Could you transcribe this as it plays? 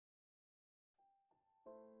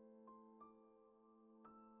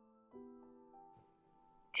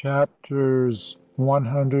Chapters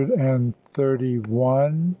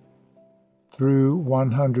 131 through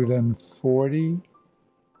 140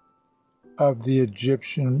 of the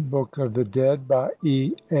Egyptian Book of the Dead by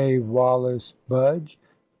E. A. Wallis Budge.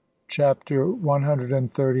 Chapter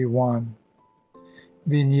 131.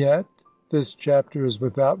 Vignette. This chapter is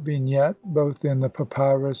without vignette, both in the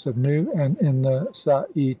papyrus of Nu and in the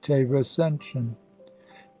Sa'ite Recension.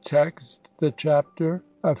 Text. The chapter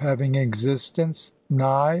of having existence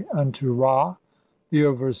nigh unto Ra, the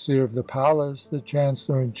overseer of the palace, the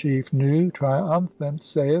chancellor-in-chief Nu, triumphant,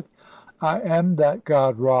 saith, I am that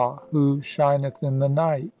god Ra, who shineth in the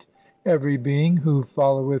night. Every being who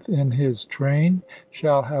followeth in his train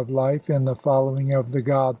shall have life in the following of the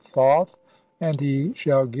god Thoth, and he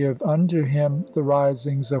shall give unto him the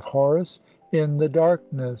risings of Horus in the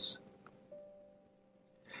darkness.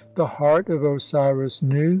 The heart of Osiris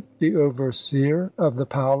Nu, the overseer of the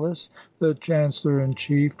palace, the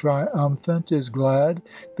chancellor-in-chief, triumphant, is glad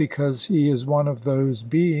because he is one of those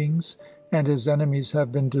beings, and his enemies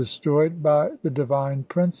have been destroyed by the divine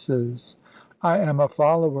princes. I am a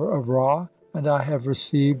follower of Ra, and I have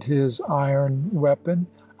received his iron weapon.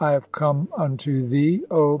 I have come unto thee,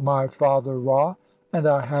 O my father Ra, and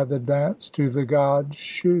I have advanced to the god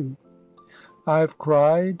Shu. I have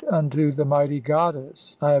cried unto the mighty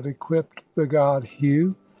goddess. I have equipped the god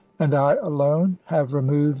Hu, and I alone have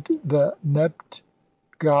removed the Nebt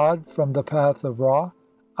god from the path of Ra.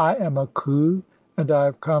 I am a Khu, and I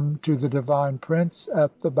have come to the divine prince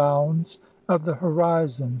at the bounds of the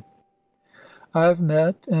horizon. I have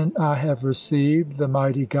met and I have received the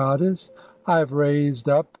mighty goddess. I have raised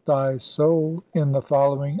up thy soul in the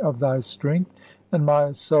following of thy strength, and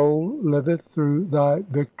my soul liveth through thy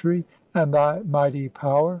victory and thy mighty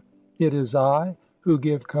power. It is I who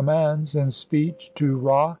give commands in speech to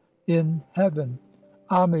Ra in heaven.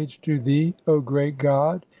 Homage to thee, O great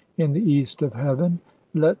God, in the east of heaven.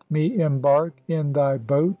 Let me embark in thy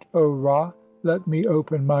boat, O Ra. Let me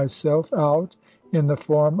open myself out in the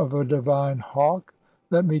form of a divine hawk.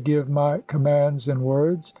 Let me give my commands in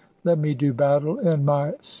words. Let me do battle in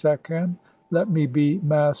my Sekhem. Let me be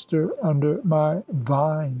master under my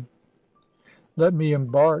vine. Let me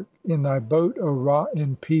embark in thy boat, O Ra,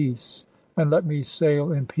 in peace, and let me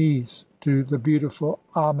sail in peace to the beautiful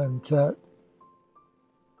Amentet.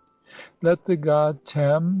 Let the god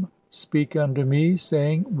Tem speak unto me,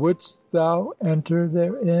 saying, Wouldst thou enter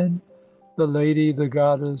therein? The lady, the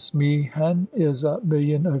goddess Mehen, is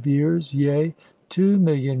 1,000,000 of years, yea,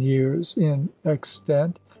 2,000,000 years in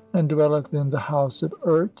extent, and dwelleth in the house of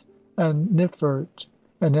Urt and Nifert,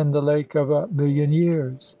 and in the lake of 1,000,000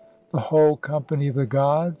 years. The whole company of the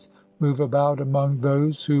gods move about among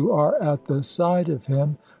those who are at the side of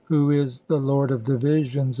him who is the Lord of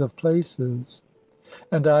divisions of places.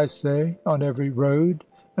 And I say, on every road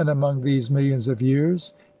and among these millions of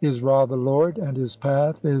years is Ra the Lord, and his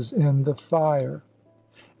path is in the fire.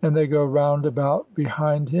 And they go round about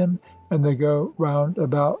behind him, and they go round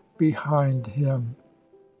about behind him.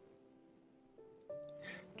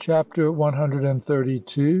 Chapter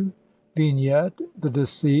 132. Vignette. The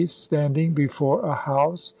deceased standing before a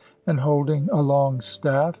house and holding a long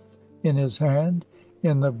staff in his hand.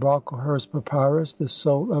 In the Brocklehurst papyrus, the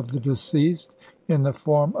soul of the deceased, in the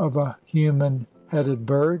form of a human-headed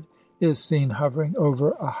bird, is seen hovering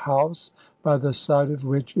over a house, by the side of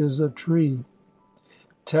which is a tree.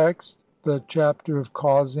 Text. The chapter of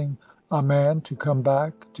causing a man to come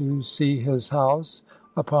back to see his house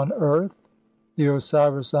upon earth. The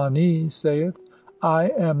Osiris Ani saith, I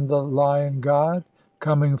am the lion god,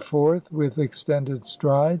 coming forth with extended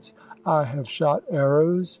strides. I have shot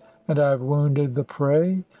arrows, and I have wounded the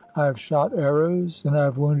prey. I have shot arrows, and I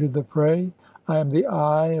have wounded the prey. I am the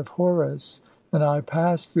eye of Horus, and I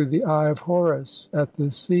pass through the eye of Horus at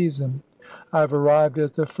this season. I have arrived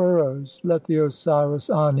at the furrows. Let the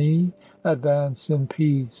Osiris Ani advance in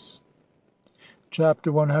peace.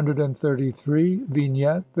 Chapter 133.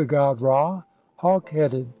 Vignette. The god Ra,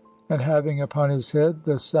 hawk-headed, and having upon his head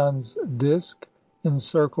the sun's disk,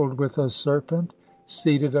 encircled with a serpent,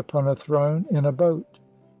 seated upon a throne in a boat.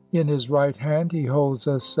 In his right hand he holds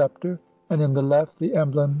a scepter, and in the left the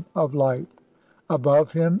emblem of life.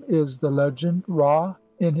 Above him is the legend Ra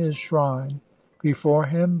in his shrine. Before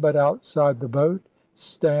him, but outside the boat,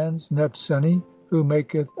 stands Nebseni, who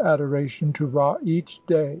maketh adoration to Ra each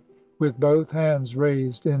day, with both hands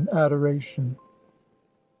raised in adoration.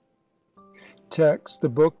 Text. The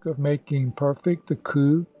book of making perfect, the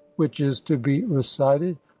Khu, which is to be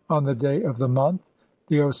recited on the day of the month.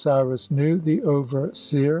 The Osiris Nu, the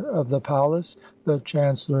overseer of the palace, the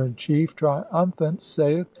chancellor-in-chief, triumphant,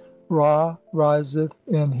 saith, Ra riseth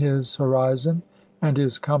in his horizon, and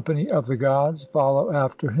his company of the gods follow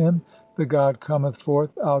after him. The god cometh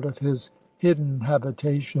forth out of his hidden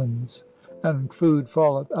habitations, and food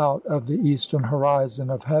falleth out of the eastern horizon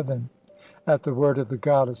of heaven. At the word of the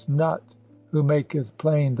goddess Nut, who maketh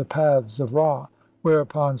plain the paths of Ra,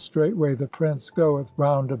 whereupon straightway the prince goeth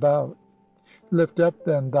round about. Lift up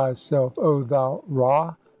then thyself, O thou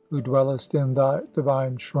Ra, who dwellest in thy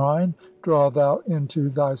divine shrine. Draw thou into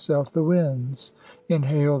thyself the winds.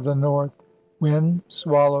 Inhale the north wind.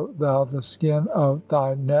 Swallow thou the skin of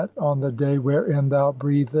thy net on the day wherein thou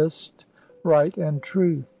breathest right and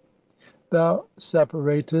truth. Thou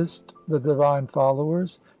separatest the divine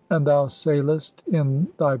followers, and thou sailest in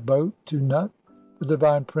thy boat to Nut. The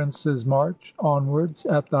divine princes march onwards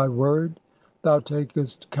at thy word. Thou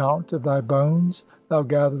takest count of thy bones. Thou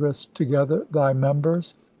gatherest together thy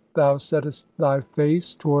members. Thou settest thy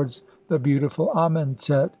face towards the beautiful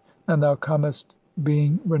Amentet, and thou comest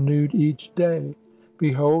being renewed each day.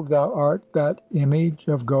 Behold, thou art that image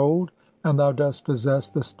of gold, and thou dost possess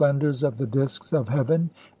the splendors of the discs of heaven,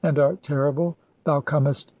 and art terrible. Thou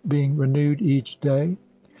comest being renewed each day.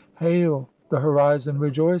 Hail, the horizon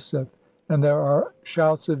rejoiceth, and there are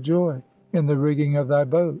shouts of joy in the rigging of thy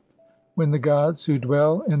boat. When the gods who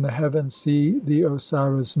dwell in the heavens see the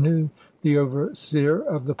Osiris Nu, the overseer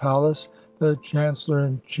of the palace, the chancellor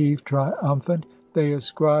in chief triumphant, they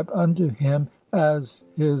ascribe unto him as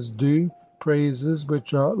his due praises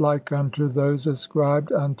which are like unto those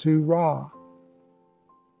ascribed unto Ra.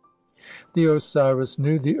 The Osiris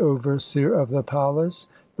Nu, the overseer of the palace,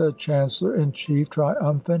 the chancellor in chief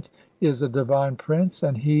triumphant, is a divine prince,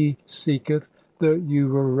 and he seeketh the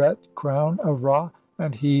Ureret crown of Ra,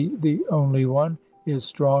 and he, the only one, is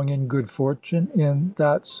strong in good fortune in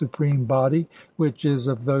that supreme body which is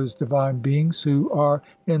of those divine beings who are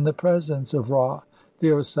in the presence of Ra.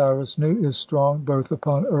 The Osiris Nu is strong both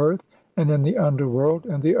upon earth and in the underworld,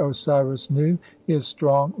 and the Osiris Nu is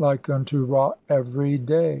strong like unto Ra every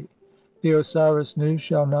day. The Osiris Nu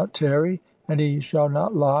shall not tarry, and he shall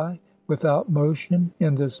not lie without motion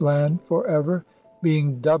in this land for ever.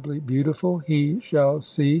 Being doubly beautiful, he shall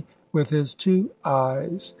see with his 2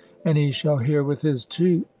 eyes, and he shall hear with his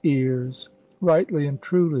 2 ears. Rightly and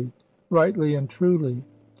truly, rightly and truly.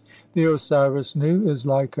 The Osiris Nu is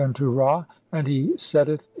like unto Ra, and he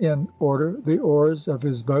setteth in order the oars of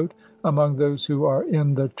his boat among those who are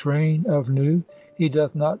in the train of Nu. He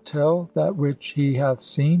doth not tell that which he hath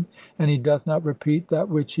seen, and he doth not repeat that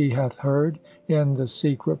which he hath heard in the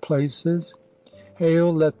secret places.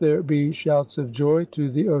 Hail, let there be shouts of joy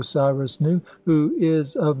to the Osiris Nu, who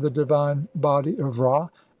is of the divine body of Ra,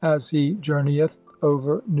 as he journeyeth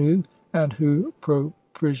over Nu, and who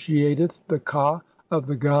propitiateth the Ka of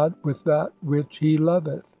the god with that which he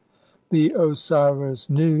loveth. The Osiris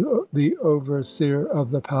Nu, the overseer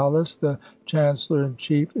of the palace, the chancellor in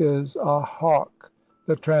chief, is a hawk,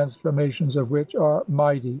 the transformations of which are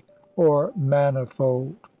mighty or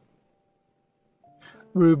manifold.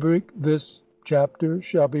 Rubric: this chapter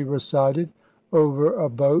shall be recited over a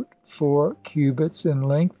boat 4 cubits in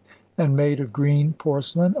length, and made of green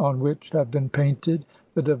porcelain, on which have been painted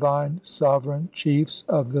the divine sovereign chiefs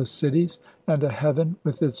of the cities, and a heaven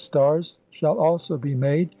with its stars shall also be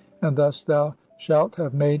made, and thus thou shalt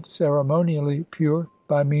have made ceremonially pure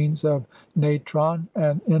by means of natron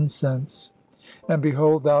and incense. And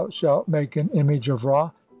behold, thou shalt make an image of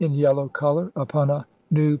Ra in yellow color upon a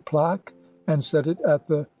new plaque, and set it at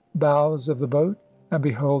the bows of the boat. And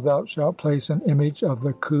behold, thou shalt place an image of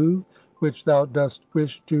the Khu, which thou dost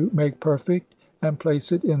wish to make perfect, and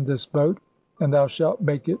place it in this boat, and thou shalt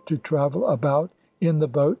make it to travel about in the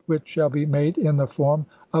boat, which shall be made in the form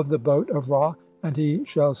of the boat of Ra, and he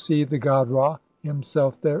shall see the god Ra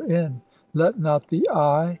himself therein. Let not the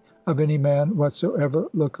eye of any man whatsoever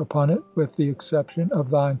look upon it, with the exception of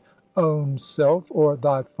thine own self, or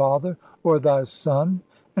thy father, or thy son,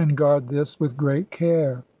 and guard this with great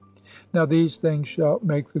care. Now these things shall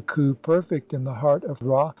make the Khu perfect in the heart of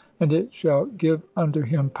Ra, and it shall give unto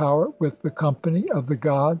him power with the company of the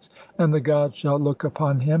gods, and the gods shall look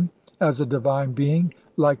upon him as a divine being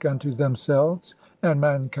like unto themselves, and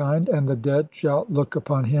mankind and the dead shall look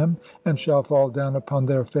upon him, and shall fall down upon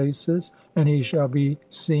their faces, and he shall be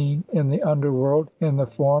seen in the underworld in the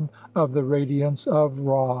form of the radiance of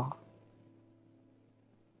Ra.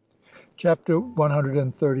 Chapter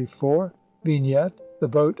 134. Vignette: the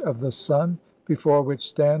boat of the sun, before which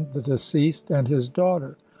stand the deceased and his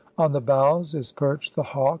daughter. On the bows is perched the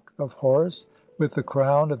hawk of Horus, with the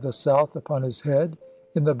crown of the south upon his head.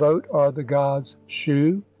 In the boat are the gods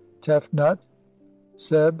Shu, Tefnut,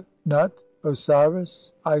 Seb, Nut,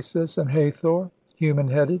 Osiris, Isis, and Hathor,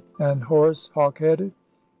 human-headed, and Horus hawk-headed.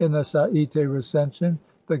 In the Sa'ite Recension,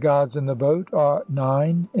 the gods in the boat are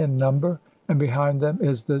 9 in number, and behind them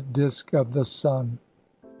is the disk of the sun.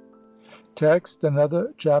 Text: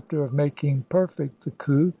 Another chapter of making perfect the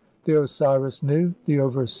khu. The Osiris Nu, the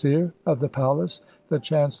overseer of the palace, the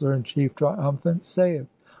chancellor in chief, triumphant, saith: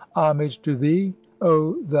 Homage to thee,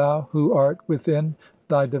 O thou who art within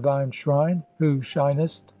thy divine shrine, who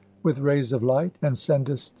shinest with rays of light, and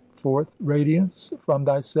sendest forth radiance from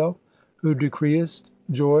thyself, who decreest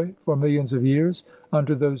joy for millions of years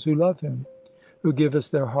unto those who love him, who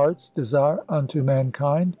givest their hearts' desire unto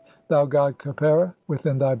mankind, thou god Khepera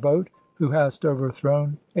within thy boat, who hast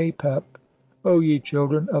overthrown Apep. O ye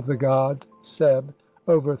children of the god Seb,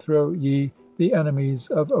 overthrow ye the enemies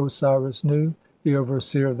of Osiris Nu, the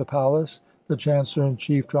overseer of the palace, the chancellor in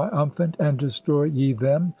chief, triumphant, and destroy ye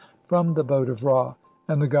them from the boat of Ra,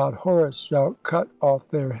 and the god Horus shall cut off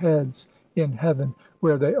their heads in heaven,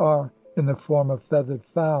 where they are, in the form of feathered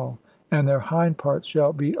fowl, and their hind parts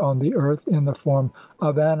shall be on the earth in the form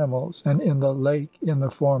of animals, and in the lake in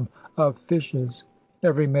the form of fishes.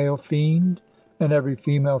 Every male fiend and every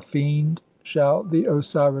female fiend shall the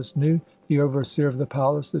Osiris Nu, the overseer of the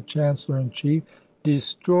palace, the chancellor in chief,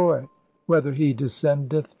 destroy, whether he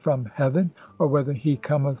descendeth from heaven, or whether he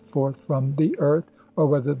cometh forth from the earth, or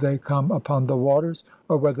whether they come upon the waters,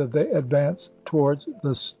 or whether they advance towards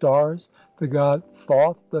the stars. The god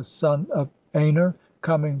Thoth, the son of Aner,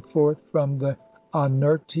 coming forth from the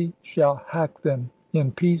Anerti, shall hack them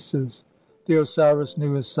in pieces. The Osiris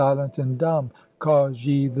Nu is silent and dumb. Cause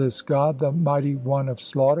ye this god, the mighty one of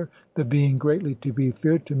slaughter, the being greatly to be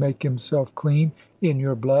feared, to make himself clean in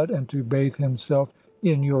your blood, and to bathe himself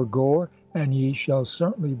in your gore, and ye shall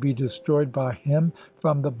certainly be destroyed by him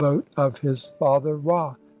from the boat of his father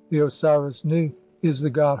Ra. The Osiris Nu is the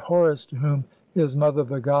god Horus, to whom his mother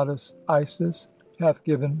the goddess Isis hath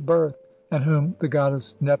given birth, and whom the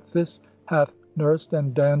goddess Nephthys hath nursed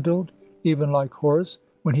and dandled, even like Horus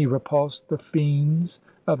when he repulsed the fiends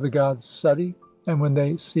of the god Suti. And when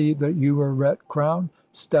they see the Ureret crown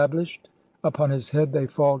stablished upon his head, they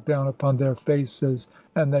fall down upon their faces,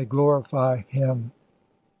 and they glorify him.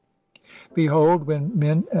 Behold, when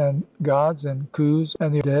men and gods and Khus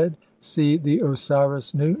and the dead see the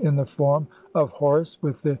Osiris Nu in the form of Horus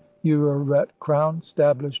with the Ureret crown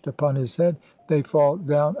stablished upon his head, they fall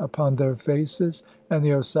down upon their faces, and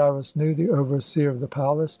the Osiris Nu, the overseer of the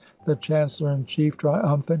palace, the chancellor in chief,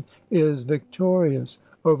 triumphant, is victorious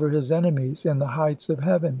over his enemies in the heights of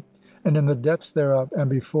heaven, and in the depths thereof, and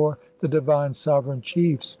before the divine sovereign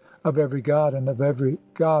chiefs of every god and of every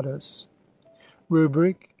goddess.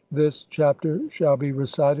 Rubric: this chapter shall be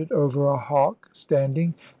recited over a hawk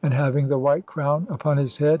standing and having the white crown upon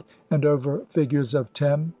his head, and over figures of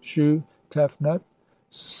Tem, Shu, Tefnut,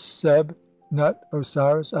 Seb, Nut,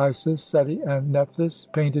 Osiris, Isis, Seti, and Nephthys,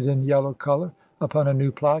 painted in yellow color upon a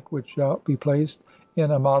new plaque, which shall be placed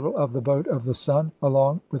in a model of the boat of the sun,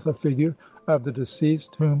 along with a figure of the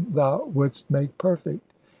deceased whom thou wouldst make perfect.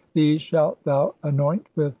 These shalt thou anoint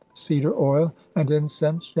with cedar oil, and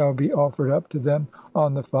incense shall be offered up to them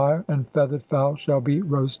on the fire, and feathered fowl shall be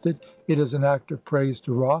roasted. It is an act of praise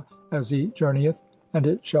to Ra as he journeyeth, and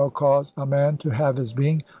it shall cause a man to have his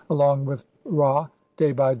being along with Ra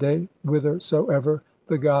day by day, whithersoever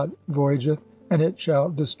the god voyageth, and it shall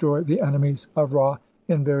destroy the enemies of Ra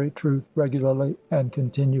in very truth, regularly and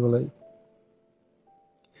continually.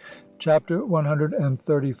 Chapter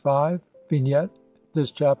 135. Vignette.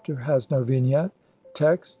 This chapter has no vignette.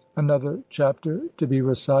 Text: another chapter to be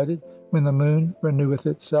recited when the moon reneweth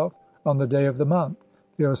itself on the day of the month.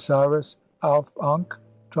 The Osiris Auf Ankh,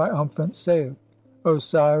 triumphant, saith: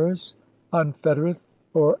 Osiris unfettereth,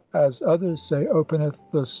 or as others say, openeth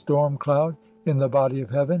the storm cloud in the body of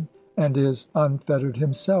heaven, and is unfettered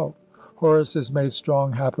himself. Horus is made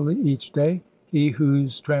strong happily each day. He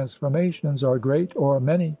whose transformations are great or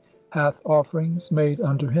many hath offerings made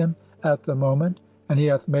unto him at the moment, and he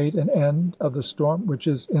hath made an end of the storm which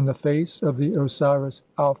is in the face of the Osiris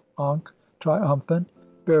Auf Ankh, triumphant.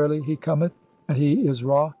 Verily he cometh, and he is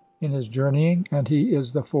Ra in his journeying, and he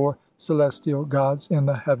is the four celestial gods in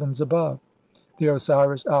the heavens above. The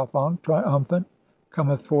Osiris Auf Ankh, triumphant,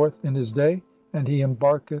 cometh forth in his day, and he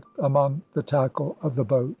embarketh among the tackle of the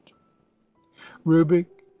boat. Rubric: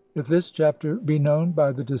 if this chapter be known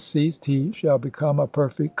by the deceased, he shall become a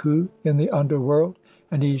perfect Khu in the underworld,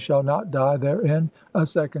 and he shall not die therein a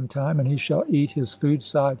second time, and he shall eat his food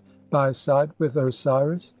side by side with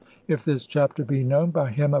Osiris. If this chapter be known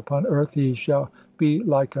by him upon earth, he shall be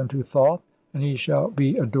like unto Thoth, and he shall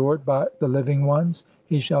be adored by the living ones.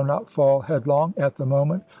 He shall not fall headlong at the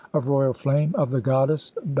moment of royal flame of the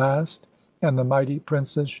goddess Bast, and the mighty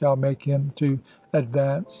princess shall make him to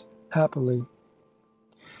advance happily.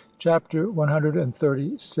 Chapter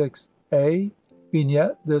 136a.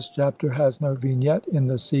 Vignette. This chapter has no vignette in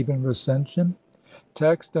the Theban recension.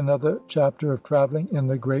 Text. Another chapter of travelling in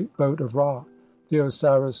the great boat of Ra. The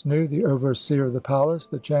Osiris Nu, the overseer of the palace,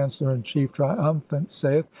 the chancellor in chief, triumphant,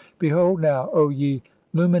 saith, Behold now, O ye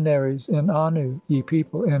luminaries in Annu, ye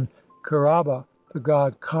people in Kheraba, the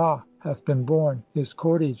god Ka hath been born, his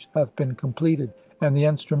cordage hath been completed, and the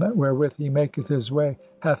instrument wherewith he maketh his way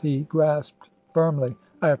hath he grasped firmly.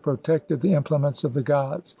 I have protected the implements of the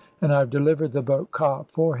gods, and I have delivered the boat Ka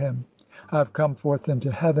for him. I have come forth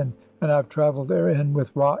into heaven, and I have travelled therein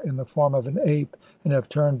with Ra in the form of an ape, and have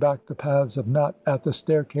turned back the paths of Nut at the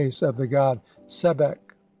staircase of the god Sebek.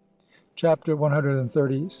 Chapter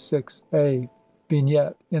 136a.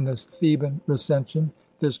 Vignette. In the Theban recension,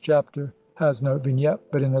 this chapter has no vignette,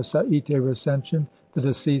 but in the Sa'ite recension, the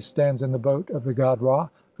deceased stands in the boat of the god Ra,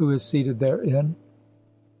 who is seated therein.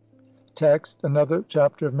 Text. Another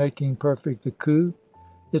chapter of making perfect the khu.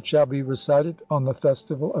 It shall be recited on the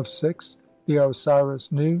festival of Six. The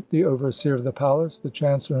Osiris Nu, the overseer of the palace, the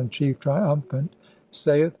chancellor in chief, triumphant,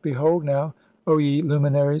 saith, Behold now, O ye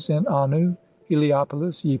luminaries in Annu,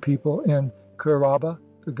 Heliopolis, ye people in Kheraba,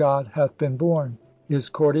 the god hath been born, his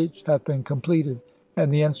cordage hath been completed,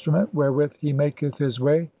 and the instrument wherewith he maketh his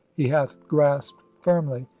way he hath grasped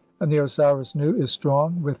firmly, and the Osiris Nu is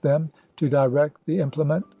strong with them to direct the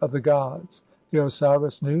implement of the gods. The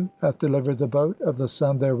Osiris Nu hath delivered the boat of the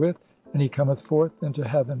sun therewith, and he cometh forth into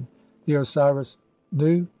heaven. The Osiris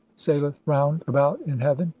Nu saileth round about in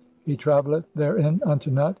heaven. He travelleth therein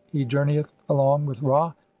unto Nut. He journeyeth along with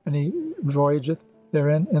Ra, and he voyageth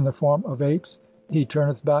therein in the form of apes. He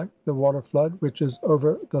turneth back the water flood which is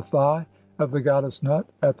over the thigh of the goddess Nut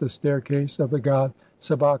at the staircase of the god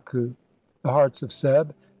Sebaku. The hearts of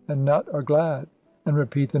Seb and Nut are glad, and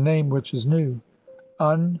repeat the name which is new.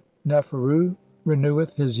 Un-Neferu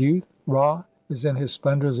reneweth his youth. Ra is in his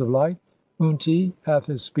splendours of light. Unti hath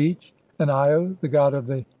his speech, and Io, the god of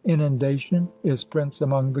the inundation, is prince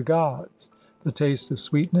among the gods. The taste of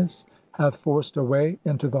sweetness hath forced a way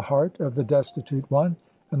into the heart of the destitute one,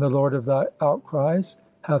 and the lord of thy outcries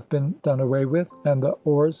hath been done away with, and the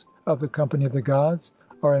oars of the company of the gods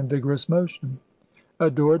are in vigorous motion.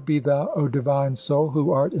 Adored be thou, O divine soul,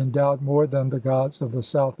 who art endowed more than the gods of the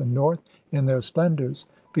south and north in their splendours.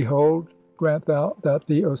 Behold, grant thou that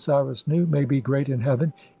the Osiris Nu may be great in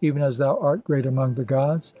heaven, even as thou art great among the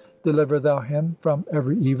gods. Deliver thou him from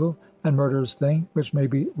every evil and murderous thing which may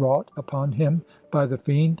be wrought upon him by the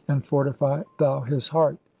fiend, and fortify thou his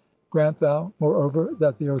heart. Grant thou, moreover,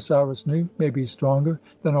 that the Osiris Nu may be stronger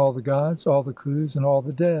than all the gods, all the Khus, and all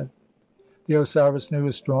the dead. The Osiris Nu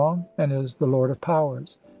is strong, and is the lord of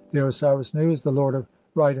powers. The Osiris Nu is the lord of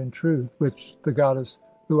right and truth, which the goddess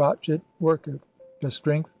Uatchit worketh. The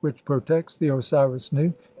strength which protects the Osiris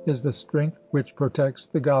Nu is the strength which protects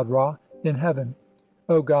the god Ra in heaven.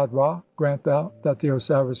 O god Ra, grant thou that the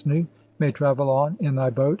Osiris Nu may travel on in thy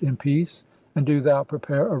boat in peace, and do thou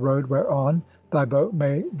prepare a road whereon thy boat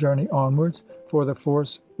may journey onwards, for the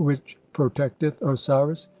force which protecteth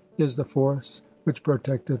Osiris is the force which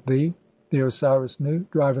protecteth thee. The Osiris Nu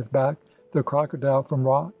driveth back the crocodile from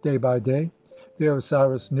Ra day by day. The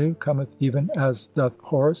Osiris Nu cometh even as doth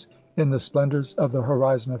Horus in the splendours of the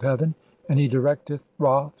horizon of heaven, and he directeth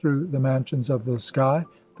Ra through the mansions of the sky.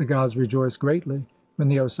 The gods rejoice greatly when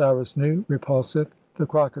the Osiris Nu repulseth the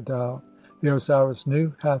crocodile. The Osiris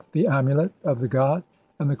Nu hath the amulet of the god,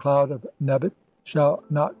 and the cloud of Nebet shall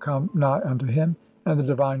not come nigh unto him, and the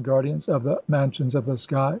divine guardians of the mansions of the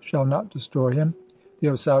sky shall not destroy him. The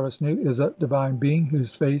Osiris Nu is a divine being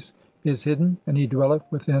whose face is hidden, and he dwelleth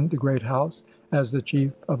within the great house as the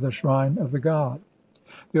chief of the shrine of the god.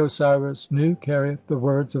 The Osiris Nu carrieth the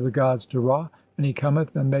words of the gods to Ra, and he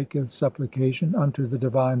cometh and maketh supplication unto the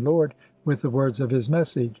divine Lord with the words of his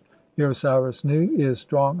message. The Osiris Nu is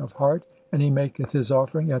strong of heart, and he maketh his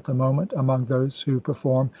offering at the moment among those who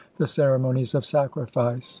perform the ceremonies of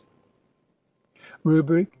sacrifice.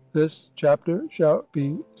 Rubric. This chapter shall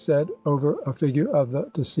be said over a figure of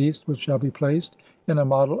the deceased, which shall be placed in a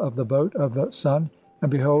model of the boat of the sun,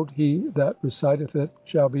 and behold, he that reciteth it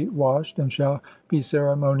shall be washed, and shall be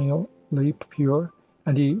ceremonially pure,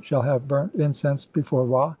 and he shall have burnt incense before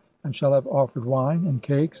Ra, and shall have offered wine and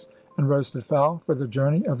cakes and roasted fowl for the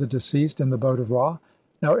journey of the deceased in the boat of Ra.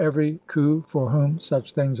 Now every Khu for whom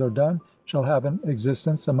such things are done shall have an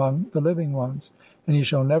existence among the living ones, and he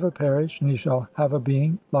shall never perish, and he shall have a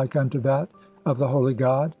being like unto that of the holy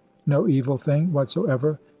god. No evil thing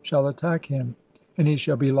whatsoever shall attack him, and he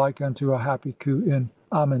shall be like unto a happy Khu in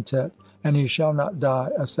Amentet, and he shall not die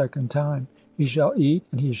a second time. He shall eat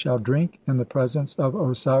and he shall drink in the presence of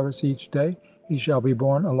Osiris each day. He shall be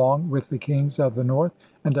born along with the kings of the north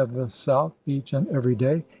and of the south each and every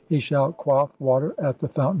day. He shall quaff water at the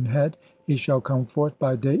fountain head. He shall come forth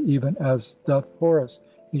by day even as doth Horus.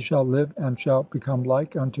 He shall live and shall become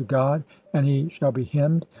like unto God, and he shall be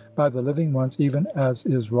hymned by the living ones even as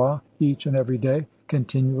is Ra, each and every day,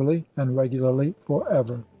 continually and regularly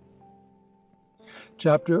forever.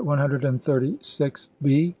 Chapter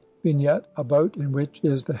 136b. Vignette: a boat in which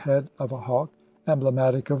is the head of a hawk,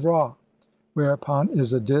 emblematic of Ra, whereupon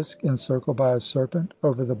is a disk encircled by a serpent.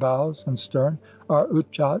 Over the bows and stern are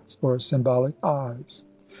utchats, or symbolic eyes.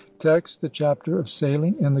 Text: the chapter of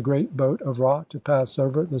sailing in the great boat of Ra to pass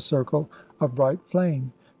over the circle of bright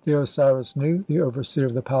flame. The Osiris Nu, the overseer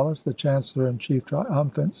of the palace, the chancellor in chief,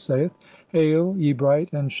 triumphant, saith: Hail, ye bright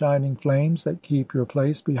and shining flames that keep your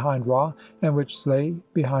place behind Ra, and which slay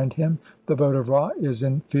behind him! The boat of Ra is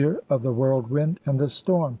in fear of the whirlwind and the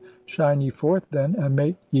storm. Shine ye forth, then, and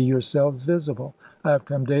make ye yourselves visible. I have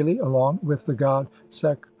come daily along with the god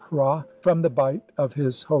Sekhrah from the bight of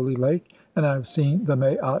his holy lake, and I have seen the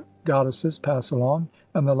Maat goddesses pass along,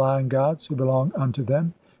 and the lion gods who belong unto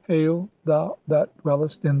them. Hail, thou that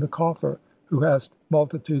dwellest in the coffer, who hast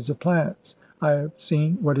multitudes of plants! I have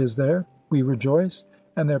seen what is there. We rejoice,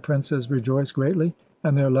 and their princes rejoice greatly,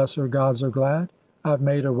 and their lesser gods are glad. I have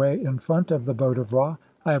made a way in front of the boat of Ra.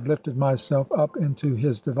 I have lifted myself up into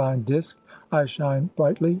his divine disk. I shine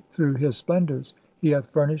brightly through his splendors. He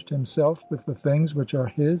hath furnished himself with the things which are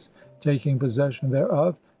his, taking possession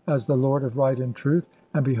thereof, as the Lord of right and truth.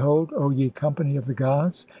 And behold, O ye company of the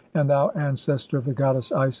gods, and thou ancestor of the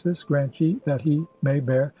goddess Isis, grant ye that he may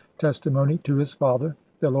bear testimony to his father,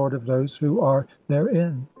 the lord of those who are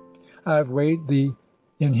therein. I have weighed thee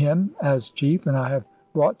in him as chief, and I have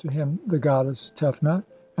brought to him the goddess Tefnut,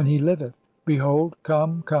 and he liveth. Behold,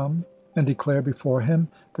 come, come, and declare before him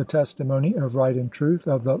the testimony of right and truth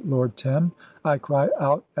of the Lord Tem. I cry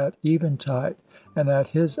out at eventide, and at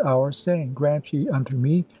his hour, saying, Grant ye unto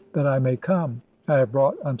me that I may come. I have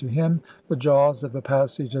brought unto him the jaws of the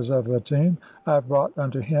passages of the tomb. I have brought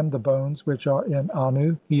unto him the bones which are in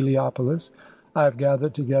Anu, Heliopolis. I have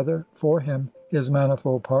gathered together for him his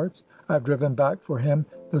manifold parts. I have driven back for him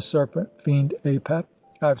the serpent fiend Apep.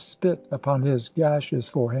 I have spit upon his gashes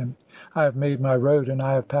for him. I have made my road, and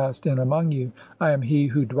I have passed in among you. I am he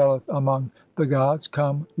who dwelleth among the gods.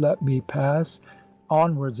 Come, let me pass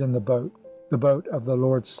onwards in the boat of the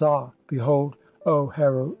Lord Sa. Behold, O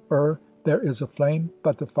Heru there is a flame,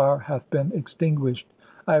 but the fire hath been extinguished.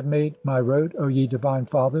 I have made my road, O ye divine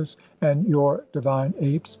fathers, and your divine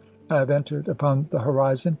apes. I have entered upon the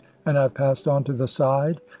horizon, and I have passed on to the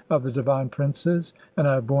side of the divine princes, and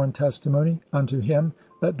I have borne testimony unto him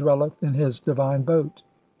that dwelleth in his divine boat.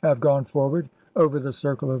 I have gone forward over the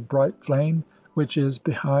circle of bright flame, which is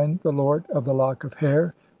behind the lord of the lock of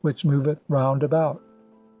hair, which moveth round about.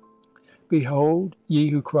 Behold, ye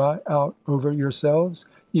who cry out over yourselves,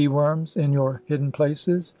 ye worms in your hidden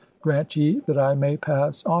places, grant ye that I may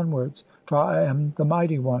pass onwards, for I am the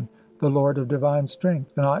mighty one, the Lord of divine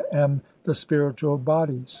strength, and I am the spiritual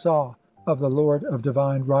body, Sa, of the Lord of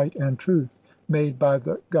divine right and truth, made by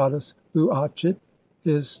the goddess Uatchit.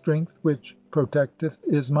 His strength which protecteth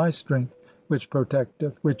is my strength which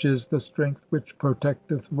protecteth, which is the strength which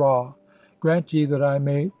protecteth Ra. Grant ye that I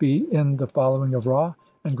may be in the following of Ra,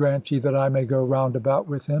 and grant ye that I may go round about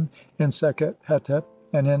with him in Sekhet Hetep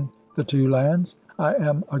and in the two lands. I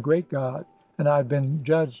am a great god, and I have been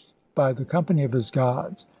judged by the company of his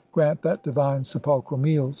gods. Grant that divine sepulchral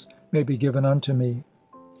meals may be given unto me.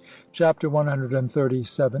 Chapter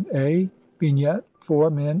 137a. Vignette: four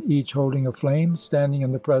men, each holding a flame, standing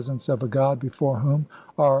in the presence of a god before whom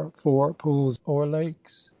are four pools or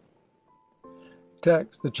lakes.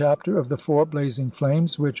 Text: the chapter of the four blazing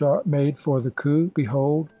flames which are made for the khu.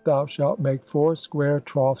 Behold, thou shalt make four square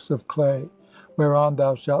troughs of clay, whereon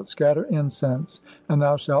thou shalt scatter incense, and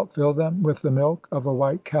thou shalt fill them with the milk of a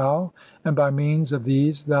white cow, and by means of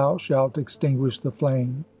these thou shalt extinguish the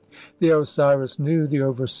flame. The Osiris Nu, the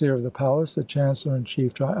overseer of the palace, the chancellor in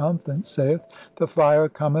chief, triumphant, saith: The fire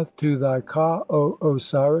cometh to thy ka, O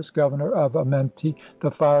Osiris, governor of Amenti.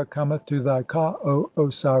 The fire cometh to thy ka, O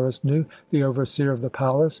Osiris Nu, the overseer of the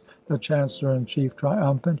palace, the chancellor in chief,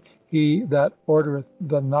 triumphant. He that ordereth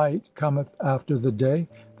the night cometh after the day.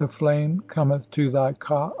 The flame cometh to thy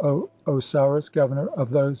ka, O Osiris, governor of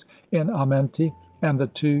those in Amenti. And the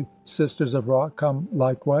two sisters of Ra come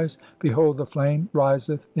likewise. Behold, the flame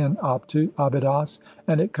riseth in Abtu Abydos,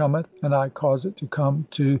 and it cometh, and I cause it to come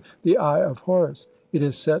to the eye of Horus. It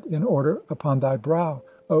is set in order upon thy brow,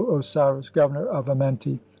 O Osiris, governor of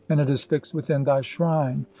Amenti. and it is fixed within thy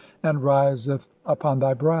shrine, and riseth upon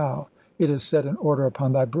thy brow. It is set in order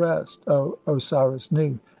upon thy breast, O Osiris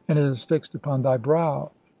Nu, and it is fixed upon thy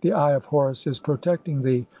brow. The eye of Horus is protecting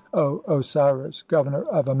thee, O Osiris, governor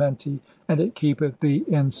of Amenti, and it keepeth thee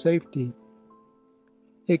in safety.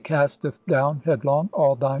 It casteth down headlong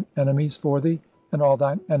all thine enemies for thee, and all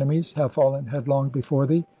thine enemies have fallen headlong before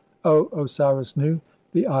thee. O Osiris Nu,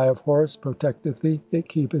 the eye of Horus protecteth thee, it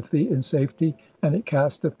keepeth thee in safety, and it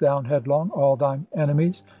casteth down headlong all thine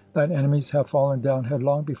enemies. Thine enemies have fallen down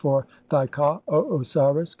headlong before thy ka, O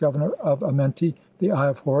Osiris, governor of Amenti. The eye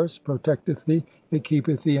of Horus protecteth thee, it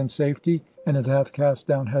keepeth thee in safety, and it hath cast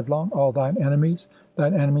down headlong all thine enemies.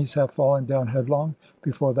 Thine enemies have fallen down headlong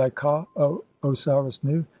before thy ka, O Osiris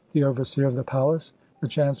Nu, the overseer of the palace, the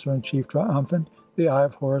chancellor in chief triumphant. The eye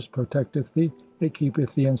of Horus protecteth thee, it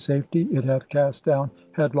keepeth thee in safety, it hath cast down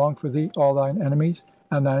headlong for thee all thine enemies,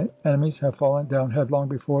 and thine enemies have fallen down headlong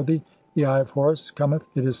before thee. The eye of Horus cometh,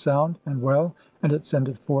 it is sound and well, and it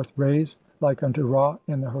sendeth forth rays like unto Ra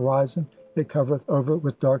in the horizon. It covereth over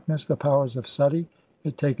with darkness the powers of Suti,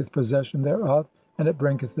 it taketh possession thereof, and it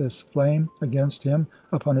bringeth this flame against him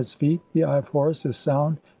upon its feet. The eye of Horus is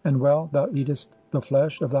sound and well, thou eatest the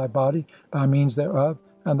flesh of thy body by means thereof,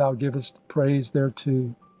 and thou givest praise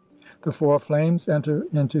thereto. The four flames enter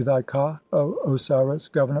into thy ka, O Osiris,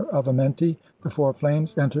 governor of Amenti. The four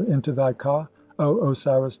flames enter into thy ka, O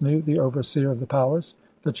Osiris Nu, the overseer of the palace,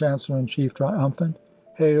 the chancellor in chief triumphant.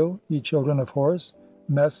 Hail, ye children of Horus,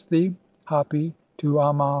 Mesthi, Hapi,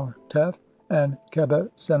 Tuamartef, and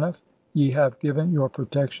Kebesenoth. Ye have given your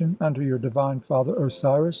protection unto your divine father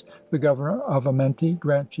Osiris, the governor of Amenti.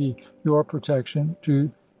 Grant ye your protection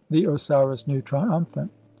to the Osiris Nu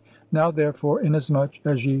triumphant. Now therefore, inasmuch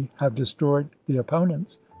as ye have destroyed the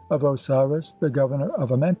opponents of Osiris, the governor of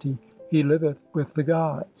Amenti, he liveth with the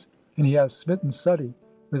gods, and he hath smitten Suti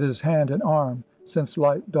with his hand and arm since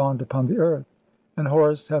light dawned upon the earth. And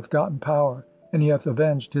Horus hath gotten power, and he hath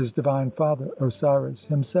avenged his divine father Osiris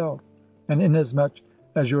himself. And inasmuch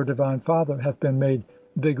as your divine father hath been made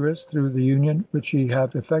vigorous through the union which ye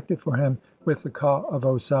have effected for him with the ka of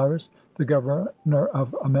Osiris, the governor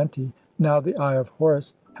of Amenti, now the eye of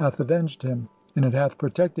Horus hath avenged him, and it hath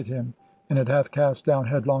protected him, and it hath cast down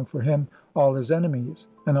headlong for him all his enemies,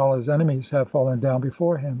 and all his enemies have fallen down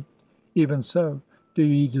before him. Even so do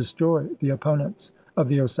ye destroy the opponents of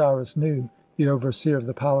the Osiris Nu, the overseer of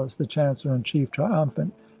the palace, the chancellor in chief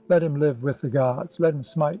triumphant. Let him live with the gods, let him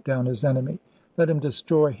smite down his enemy, let him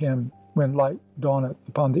destroy him when light dawneth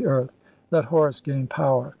upon the earth. Let Horus gain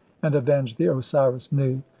power, and avenge the Osiris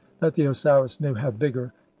Nu. Let the Osiris Nu have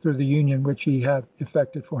vigor through the union which ye have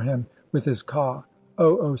effected for him with his ka.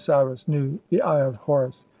 O Osiris Nu, the eye of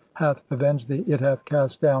Horus hath avenged thee, it hath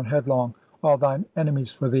cast down headlong all thine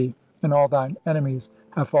enemies for thee, and all thine enemies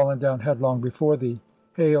have fallen down headlong before thee.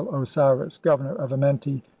 Hail, Osiris, governor of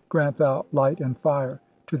Amenti, grant thou light and fire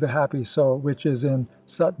to the happy soul which is in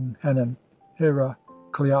Sutton Henan,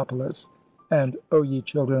 Heracleopolis. And, O ye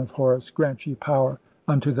children of Horus, grant ye power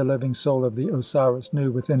unto the living soul of the Osiris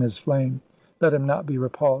Nu within his flame. Let him not be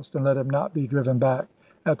repulsed, and let him not be driven back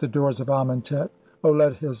at the doors of Amentet. O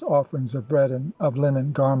let his offerings of bread and of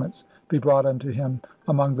linen garments be brought unto him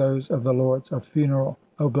among those of the lords of funeral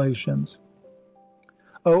oblations.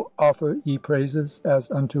 O offer ye praises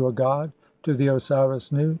as unto a god to the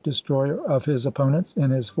Osiris Nu, destroyer of his opponents,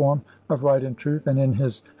 in his form of right and truth, and in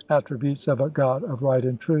his attributes of a god of right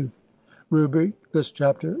and truth. Rubric: this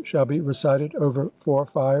chapter shall be recited over 4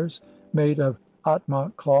 fires made of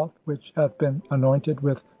Atma cloth, which hath been anointed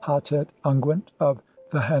with Hatet unguent of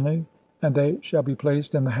Thehenu, and they shall be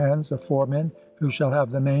placed in the hands of 4 men, who shall have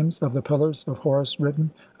the names of the pillars of Horus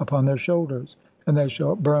written upon their shoulders, and they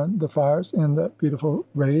shall burn the fires in the beautiful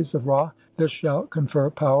rays of Ra. This shall confer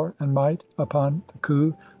power and might upon the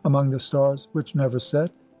Khu among the stars which never set.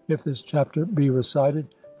 If this chapter be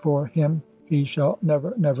recited for him, he shall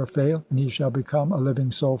never fail, and he shall become a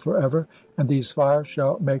living soul forever, and these fires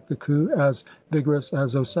shall make the Khu as vigorous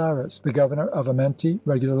as Osiris, the governor of Amenti,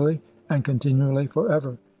 regularly and continually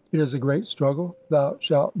forever. It is a great struggle. Thou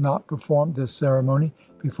shalt not perform this ceremony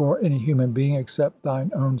before any human being except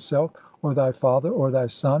thine own self, or thy father, or thy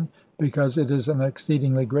son, because it is an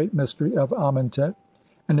exceedingly great mystery of Amentet,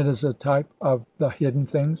 and it is a type of the hidden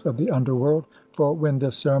things of the underworld. For when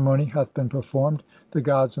this ceremony hath been performed, the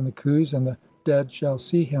gods and the Khus and the dead shall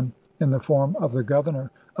see him in the form of the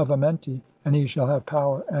governor of Amenti, and he shall have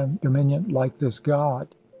power and dominion like this god.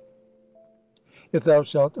 If thou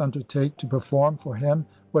shalt undertake to perform for him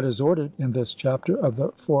what is ordered in this chapter of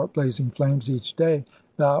the 4 blazing flames each day,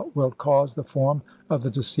 thou wilt cause the form of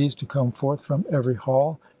the deceased to come forth from every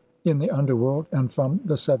hall, in the underworld and from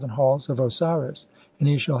the 7 halls of Osiris, and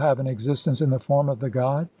he shall have an existence in the form of the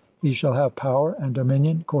god. He shall have power and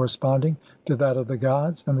dominion corresponding to that of the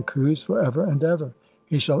gods and the Khus for ever and ever.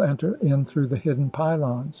 He shall enter in through the hidden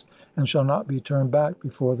pylons, and shall not be turned back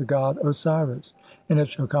before the god Osiris. And it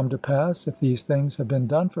shall come to pass, if these things have been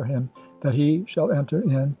done for him, that he shall enter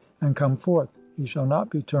in and come forth. He shall not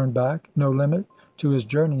be turned back. No limit to his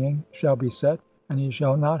journeying shall be set, and he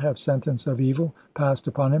shall not have sentence of evil passed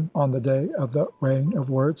upon him on the day of the weighing of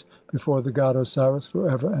words before the god Osiris for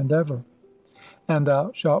ever and ever. And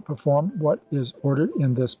thou shalt perform what is ordered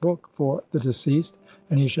in this book for the deceased,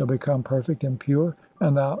 and he shall become perfect and pure,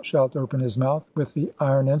 and thou shalt open his mouth with the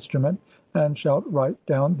iron instrument, and shalt write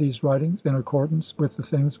down these writings in accordance with the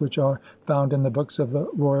things which are found in the books of the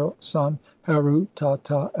royal son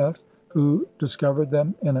Heru-ta-ta-f, who discovered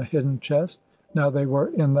them in a hidden chest. Now they were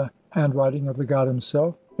in the handwriting of the god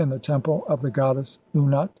himself, in the temple of the goddess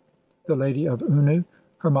Unut, the lady of Unu,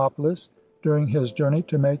 Hermopolis, during his journey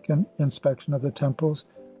to make an inspection of the temples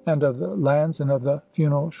and of the lands and of the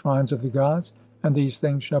funeral shrines of the gods. And these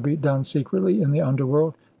things shall be done secretly in the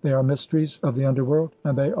underworld. They are mysteries of the underworld,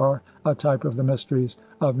 and they are a type of the mysteries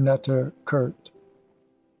of Neter Khert.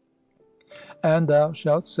 And thou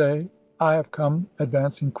shalt say, I have come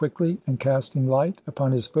advancing quickly and casting light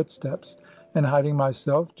upon his footsteps, and hiding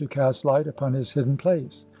myself to cast light upon his hidden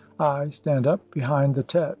place. I stand up behind the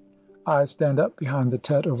Tet. I stand up behind the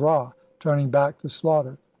Tet of Ra, turning back the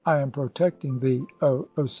slaughter. I am protecting thee, O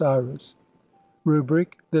Osiris.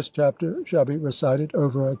 Rubric. This chapter shall be recited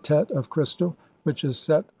over a Tet of crystal, which is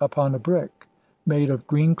set upon a brick made of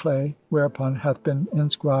green clay, whereupon hath been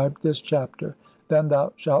inscribed this chapter. Then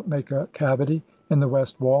thou shalt make a cavity in the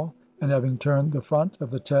west wall, and having turned the front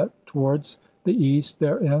of the Tet towards the east,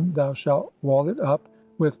 therein thou shalt wall it up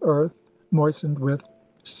with earth moistened with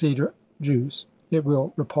cedar juice. It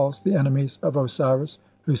will repulse the enemies of Osiris,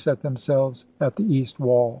 who set themselves at the east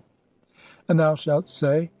wall. And thou shalt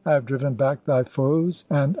say, I have driven back thy foes,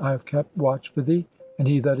 and I have kept watch for thee. And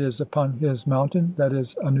he that is upon his mountain, that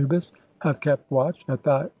is Anubis, hath kept watch at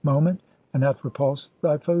thy moment, and hath repulsed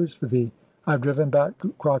thy foes for thee. I have driven back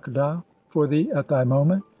Crocodile for thee at thy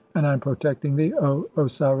moment, and I am protecting thee, O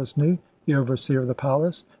Osiris Nu, the overseer of the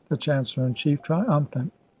palace, the chancellor in chief,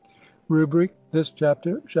 triumphant. Rubric. This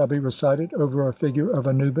chapter shall be recited over a figure of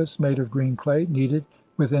Anubis made of green clay, kneaded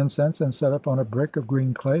with incense and set up on a brick of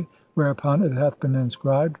green clay, whereupon it hath been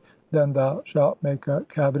inscribed, Then thou shalt make a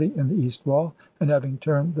cavity in the east wall, and having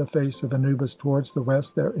turned the face of Anubis towards the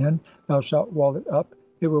west therein, thou shalt wall it up.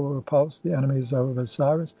 It will repulse the enemies of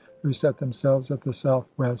Osiris, who set themselves at the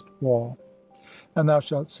southwest wall. And thou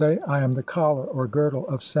shalt say, I am the collar or girdle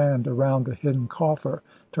of sand around the hidden coffer,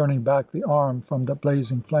 turning back the arm from the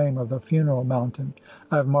blazing flame of the funeral mountain.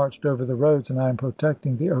 I have marched over the roads, and I am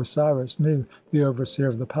protecting the Osiris Nu, the overseer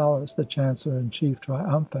of the palace, the chancellor in chief,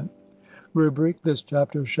 triumphant. Rubric. This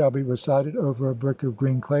chapter shall be recited over a brick of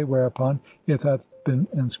green clay, whereupon it hath been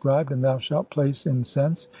inscribed, and thou shalt place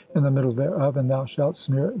incense in the middle thereof, and thou shalt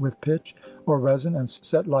smear it with pitch or resin, and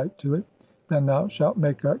set light to it. Then thou shalt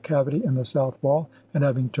make a cavity in the south wall, and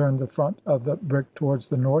having turned the front of the brick towards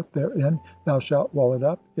the north therein, thou shalt wall it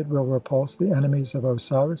up. It will repulse the enemies of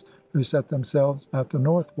Osiris, who set themselves at the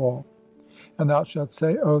north wall. And thou shalt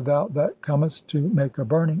say, O thou that comest to make a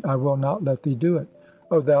burning, I will not let thee do it.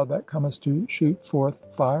 O thou that comest to shoot forth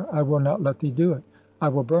fire, I will not let thee do it. I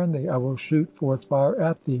will burn thee, I will shoot forth fire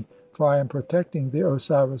at thee, for I am protecting the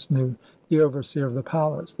Osiris Nu, the overseer of the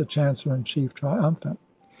palace, the chancellor in chief, triumphant.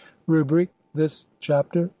 Rubric. This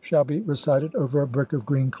chapter shall be recited over a brick of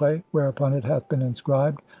green clay, whereupon it hath been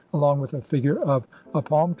inscribed, along with a figure of a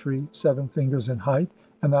palm tree 7 fingers in height,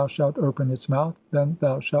 and thou shalt open its mouth. Then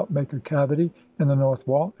thou shalt make a cavity in the north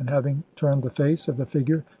wall, and having turned the face of the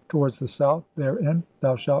figure towards the south therein,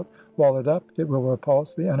 thou shalt wall it up. It will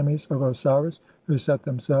repulse the enemies of Osiris, who set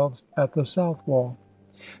themselves at the south wall.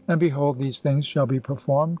 And behold, these things shall be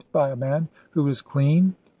performed by a man who is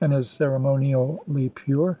clean and is ceremonially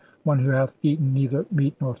pure, one who hath eaten neither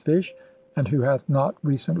meat nor fish, and who hath not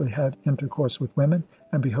recently had intercourse with women.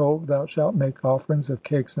 And behold, thou shalt make offerings of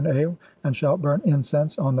cakes and ale, and shalt burn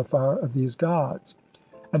incense on the fire of these gods.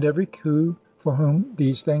 And every Khu for whom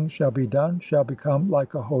these things shall be done shall become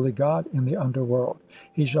like a holy god in the underworld.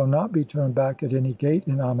 He shall not be turned back at any gate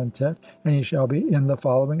in Amentet, and he shall be in the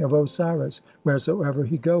following of Osiris, wheresoever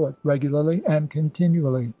he goeth, regularly and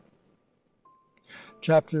continually.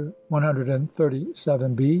 Chapter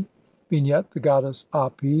 137b. Vignette: The goddess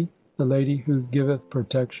Api, the lady who giveth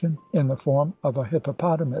protection, in the form of a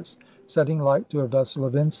hippopotamus, setting light to a vessel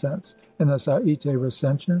of incense. In the Saite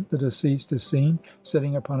Recension the deceased is seen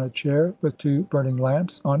sitting upon a chair with 2 burning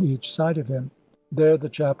lamps on each side of him. There the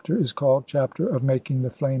chapter is called Chapter of Making the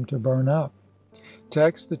Flame to Burn Up.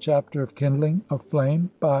 Text: the Chapter of Kindling of Flame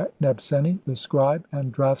by Nebseni, the scribe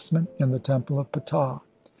and draughtsman in the temple of Ptah.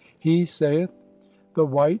 He saith, the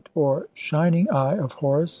white or shining eye of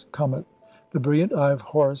Horus cometh. The brilliant eye of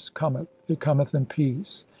Horus cometh. It cometh in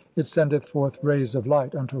peace. It sendeth forth rays of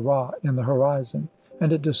light unto Ra in the horizon,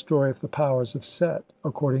 and it destroyeth the powers of Set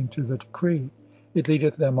according to the decree. It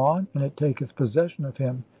leadeth them on, and it taketh possession of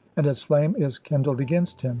him, and its flame is kindled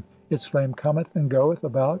against him. Its flame cometh and goeth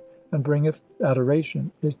about, and bringeth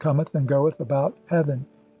adoration. It cometh and goeth about heaven,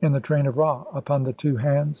 in the train of Ra, upon the 2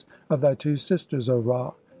 hands of thy 2 sisters, O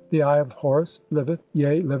Ra. The eye of Horus liveth,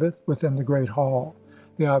 yea, liveth within the great hall.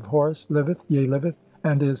 The eye of Horus liveth, yea, liveth,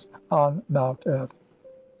 and is on Mount F.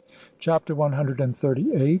 Chapter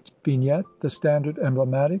 138. Vignette: the standard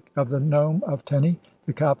emblematic of the nome of Teni,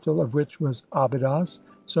 the capital of which was Abydos,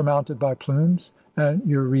 surmounted by plumes and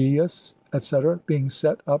uraeus, etc., being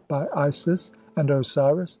set up by Isis and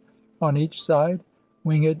Osiris. On each side,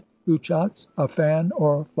 winged uchats, a fan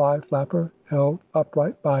or fly flapper held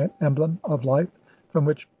upright by an emblem of life, from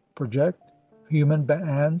which project human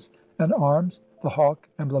hands and arms. The hawk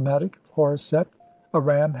emblematic of Horus Sept, a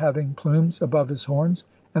ram having plumes above his horns,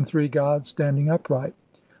 and 3 gods standing upright.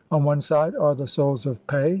 On one side are the souls of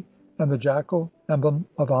Pe, and the jackal, emblem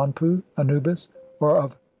of Anpu, Anubis, or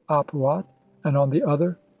of Apuat, and on the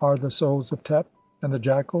other are the souls of Tep, and the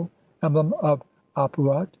jackal, emblem of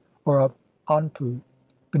Apuat, or of Anpu.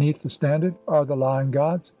 Beneath the standard are the lion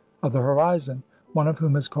gods of the horizon, one of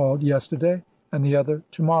whom is called Yesterday, and the other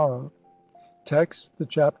Tomorrow. Text: the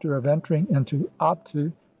Chapter of entering into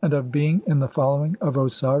Abtu, and of being in the following of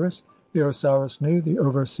Osiris. The Osiris Nu, the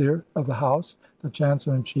overseer of the house, the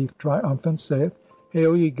chancellor-in-chief, triumphant, saith,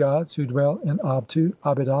 Hail, ye gods who dwell in Abtu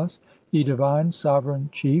 (Abydos), ye divine sovereign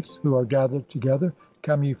chiefs who are gathered together,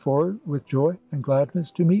 come ye forward with joy and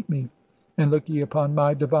gladness to meet me, and look ye upon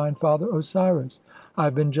my divine father Osiris. I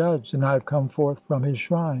have been judged, and I have come forth from his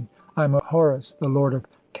shrine. I am Horus, the lord of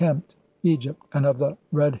Kempt, Egypt, and of the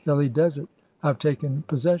red hilly desert. I have taken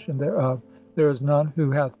possession thereof. There is none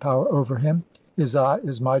who hath power over him. His eye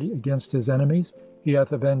is mighty against his enemies. He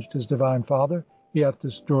hath avenged his divine father. He hath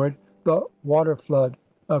destroyed the water flood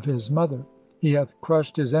of his mother. He hath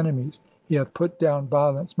crushed his enemies. He hath put down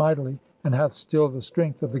violence mightily, and hath still the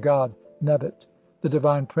strength of the god Nebet. The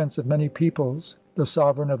divine prince of many peoples, the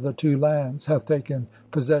sovereign of the 2 lands, hath taken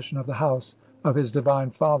possession of the house of his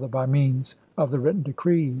divine father by means of the written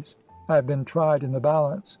decrees. I have been tried in the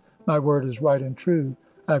balance. My word is right and true.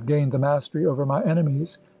 I have gained the mastery over my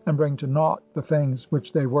enemies, and bring to naught the things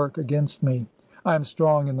which they work against me. I am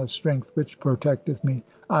strong in the strength which protecteth me.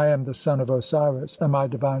 I am the son of Osiris, and my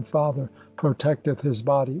divine father protecteth his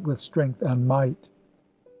body with strength and might.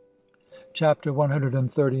 Chapter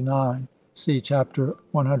 139. See Chapter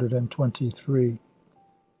 123.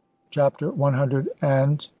 Chapter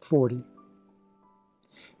 140.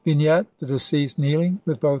 Vignette: the deceased kneeling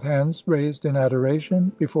with both hands raised in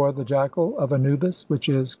adoration before the jackal of Anubis, which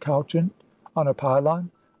is couchant on a pylon,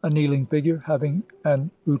 a kneeling figure having an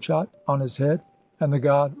uchat on his head, and the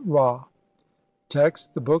god Ra.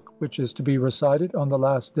 Text: the book which is to be recited on the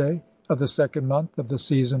last day of the 2nd month of the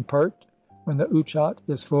season Pert, when the uchat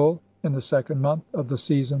is full in the 2nd month of the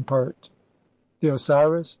season Pert. The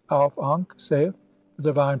Osiris Auf Ankh saith, the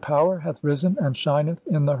divine power hath risen and shineth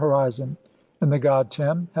in the horizon, and the god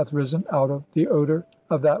Tem hath risen out of the odour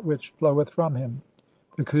of that which floweth from him.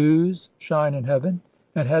 The Khus shine in heaven,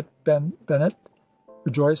 and Het Ben Benet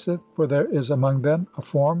rejoiceth, for there is among them a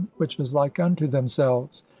form which is like unto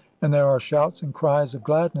themselves, and there are shouts and cries of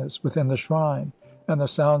gladness within the shrine, and the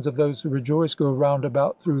sounds of those who rejoice go round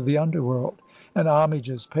about through the underworld, and homage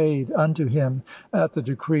is paid unto him at the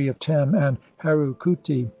decree of Tem and Heru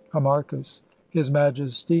Khuti Harmachis. His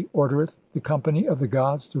Majesty ordereth the company of the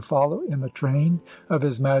gods to follow in the train of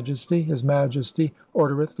his Majesty. His Majesty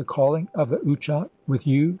ordereth the calling of the uchat with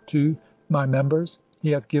you to my members.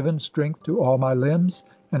 He hath given strength to all my limbs,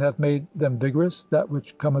 and hath made them vigorous, that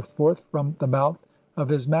which cometh forth from the mouth of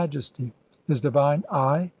his Majesty. His divine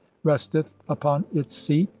eye resteth upon its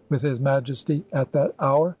seat with his Majesty at that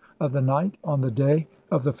hour of the night, on the day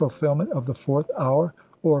of the fulfilment of the 4th hour,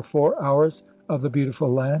 or 4 hours of the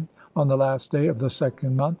beautiful land, on the last day of the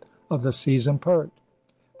 2nd month of the season Pert.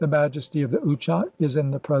 The Majesty of the uchat is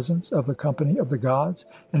in the presence of the company of the gods,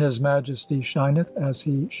 and his Majesty shineth as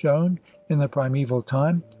he shone in the primeval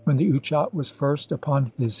time, when the uchat was first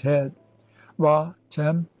upon his head. Ra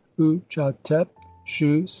Tem Uchatep,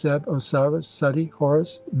 Shu, Seb, Osiris, Seti,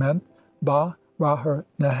 Horus, Menth, Ba, Raher,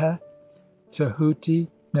 Nehe, Tehuti,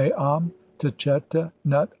 Naam, Techeta,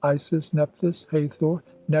 Nut, Isis, Nephthys, Hathor,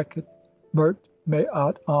 Nekhet, Mert,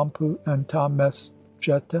 Maat, Ampu, and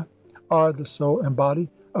Tamescheta are the soul and body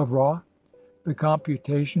of Ra. The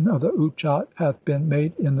computation of the Uchat hath been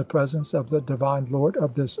made in the presence of the divine Lord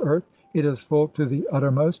of this earth. It is full to the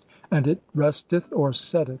uttermost, and it resteth or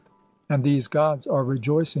setteth. And these gods are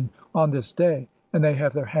rejoicing on this day, and they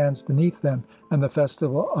have their hands beneath them. And the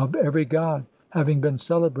festival of every god having been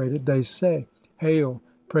celebrated, they say, Hail,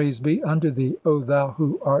 praise be unto thee, O thou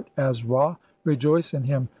who art as Ra. Rejoice in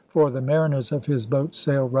him, for the mariners of his boat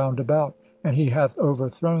sail round about, and he hath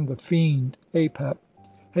overthrown the fiend Apep.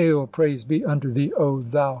 Hail, praise be unto thee, O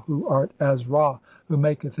thou who art as Ra, who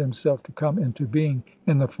maketh himself to come into being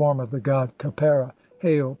in the form of the god Khepera.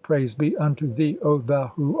 Hail, praise be unto thee, O thou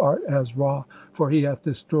who art as Ra, for he hath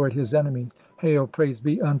destroyed his enemies. Hail, praise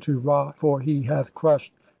be unto Ra, for he hath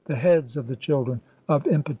crushed the heads of the children of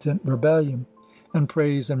impotent rebellion. And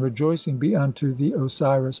praise and rejoicing be unto the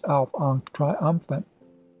Osiris Auf Ankh triumphant.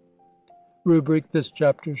 Rubric: this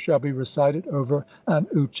chapter shall be recited over an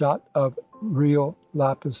Uchat of real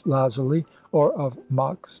lapis lazuli, or of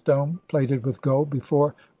mock stone plated with gold,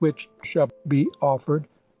 before which shall be offered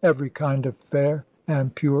every kind of fair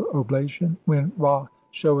and pure oblation, when Ra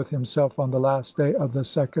showeth himself on the last day of the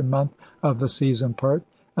second month of the season Pert.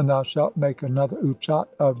 And thou shalt make another Uchat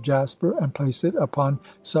of jasper, and place it upon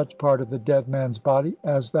such part of the dead man's body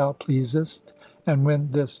as thou pleasest. And when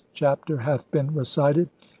this chapter hath been recited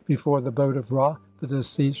before the boat of Ra, the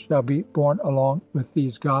deceased shall be borne along with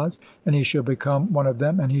these gods, and he shall become one of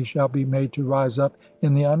them, and he shall be made to rise up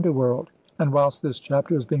in the underworld. And whilst this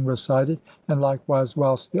chapter is being recited, and likewise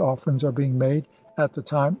whilst the offerings are being made, at the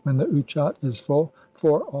time when the Uchat is full,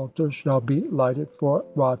 4 altars shall be lighted for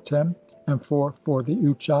Ra Tem, and 4 for the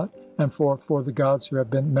Uchat, and 4 for the gods who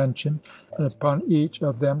have been mentioned. And upon each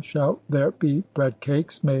of them shall there be bread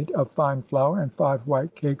cakes made of fine flour, and 5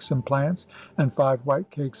 white cakes and plants, and 5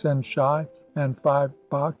 white cakes and shy, and 5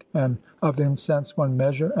 bach, and of incense 1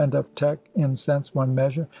 measure, and of tek incense 1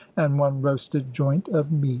 measure, and 1 roasted joint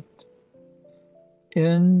of meat.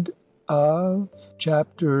 End of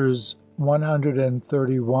chapters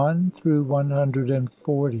 131 through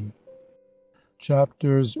 140.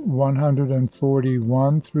 Chapters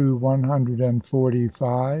 141 through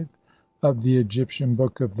 145 of the Egyptian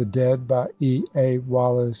Book of the Dead by E. A.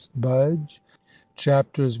 Wallis Budge.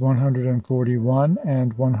 Chapters 141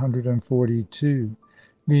 and 142.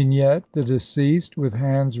 Vignette: the deceased, with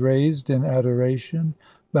hands raised in adoration,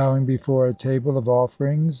 bowing before a table of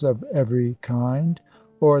offerings of every kind,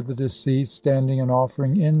 or the deceased standing and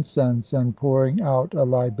offering incense and pouring out a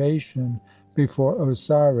libation before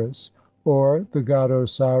Osiris, or the god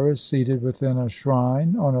Osiris seated within a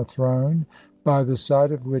shrine on a throne, by the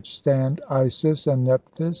side of which stand Isis and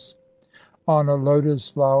Nephthys. On a lotus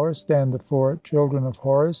flower stand the 4 children of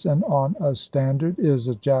Horus, and on a standard is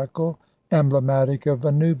a jackal, emblematic of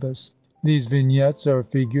Anubis. These vignettes are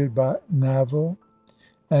figured by Neville,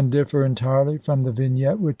 and differ entirely from the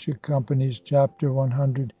vignette which accompanies chapter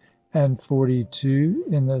 142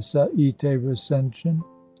 in the Sa'ite Recension.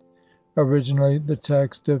 Originally, the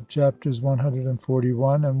text of chapters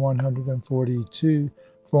 141 and 142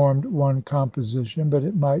 formed one composition, but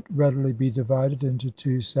it might readily be divided into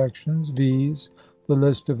 2 sections, viz., the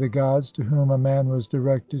list of the gods to whom a man was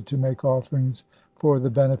directed to make offerings for the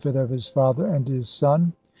benefit of his father and his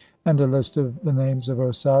son, and a list of the names of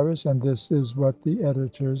Osiris, and this is what the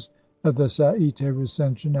editors of the Sa'ite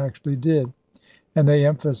Recension actually did, and they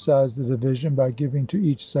emphasized the division by giving to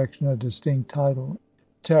each section a distinct title.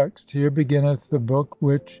 Text: here beginneth the book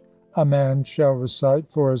which a man shall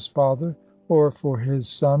recite for his father or for his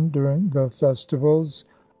son during the festivals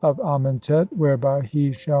of Amentet, whereby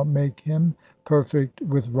he shall make him perfect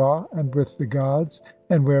with Ra and with the gods,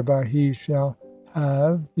 and whereby he shall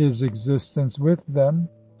have his existence with them.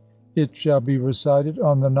 It shall be recited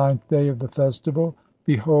on the 9th day of the festival.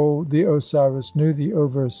 Behold, the Osiris Nu, the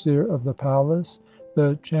overseer of the palace,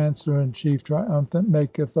 the chancellor-in-chief triumphant,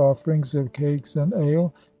 maketh offerings of cakes and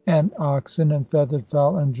ale, and oxen, and feathered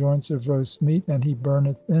fowl, and joints of roast meat, and he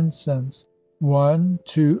burneth incense. 1.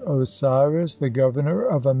 To Osiris, the governor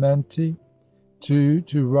of Amenti. 2.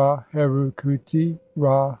 To Ra Herukuti,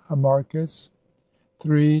 Ra Hamarchus.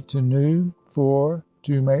 3. To Nu. 4.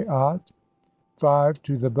 To Maat. 5.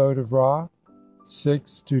 To the boat of Ra.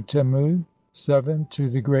 6. To Temu. 7. To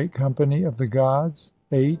the great company of the gods.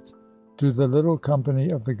 8. To the little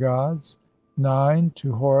company of the gods. 9.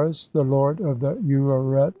 To Horus, the lord of the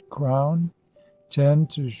Ureret crown. 10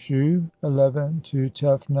 to Shu, 11 to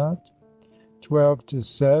Tefnut, 12 to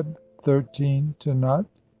Seb, 13 to Nut,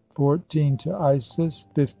 14 to Isis,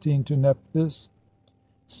 15 to Nephthys,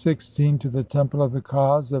 16 to the temple of the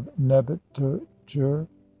cause of Nebuchadnezzar,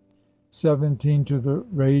 17 to the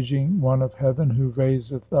raging one of heaven who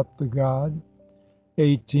raiseth up the god,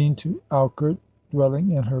 18 to Aukert,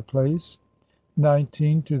 dwelling in her place,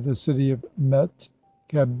 19 to the city of Met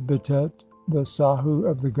Kabitet, the Sahu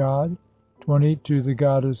of the god, 20 to the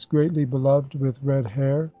goddess greatly beloved with red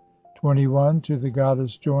hair, 21 to the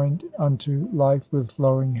goddess joined unto life with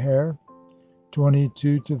flowing hair,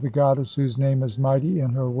 22 to the goddess whose name is mighty in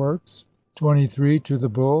her works, 23 to the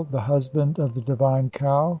bull, the husband of the divine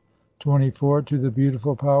cow, 24 to the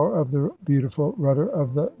beautiful power of the beautiful rudder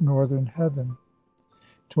of the northern heaven,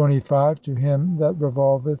 25 to him that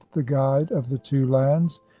revolveth the guide of the two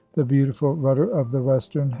lands, the beautiful rudder of the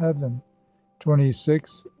western heaven,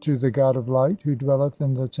 26 to the god of light who dwelleth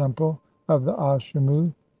in the temple of the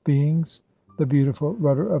Ashamu beings, the beautiful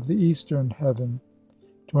rudder of the eastern heaven,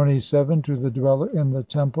 27 to the dweller in the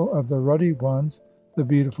temple of the ruddy ones, the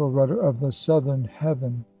beautiful rudder of the southern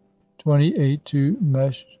heaven, 28 to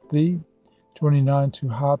Meshthi, 29 to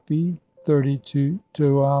Hapi, 30 to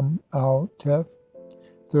Tuam-al-Tef,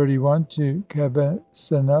 31 to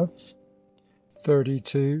Kebesenuf,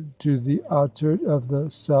 32 to the Atert of the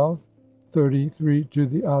south, 33 to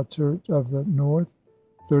the Atert of the north,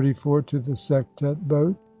 34 to the Sektet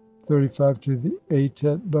boat, 35 to the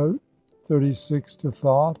Atet boat, 36 to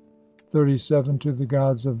Thoth, 37 to the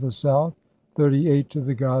gods of the south, 38 to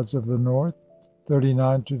the gods of the north,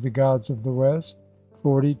 39 to the gods of the west,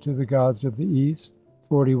 40 to the gods of the east,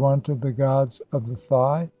 41 to the gods of the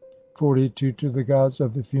thigh, 42 to the gods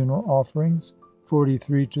of the funeral offerings,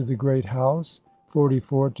 43 to the great house,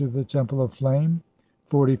 44 to the temple of flame,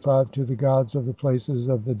 45 to the gods of the places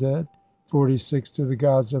of the dead, 46 to the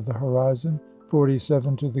gods of the horizon,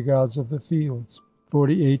 47 to the gods of the fields,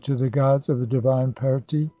 48 to the gods of the divine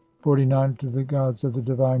Perti, 49 to the gods of the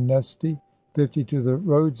divine Nesti, 50 to the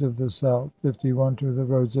roads of the south, 51 to the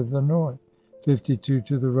roads of the north, 52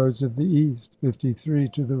 to the roads of the east, 53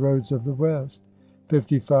 to the roads of the west,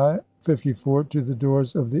 54 to the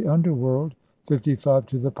doors of the underworld, 55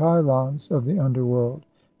 to the pylons of the underworld,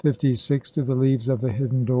 56 to the leaves of the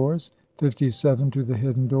hidden doors, 57 to the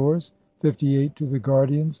hidden doors, 58 to the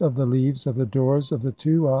guardians of the leaves of the doors of the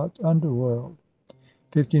Tuat underworld,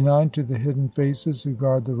 59 to the hidden faces who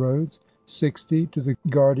guard the roads, 60 to the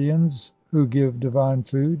guardians who give divine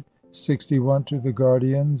food, 61 to the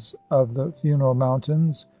guardians of the funeral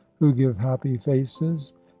mountains who give happy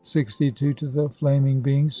faces, 62 to the flaming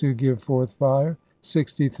beings who give forth fire,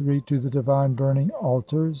 63 to the divine burning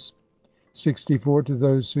altars, 64 to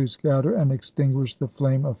those who scatter and extinguish the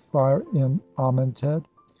flame of fire in Amentet,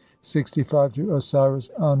 65 to Osiris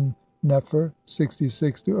Un-Nefer,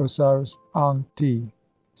 66 to Osiris Ankhti,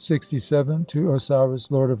 67 to Osiris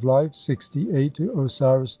Lord of Life, 68 to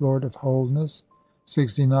Osiris Lord of Wholeness,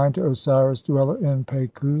 69 to Osiris Dweller in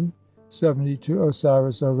Peku, 70 to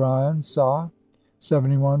Osiris Orion Sa,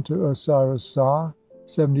 71 to Osiris Sa,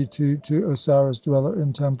 72 to Osiris Dweller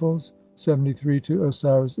in Temples, 73 to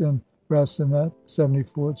Osiris in Rasenet,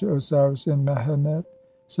 74 to Osiris in Mehenet,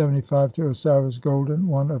 75 to Osiris Golden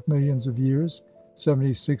One of millions of years,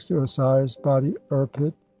 76 to Osiris Body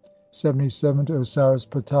Urpit, 77 to Osiris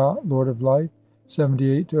Ptah Lord of Life,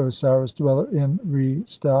 78 to Osiris Dweller in Re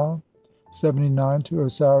Stau, 79 to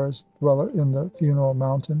Osiris Dweller in the Funeral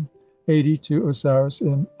Mountain, 80 to Osiris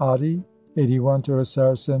in Adi, 81 to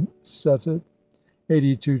Osiris in Setet,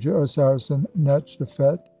 82 to Osiris in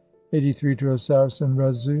Netchefet, 83 to Osiris in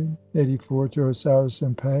Rezu, 84 to Osiris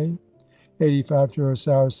in Pe, 85 to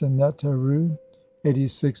Osiris in Neteru,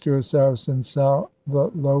 86 to Osiris in Sau the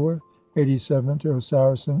Lower, 87 to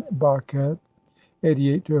Osiris in Bakhet,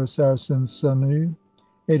 88 to Osiris in Sanu,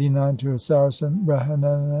 89 to Osiris in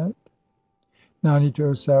Rehenenet, 90 to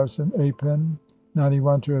Osiris in Apen,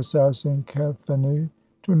 91 to Osiris in Kephenu,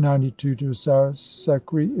 92 to Osiris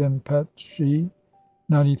Sekri in Pet She,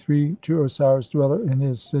 93 to Osiris Dweller in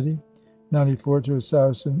his city, 94 to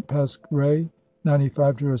Osiris in Pesk Re,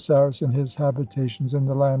 95 to Osiris in his habitations in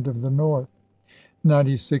the land of the north,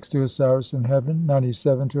 96 to Osiris in heaven,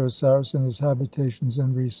 97 to Osiris in his habitations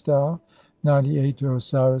in Restau, 98 to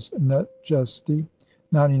Osiris Netjesti,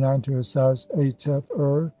 99 to Osiris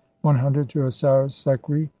Atef 100 to Osiris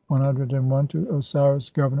Sekri, 101 to Osiris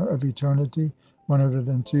Governor of Eternity,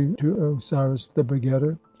 102 to Osiris the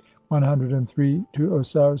Begetter, 103 to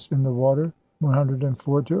Osiris in the water,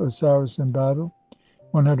 104 to Osiris in battle,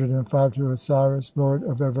 105 to Osiris Lord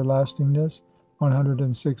of everlastingness,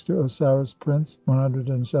 106 to Osiris Prince,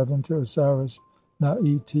 107 to Osiris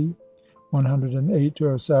Naiti, 108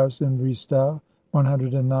 to Osiris in Re-style,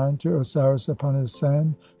 109 to Osiris upon his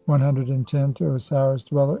sand, 110 to Osiris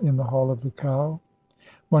dweller in the hall of the cow,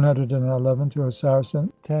 111 to Osiris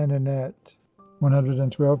in Taninet,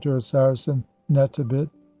 112 to Osiris in Netabit,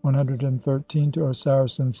 113 to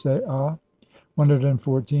Osiris in Seah,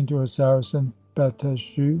 114 to Osiris in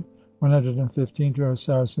Beteshu, 115 to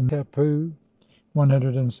Osiris in Tepu,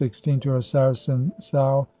 116 to Osiris in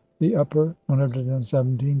Sao the Upper,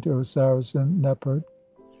 117 to Osiris in Nepert,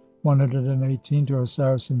 118 to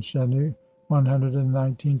Osiris in Shenu,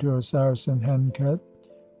 119 to Osiris in Henket,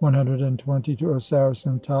 120 to Osiris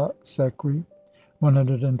in Ta Sekri,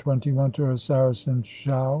 121 to Osiris in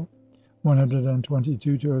Shao,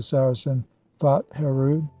 122 to Osiris in Fat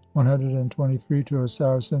Heru, 123 to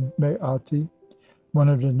Osiris in Maati,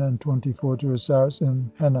 124 to Osiris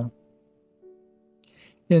in Henna.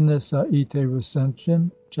 In the Sa'ite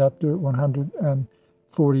Recension, chapter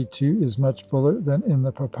 142 is much fuller than in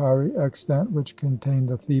the papyri extant which contain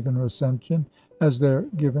the Theban Recension. As there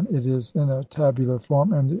given, it is in a tabular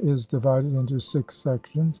form, and is divided into 6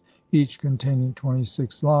 sections, each containing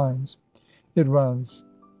 26 lines. It runs: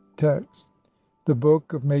 Text: The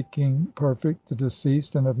book of making perfect the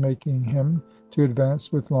deceased, and of making him to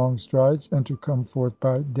advance with long strides, and to come forth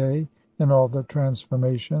by day in all the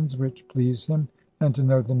transformations which please him, and to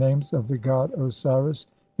know the names of the god Osiris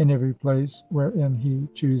in every place wherein he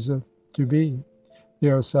chooseth to be.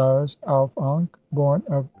 The Osiris Auf Ankh, born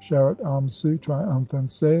of Sheret Amsu, triumphant,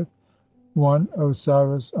 saith: 1.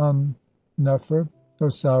 Osiris Un Nefer,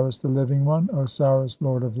 Osiris the living one, Osiris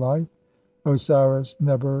lord of life, Osiris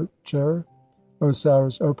Neber-cher,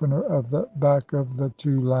 Osiris opener of the back of the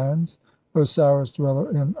 2 lands, Osiris dweller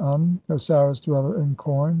in Osiris dweller in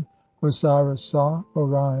corn, Osiris Sa,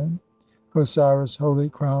 Orion, Osiris holy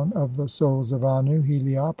crown of the souls of Anu,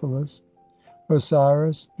 Heliopolis,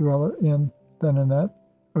 Osiris dweller in Benenet,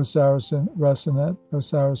 Osiris in Resenet,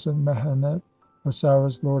 Osiris in Mehenet,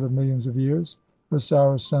 Osiris lord of millions of years,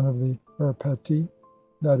 Osiris son of the Erpeti,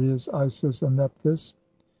 that is, Isis and Nephthys,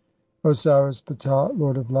 Osiris Ptah,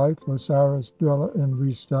 lord of life, Osiris dweller in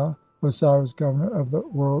Re-style, Osiris governor of the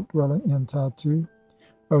world dwelling in Tatu,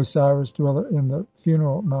 Osiris dweller in the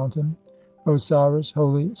funeral mountain, Osiris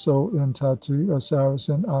holy soul in Tatu, Osiris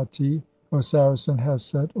in Ati, Osiris in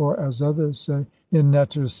Heset, or as others say, in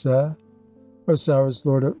Neterseh, Osiris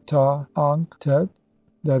lord of Ta Ankh Tet,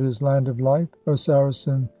 that is, land of life, Osiris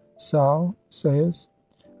in Sao, Sais,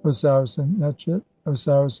 Osiris in Netchet,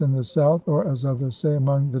 Osiris in the south, or as others say,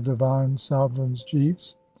 among the divine sovereigns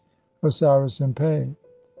chiefs, Osiris in Pe.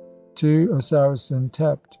 2. Osiris in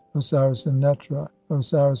Tept, Osiris in Netra,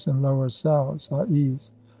 Osiris in lower Sao,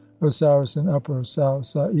 Sais, Osiris in upper Sao,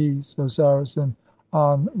 Sais, Osiris in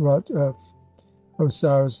An-Rut-F,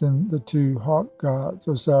 Osiris in the 2 hawk gods,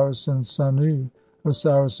 Osiris in Sanu,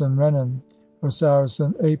 Osiris in Renan, Osiris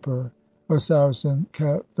in Aper, Osiris in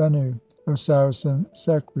Kefenu, Osiris in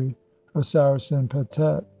Sekri, Osiris in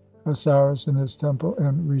Petet, Osiris in his temple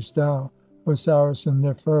in Re-style, Osiris in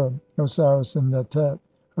Nefer, Osiris in Netet,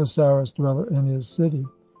 Osiris dweller in his city,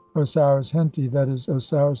 Osiris Henti, that is,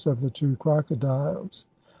 Osiris of the 2 crocodiles,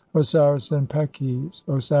 Osiris in Pekes,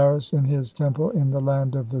 Osiris in his temple in the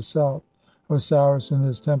land of the south, Osiris in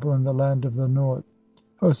his temple in the land of the north,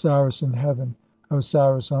 Osiris in heaven,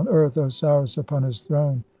 Osiris on earth, Osiris upon his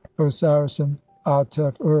throne, Osiris in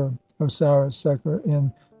Atef-ur, Osiris Seker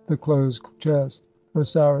in the closed chest,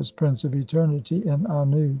 Osiris prince of eternity in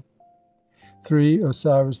Anu. 3.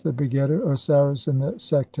 Osiris the begetter, Osiris in the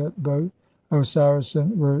Sektet boat, Osiris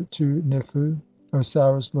in Ru-tu Nifu,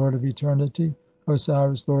 Osiris lord of eternity,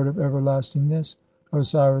 Osiris lord of everlastingness,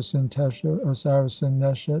 Osiris in Tesher, Osiris in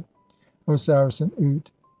Neshet, Osiris in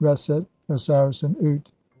Ut Reset, Osiris in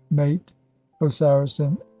Ut Mate, Osiris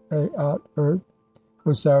in Aat-ert,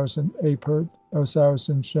 Osiris in Apert, Osiris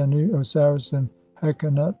in Shenu, Osiris in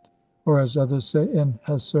Hekanut, or as others say, in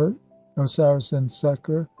Hesert, Osiris in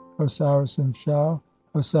Seker, Osiris in Shao,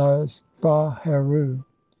 Osiris Fa-heru,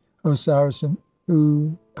 Osiris in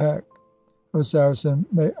U-pek, Osiris in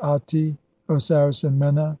Maati, Osiris in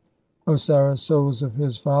Mena, Osiris souls of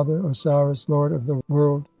his father, Osiris lord of the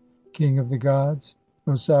world, king of the gods,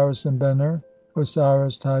 Osiris in Bener,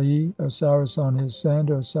 Osiris Tai, Osiris on his sand,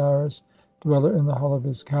 Osiris dweller in the hall of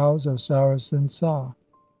his cows, Osiris in Sa.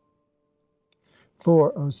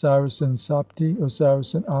 4. Osiris in Sapti,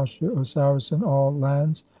 Osiris in Ashur, Osiris in all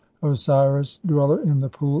lands, Osiris dweller in the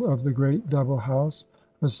pool of the great double house,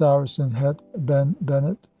 Osiris in Het Ben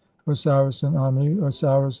Benet, Osiris in Anu,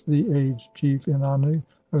 Osiris the aged chief in Anu,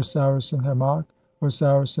 Osiris in Hamak,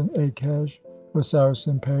 Osiris in Akesh, Osiris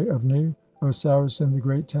in Pe of Nu, Osiris in the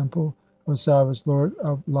great temple, Osiris, lord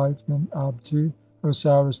of life in Abtu,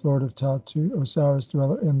 Osiris, lord of Tatu, Osiris,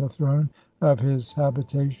 dweller in the throne of his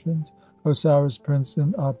habitations, Osiris, prince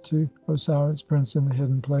in Abtu, Osiris, prince in the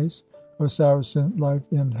hidden place, Osiris, in life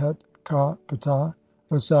in Het Ka Ptah,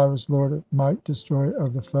 Osiris, lord of might, destroyer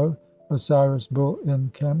of the foe, Osiris, bull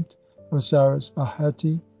in Kemt, Osiris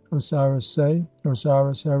Aheti, Osiris Se,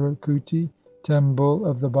 Osiris Heru Kuti, Tem, bull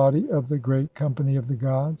of the body of the great company of the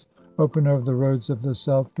gods, opener of the roads of the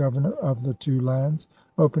south, governor of the two lands,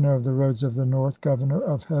 opener of the roads of the north, governor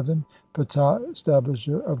of heaven, Ptah,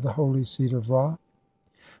 establisher of the holy seat of Ra.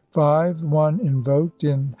 5. One invoked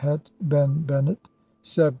in Het Ben Benet,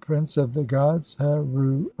 Seb, prince of the gods,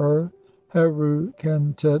 Heru Heru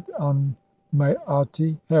Kented on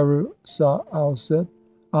Maati, Heru Sa Alset,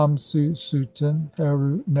 Amsu Suten,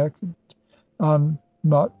 Heru Nekht, on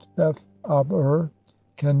Mut F Abur,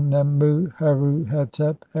 Kenemu, Heru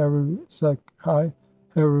Hetep, Heru Sekhai,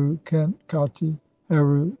 Heru Kentkati,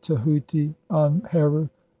 Heru Tahuti, on Heru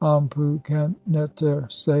Ampu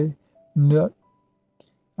Kenneter Se, Nut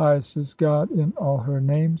Isis, God in all her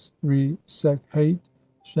names, Re Sekhat,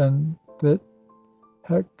 Shenthit,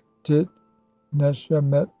 Hektit,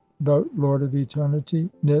 Neshemet, boat, Lord of eternity,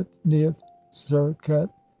 Nit, Neith, Serket,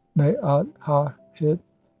 Me'at, Ha, Hit,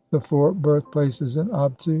 the four birthplaces in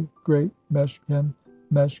Abtu, Great Meshken,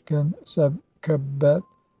 Meshken, Sebkebet,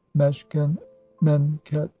 Meshken,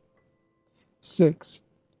 Menket. 6.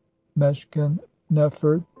 Meshken,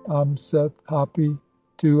 Nefert, Amseth, Hapi,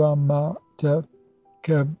 Tuamatef,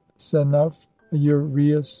 Keb, Senuf,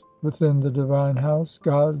 Urias, within the divine house,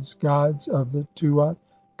 gods, guides of the Tuat,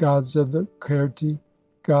 gods of the Kerti,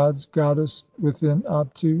 gods, goddess within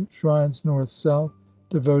Abtu, shrines north, south,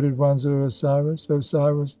 devoted ones of Osiris,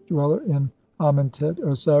 Osiris, dweller in Amentet,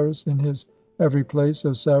 Osiris in his every place,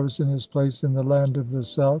 Osiris in his place in the land of the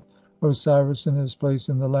south, Osiris in his place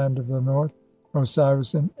in the land of the north,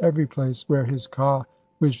 Osiris in every place where his Ka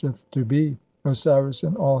wisheth to be, Osiris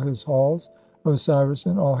in all his halls, Osiris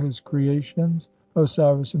in all his creations,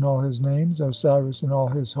 Osiris in all his names, Osiris in all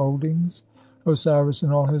his holdings, Osiris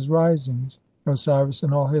in all his risings, Osiris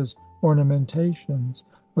in all his ornamentations,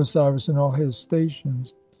 Osiris in all his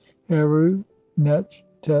stations, Heru Nech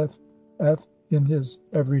Tef F in his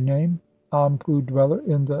every name, Ampu, dweller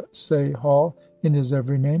in the Se hall in his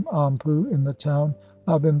every name, Ampu in the town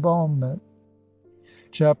of embalmment.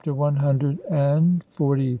 Chapter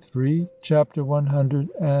 143. Chapter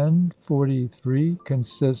 143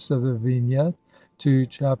 consists of the vignette to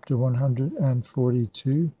Chapter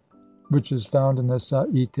 142, which is found in the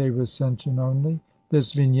Sa'ite Recension only.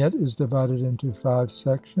 This vignette is divided into 5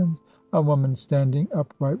 sections: a woman standing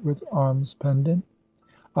upright with arms pendant,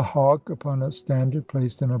 a hawk upon a standard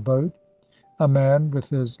placed in a boat, a man with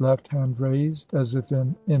his left hand raised as if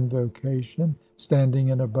in invocation, standing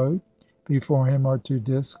in a boat. Before him are 2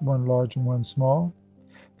 discs, one large and one small.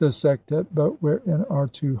 The sectet boat, wherein are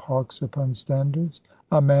 2 hawks upon standards.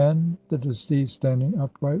 A man, the deceased, standing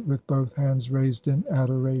upright with both hands raised in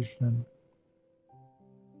adoration.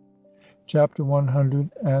 Chapter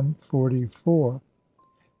 144.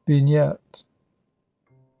 Vignette: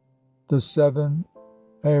 the 7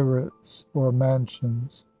 Arits, or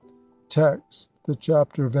mansions. Text: the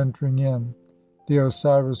chapter of entering in. The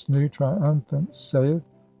Osiris Nu, triumphant, saith: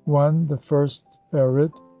 1. The first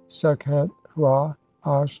Arit, Sekhet Ra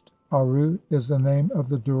Asht Aru, is the name of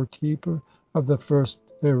the doorkeeper of the first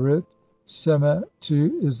Arit.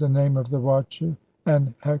 Semetu is the name of the watcher,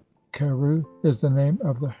 and Hekkeru is the name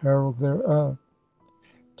of the herald thereof.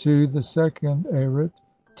 2. The second Arit,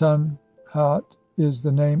 Tunhat, is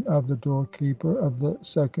the name of the doorkeeper of the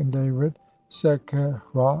second Arit.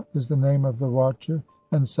 Sekhera is the name of the watcher,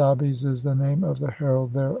 and Sabes is the name of the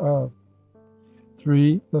herald thereof.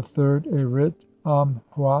 3. The third Arit,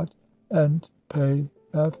 Amhuat, and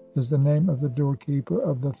Pef is the name of the doorkeeper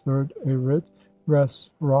of the third Arit.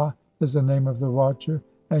 Resra is the name of the watcher,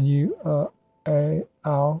 and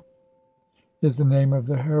Uaau is the name of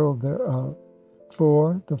the herald thereof.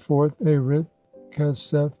 4. The fourth Arit,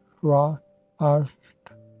 Kesef Ra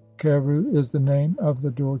Ashkeru, is the name of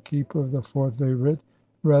the doorkeeper of the fourth Arit.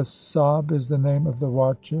 Resab is the name of the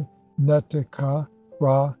watcher. Netika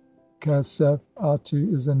Ra Kesef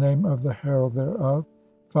Atu is the name of the herald thereof.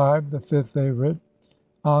 5. The fifth Arit,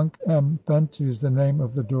 Ankh Em Fentu, is the name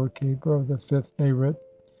of the doorkeeper of the fifth Arit.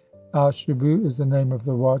 Ashabu is the name of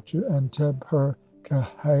the watcher, and Tebher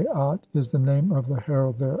Kehaat is the name of the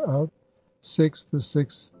herald thereof. 6. The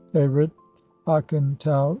sixth Arit,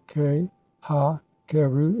 Akentau Ke Ha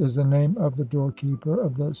Keru, is the name of the doorkeeper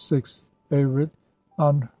of the sixth Arit.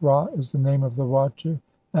 Anra is the name of the watcher,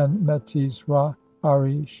 and Metis Ra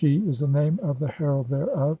Ari Shi is the name of the herald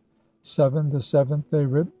thereof. 7. The seventh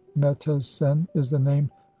Arit, Metasen, is the name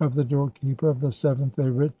of the doorkeeper of the seventh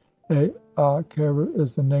Arit. Aakeru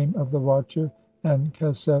is the name of the watcher, and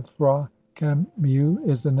Kesefra Kemu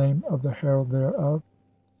is the name of the herald thereof.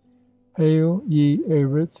 Hail, ye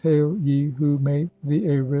Arits! Hail, ye who make the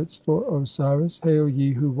Arits for Osiris! Hail,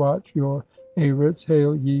 ye who watch your Arits!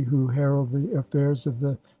 Hail, ye who herald the affairs of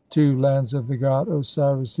the two lands of the god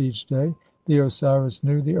Osiris each day! The Osiris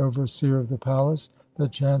Nu, the overseer of the palace, the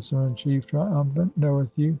chancellor in chief, triumphant,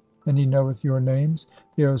 knoweth you, and he knoweth your names.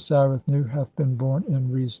 The Osiris Nu hath been born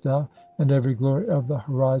in Re style, and every glory of the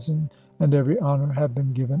horizon and every honour have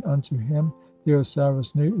been given unto him. The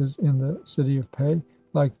Osiris Nu is in the city of Pe,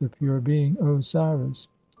 like the pure being Osiris.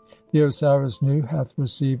 The Osiris Nu hath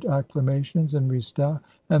received acclamations in Re style,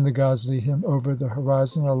 and the gods lead him over the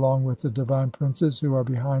horizon along with the divine princes who are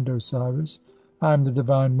behind Osiris. I am the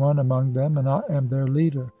divine one among them, and I am their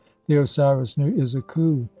leader. The Osiris Nu is a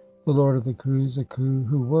Khu, the lord of the Khus, a Khu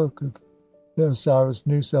who worketh. The Osiris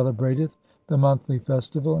Nu celebrateth the monthly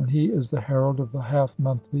festival, and he is the herald of the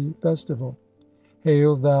half-monthly festival.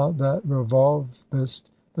 Hail, thou that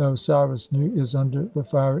revolvest! The Osiris Nu is under the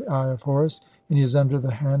fiery eye of Horus, and he is under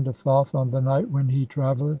the hand of Thoth on the night when he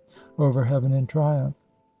travelleth over heaven in triumph.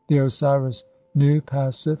 The Osiris Nu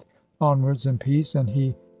passeth onwards in peace, and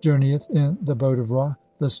he journeyeth in the boat of Ra.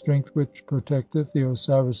 The strength which protecteth the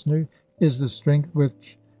Osiris Nu is the strength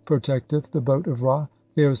which protecteth the boat of Ra.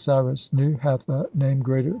 The Osiris Nu hath a name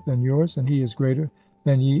greater than yours, and he is greater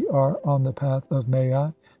than ye are on the path of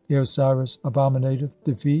Maat. The Osiris abominateth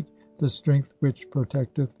defeat. The strength which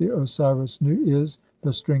protecteth the Osiris Nu is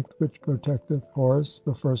the strength which protecteth Horus,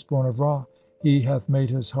 the firstborn of Ra. He hath made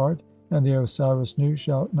his heart, and the Osiris Nu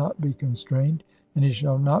shall not be constrained, and he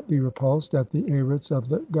shall not be repulsed at the Arits of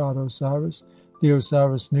the god Osiris. The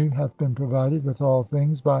Osiris Nu hath been provided with all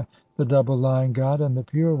things by the double Lion God, and the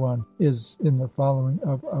Pure One is in the following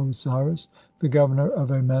of Osiris, the governor of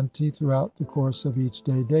Amenti, throughout the course of each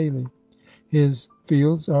day daily. His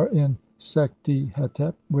fields are in Sekti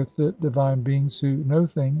Hetep, with the divine beings who know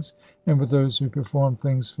things, and with those who perform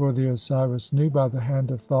things for the Osiris Nu by the hand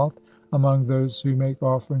of Thoth, among those who make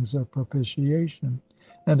offerings of propitiation.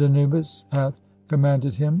 And Anubis hath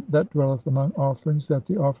commanded him that dwelleth among offerings, that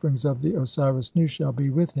the offerings of the Osiris Nu shall be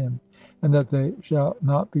with him, and that they shall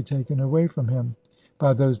not be taken away from him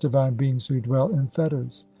by those divine beings who dwell in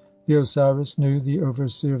fetters. The Osiris Nu, the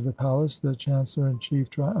overseer of the palace, the chancellor in chief,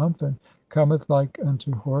 triumphant, cometh like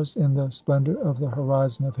unto Horus in the splendour of the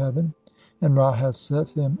horizon of heaven, and Ra hath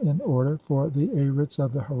set him in order for the Arits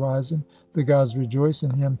of the horizon. The gods rejoice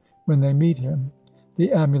in him when they meet him.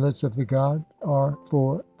 The amulets of the god are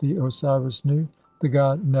for the Osiris Nu. The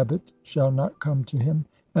god Nebit shall not come to him,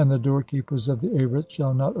 and the doorkeepers of the Arits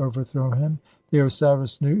shall not overthrow him. The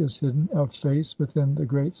Osiris Nu is hidden of face within the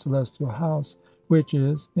great celestial house, which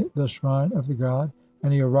is the shrine of the god,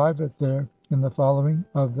 and he arriveth there in the following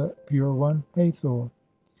of the Pure One Hathor.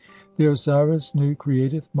 The Osiris Nu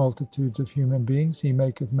createth multitudes of human beings. He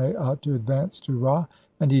maketh Maat to advance to Ra,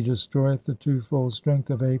 and he destroyeth the twofold strength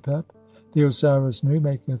of Apep. The Osiris Nu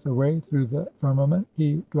maketh a way through the firmament.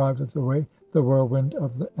 He driveth away the whirlwind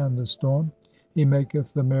and the storm. He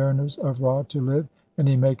maketh the mariners of Ra to live, and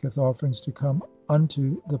he maketh offerings to come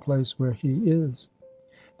unto the place where he is.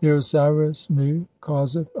 The Osiris Nu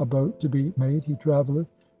causeth a boat to be made. He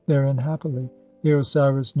travelleth therein happily. The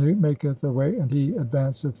Osiris Nu maketh a way, and he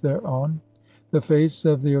advanceth thereon. The face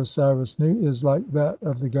of the Osiris Nu is like that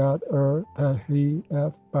of the god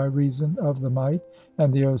Pehef by reason of the might,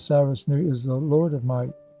 and the Osiris Nu is the lord of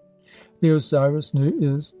might. The Osiris Nu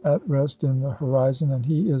is at rest in the horizon, and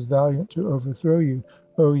he is valiant to overthrow you.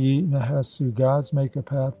 O ye Nehesu gods, make a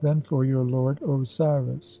path then for your lord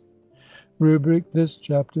Osiris. Rubric: this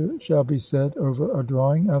chapter shall be said over a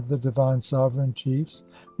drawing of the divine sovereign chiefs,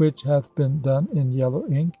 which hath been done in yellow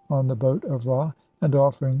ink on the boat of Ra, and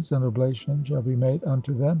offerings and oblations shall be made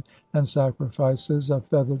unto them, and sacrifices of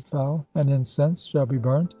feathered fowl and incense shall be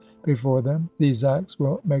burnt before them. These acts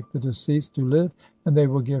will make the deceased to live, and they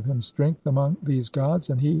will give him strength among these gods,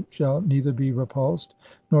 and he shall neither be repulsed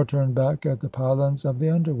nor turned back at the pylons of the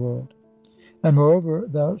underworld. And moreover,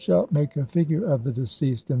 thou shalt make a figure of the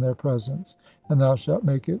deceased in their presence, and thou shalt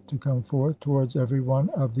make it to come forth towards every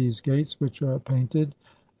one of these gates which are painted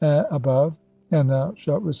above, and thou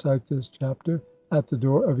shalt recite this chapter at the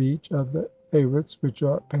door of each of the Arits which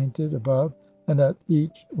are painted above, and at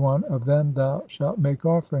each one of them thou shalt make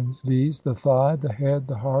offerings, viz., the thigh, the head,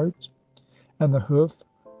 the heart, and the hoof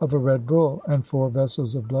of a red bull, and 4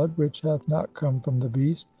 vessels of blood which hath not come from the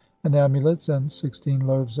beast, and amulets, and 16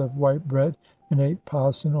 loaves of white bread, and 8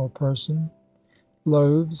 pasen or person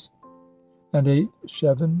loaves, and 8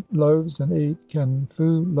 Shevin loaves, and 8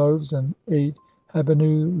 Kenfu loaves, and 8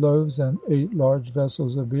 Hebenu loaves, and 8 large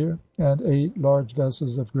vessels of beer, and 8 large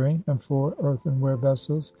vessels of grain, and 4 earthenware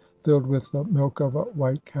vessels filled with the milk of a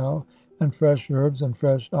white cow, and fresh herbs, and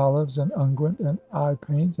fresh olives, and unguent, and eye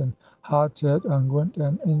paint, and hatet unguent,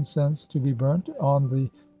 and incense to be burnt on the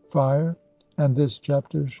fire. And this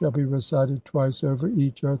chapter shall be recited twice over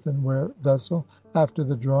each earthenware vessel, after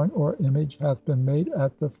the drawing or image hath been made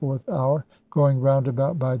at the 4th hour, going round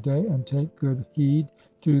about by day. And take good heed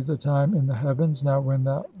to the time in the heavens. Now when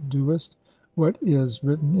thou doest what is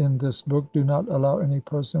written in this book, do not allow any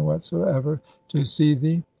person whatsoever to see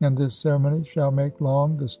thee. And this ceremony shall make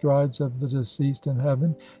long the strides of the deceased in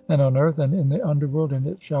heaven, and on earth, and in the underworld, and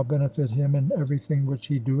it shall benefit him in everything which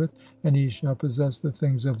he doeth, and he shall possess the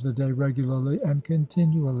things of the day regularly and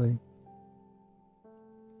continually.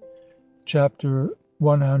 Chapter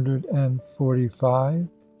 145.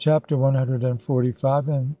 Chapter 145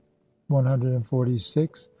 and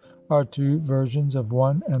 146 are 2 versions of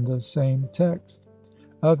one and the same text.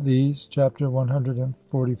 Of these, chapter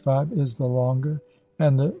 145 is the longer,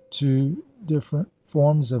 and the 2 different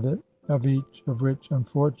forms of it, of each of which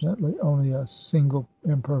unfortunately only a single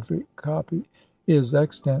imperfect copy is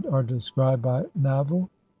extant, are described by Neville.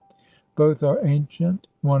 Both are ancient,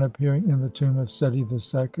 one appearing in the tomb of Seti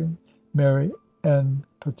II, Mary en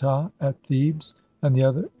Ptah at Thebes, and the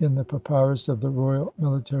other in the papyrus of the royal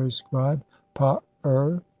military scribe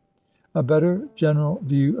Pa-ur. A better general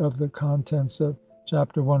view of the contents of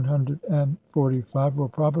chapter 145 will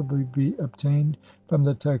probably be obtained from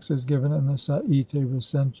the text as given in the Sa'ite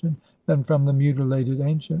recension than from the mutilated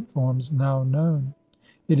ancient forms now known.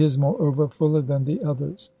 It is moreover fuller than the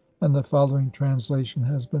others, and the following translation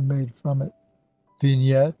has been made from it.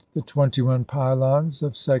 Vignette: the 21 pylons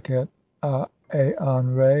of Sekhet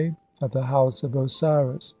Aanre of the house of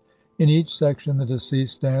Osiris. In each section the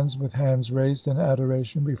deceased stands with hands raised in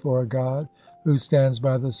adoration before a god who stands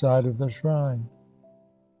by the side of the shrine.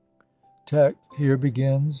 Text here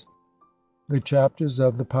begins the chapters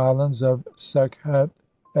of the pylons of Sekhet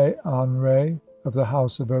Aanre of the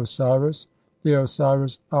house of Osiris. The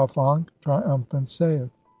Osiris Auf Ankh, triumphant, saith: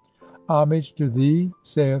 Homage to thee,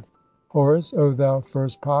 saith Horus, O thou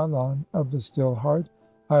first pylon of the still heart.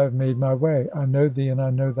 I have made my way. I know thee, and I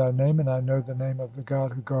know thy name, and I know the name of the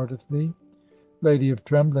god who guardeth thee. Lady of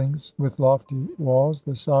tremblings, with lofty walls,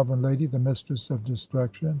 the sovereign lady, the mistress of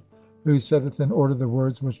destruction, who setteth in order the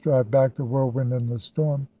words which drive back the whirlwind and the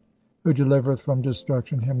storm, who delivereth from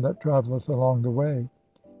destruction him that travelleth along the way,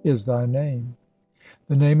 is thy name.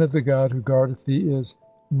 The name of the god who guardeth thee is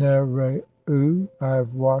Nereu. I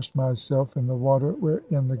have washed myself in the water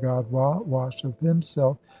wherein the god Wa washeth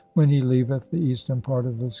himself when he leaveth the eastern part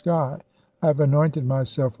of the sky. I have anointed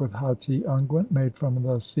myself with Hati unguent made from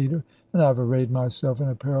the cedar, and I have arrayed myself in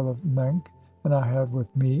apparel of Menk, and I have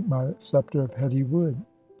with me my scepter of heady wood.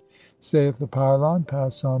 Saith the pylon,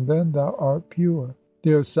 Pass on then, thou art pure.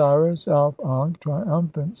 The Osiris Auf Ankh,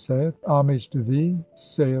 triumphant, saith: Homage to thee,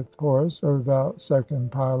 saith Horus, O thou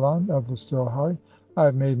second pylon of the still heart. I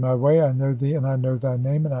have made my way. I know thee, and I know thy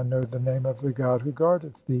name, and I know the name of the god who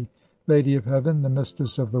guardeth thee. Lady of heaven, the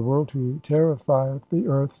mistress of the world, who terrifieth the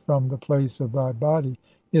earth from the place of thy body,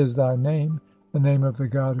 is thy name. The name of the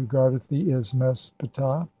god who guardeth thee is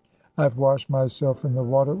Mesptah. I have washed myself in the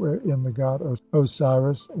water wherein the god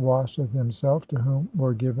Osiris washeth himself, to whom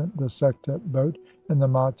were given the Sektet boat and the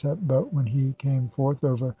Matet boat when he came forth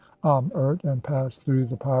over Urt and passed through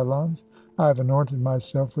the pylons. I have anointed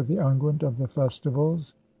myself with the unguent of the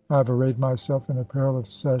festivals. I have arrayed myself in apparel of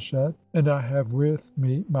Seshet, and I have with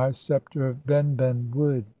me my scepter of Benben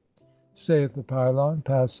wood. Saith the pylon,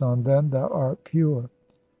 Pass on then, thou art pure.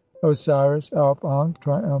 Osiris Auf Ankh,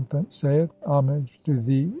 triumphant, saith: Homage to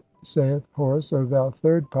thee, saith Horus, O thou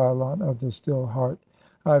third pylon of the still heart.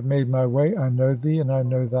 I have made my way. I know thee, and I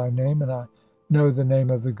know thy name, and I know the name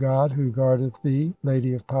of the god who guardeth thee.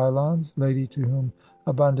 Lady of pylons, lady to whom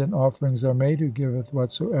abundant offerings are made, who giveth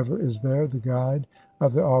whatsoever is there, the guide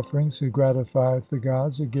of the offerings, who gratifieth the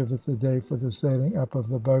gods, who giveth the day for the sailing up of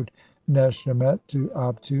the boat Neshemet to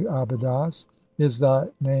Abtu Abydos, is thy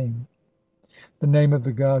name. The name of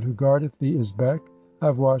the god who guardeth thee is Bek. I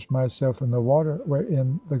have washed myself in the water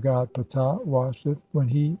wherein the god Ptah washeth when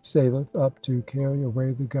he saileth up to carry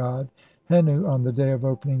away the god Henu on the day of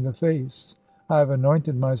opening the face. I have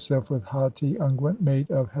anointed myself with Hati unguent made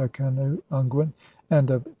of Hekenu unguent and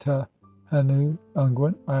of Tehenu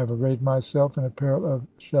unguent. I have arrayed myself in apparel of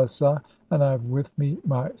Shesah, and I have with me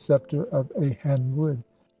my scepter of Ahen wood.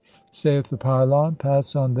 Saith the pylon,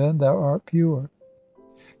 Pass on then, thou art pure.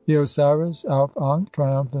 The Osiris Auf Ankh,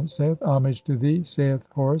 triumphant, saith, Homage to thee, saith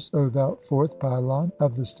Horus, O thou fourth pylon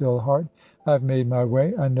of the still heart. I have made my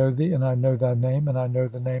way. I know thee, and I know thy name, and I know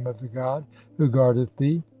the name of the god who guardeth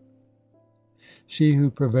thee. She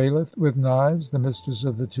who prevaileth with knives, the mistress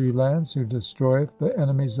of the two lands, who destroyeth the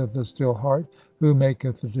enemies of the still heart, who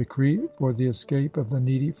maketh a decree for the escape of the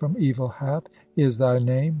needy from evil hap, is thy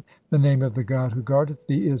name. The name of the god who guardeth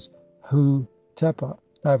thee is Hu Tepa.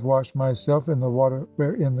 I have washed myself in the water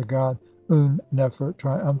wherein the god Un Nefer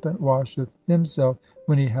triumphant washeth himself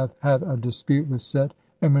when he hath had a dispute with Set,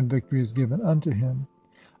 and when victory is given unto him.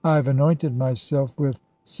 I have anointed myself with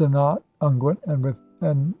Sanat unguent, and with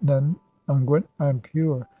Enen unguent. I am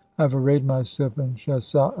pure. I have arrayed myself in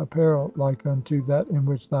Shesah apparel, like unto that in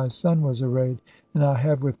which thy son was arrayed, and I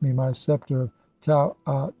have with me my scepter of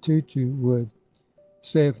Tau-atutu wood.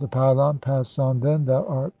 Saith the pylon, Pass on then, thou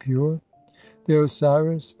art pure. The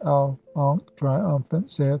Osiris Auf Ankh,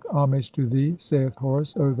 triumphant, saith, Homage to thee, saith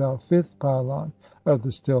Horus, O thou fifth pylon of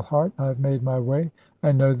the still heart. I have made my way.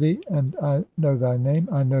 I know thee, and I know thy name.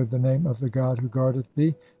 I know the name of the god who guardeth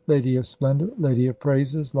thee. Lady of splendor, lady of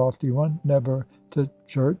praises, lofty one, Neber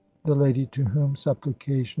Tchert, the lady to whom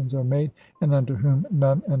supplications are made, and unto whom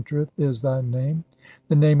none entereth, is thy name.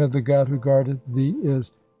 The name of the god who guardeth thee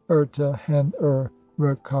is Erta Hen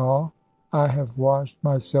Rekal. I have washed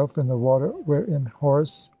myself in the water wherein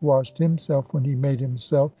Horus washed himself when he made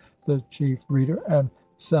himself the chief reader, and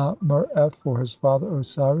Samereth for his father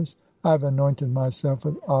Osiris. I have anointed myself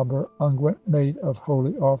with Aber unguent made of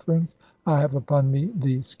holy offerings. I have upon me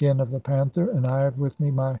the skin of the panther, and I have with me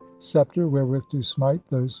my scepter wherewith to smite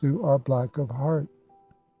those who are black of heart.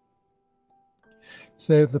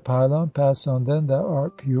 Saith the pylon, Pass on then, thou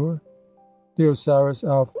art pure. The Osiris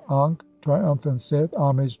Auf Ankh, triumphant, saith,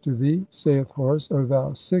 Homage to thee, saith Horus, O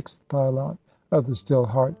thou sixth pylon of the still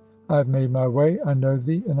heart. I have made my way. I know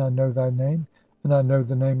thee, and I know thy name, and I know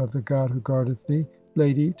the name of the god who guardeth thee.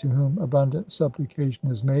 Lady to whom abundant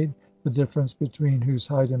supplication is made, the difference between whose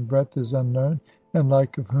height and breadth is unknown, and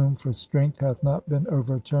like of whom for strength hath not been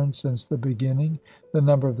overturned since the beginning. The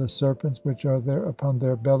number of the serpents which are there upon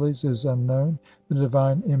their bellies is unknown. The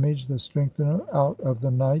divine image, the strengthener out of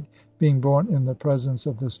the night, being born in the presence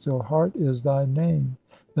of the still heart, is thy name.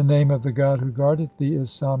 The name of the god who guardeth thee is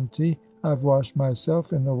Samti. I have washed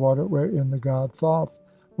myself in the water wherein the god Thoth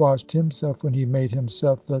washed himself when he made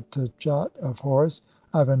himself the Tchat of Horus.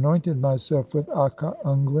 I have anointed myself with Akka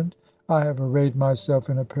unguent. I have arrayed myself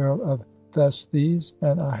in apparel of Thestes,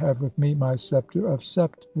 and I have with me my scepter of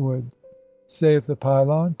sept wood. Saith the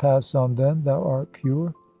pylon, Pass on then, thou art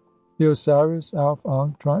pure. The Osiris Auf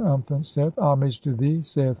Ankh, triumphant, saith, Homage to thee,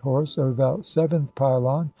 saith Horus, O thou seventh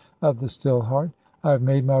pylon of the still heart. I have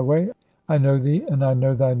made my way. I know thee, and I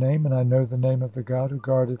know thy name, and I know the name of the god who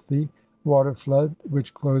guardeth thee. Water flood,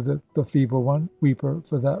 which clotheth the feeble one, weeper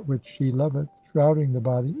for that which she loveth, shrouding the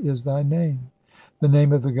body, is thy name. The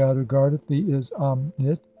name of the god who guardeth thee is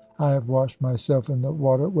Amnit. I have washed myself in the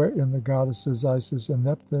water wherein the goddesses Isis and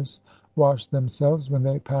Nephthys washed themselves when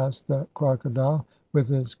they passed the crocodile with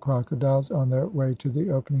his crocodiles on their way to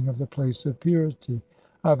the opening of the place of purity.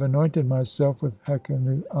 I have anointed myself with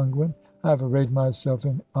Hekenu unguent. I have arrayed myself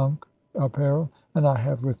in Ankh apparel, and I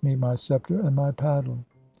have with me my scepter and my paddle.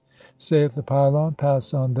 Saith the pylon,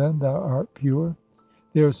 Pass on then, thou art pure.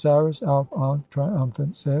 The Osiris Auf Ankh,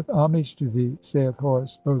 triumphant, saith, Homage to thee, saith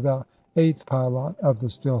Horus, O thou eighth pylon of the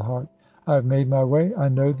still heart. I have made my way. I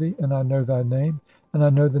know thee, and I know thy name, and I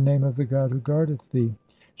know the name of the god who guardeth thee.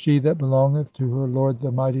 She that belongeth to her lord,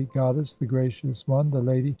 the mighty goddess, the gracious one, the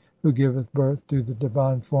lady who giveth birth to the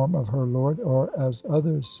divine form of her lord, or as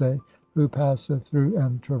others say, who passeth through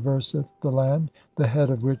and traverseth the land, the head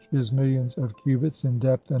of which is millions of cubits in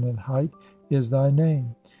depth and in height, is thy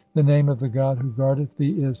name. The name of the god who guardeth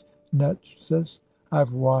thee is Netchses. I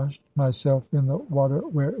have washed myself in the water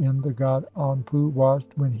wherein the god Anpu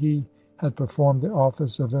washed when he had performed the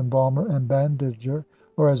office of embalmer and bandager,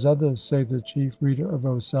 or as others say, the chief reader of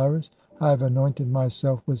Osiris. I have anointed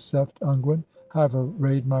myself with Seft unguent. I have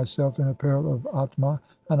arrayed myself in apparel of Atma,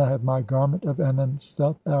 and I have my garment of Enen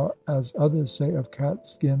stuff, or as others say, of cat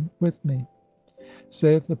skin with me.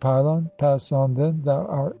 Saith the pylon, Pass on then, thou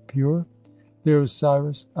art pure. The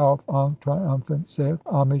Osiris Auf Ankh, triumphant, saith,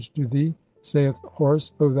 Homage to thee, saith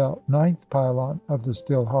Horus, O thou ninth pylon of the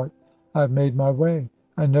still heart. I have made my way.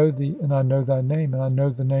 I know thee, and I know thy name, and I know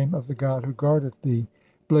the name of the god who guardeth thee.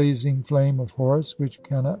 Blazing flame of Horus, which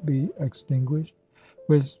cannot be extinguished,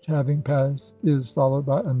 which having passed is followed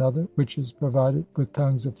by another, which is provided with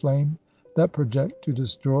tongues of flame that project to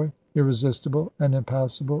destroy, irresistible and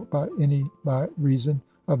impassable by any by reason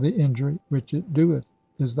of the injury which it doeth,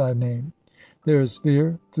 is thy name. There is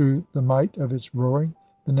fear through the might of its roaring.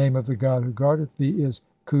 The name of the god who guardeth thee is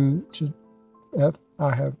Kuchef.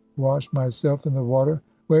 I have washed myself in the water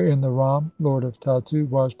wherein the Ram, lord of Tatu,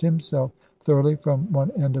 washed himself thoroughly from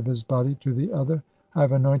one end of his body to the other. I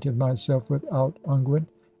have anointed myself with unguent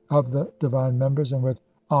of the divine members, and with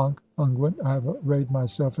Ankh unguent I have arrayed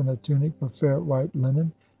myself in a tunic of fair white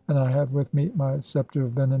linen, and I have with me my scepter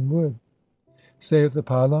of benin wood. Saith the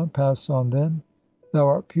pylon, pass on then, thou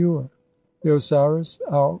art pure. The Osiris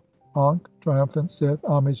Auf Ankh triumphant saith,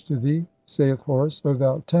 homage to thee. Saith Horus, O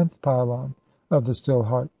thou 10th pylon of the still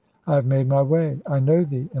heart, I have made my way. I know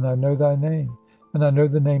thee, and I know thy name, and I know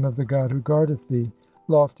the name of the god who guardeth thee.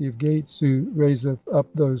 Lofty of gates, who raiseth up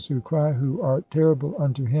those who cry, who art terrible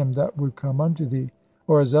unto him that would come unto thee.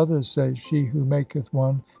 Or as others say, she who maketh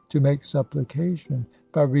one to make supplication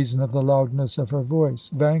by reason of the loudness of her voice.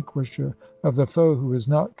 Vanquisher of the foe, who is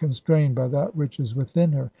not constrained by that which is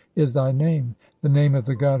within her, is thy name. The name of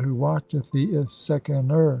the god who watcheth thee is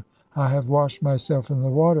Seqen-ur. I have washed myself in the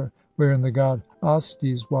water wherein the god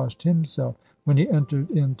Astes washed himself, when he entered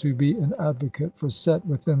in to be an advocate for Set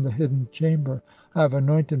within the hidden chamber. I have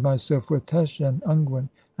anointed myself with Teshen unguent,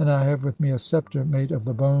 and I have with me a scepter made of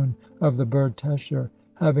the bone of the bird Tesher,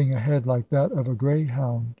 having a head like that of a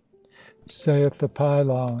greyhound. Saith the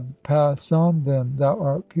pylon, pass on then, thou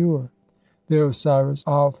art pure. The Osiris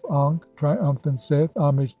Auf Ankh triumphant saith,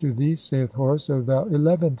 homage to thee. Saith Horus, O thou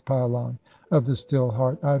 11th pylon of the still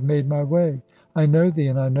heart, I have made my way. I know thee,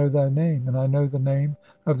 and I know thy name, and I know the name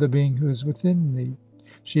of the being who is within thee.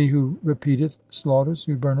 She who repeateth slaughters,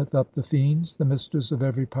 who burneth up the fiends, the mistress of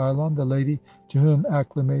every pylon, the lady to whom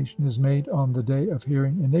acclamation is made on the day of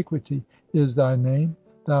hearing iniquity, is thy name.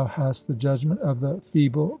 Thou hast the judgment of the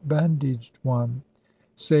feeble bandaged one.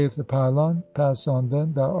 Saith the pylon, pass on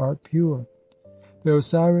then, thou art pure. The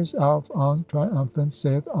Osiris Auf Ankh triumphant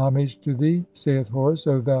saith, homage to thee. Saith Horus,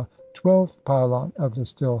 O thou 12th pylon of the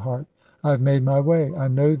still heart, I have made my way. I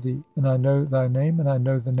know thee, and I know thy name, and I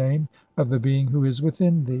know the name of the being who is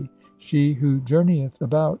within thee. She who journeyeth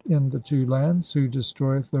about in the two lands, who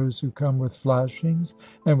destroyeth those who come with flashings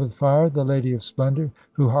and with fire, the lady of splendor,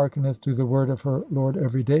 who hearkeneth to the word of her Lord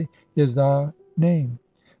every day, is thy name.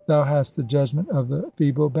 Thou hast the judgment of the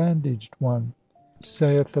feeble bandaged one.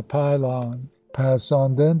 Saith the pylon, pass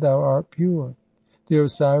on then, thou art pure. The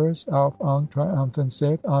Osiris Auf Ankh triumphant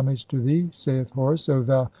saith, homage to thee. Saith Horus, O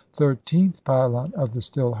thou 13th pylon of the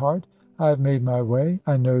still heart, I have made my way.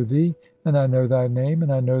 I know thee, and I know thy name, and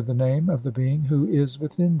I know the name of the being who is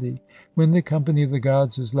within thee. When the company of the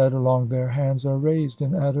gods is led along, their hands are raised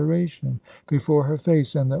in adoration before her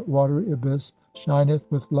face, and the watery abyss shineth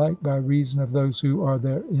with light by reason of those who are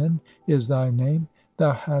therein, is thy name.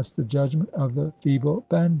 Thou hast the judgment of the feeble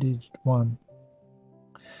bandaged one.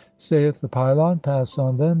 Saith the pylon, pass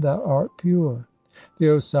on then, thou art pure.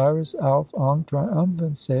 The Osiris Auf Ankh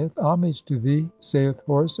triumphant saith, homage to thee. Saith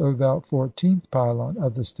Horus, O thou 14th pylon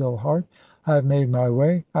of the still heart, I have made my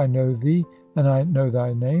way. I know thee, and I know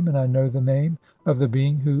thy name, and I know the name of the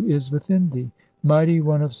being who is within thee. Mighty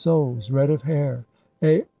one of souls, red of hair,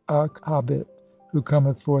 Akhabit, who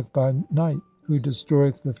cometh forth by night, who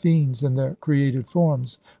destroyeth the fiends in their created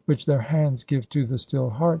forms, which their hands give to the still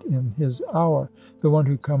heart in his hour. The one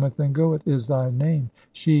who cometh and goeth is thy name.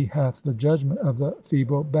 She hath the judgment of the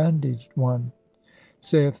feeble bandaged one.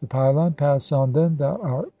 Saith the pylon, pass on then, thou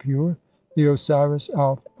art pure. The Osiris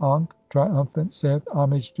Auf Ankh triumphant saith,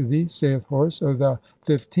 homage to thee. Saith Horus, O thou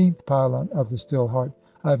 15th pylon of the still heart,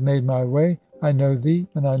 I have made my way. I know thee,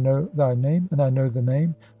 and I know thy name, and I know the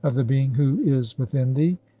name of the being who is within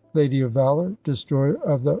thee. Lady of valor, destroyer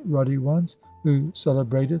of the ruddy ones, who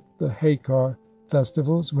celebrateth the Hakar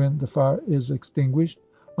festivals when the fire is extinguished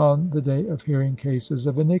on the day of hearing cases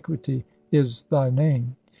of iniquity, is thy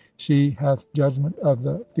name. She hath judgment of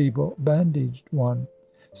the feeble bandaged one.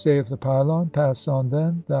 Saith the pylon, pass on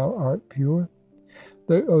then, thou art pure.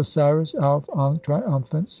 The Osiris Auf Ankh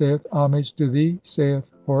triumphant saith, homage to thee.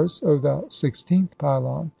 Saith Horus, O thou 16th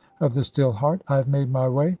pylon of the still heart, I have made my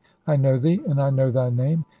way. I know thee, and I know thy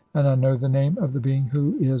name, and I know the name of the being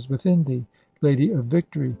who is within thee. Lady of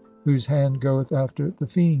victory, whose hand goeth after the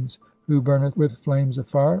fiends, who burneth with flames of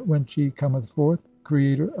fire when she cometh forth,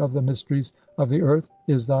 creator of the mysteries of the earth,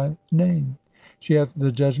 is thy name. She hath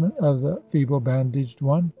the judgment of the feeble bandaged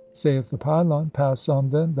one. Saith the pylon, pass on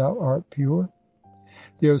then, thou art pure.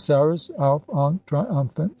 The Osiris Auf Ankh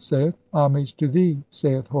triumphant saith, homage to thee.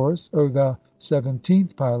 Saith Horus, O thou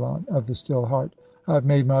 17th pylon of the still heart, I have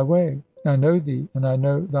made my way. I know thee, and I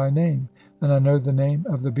know thy name, and I know the name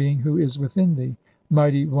of the being who is within thee.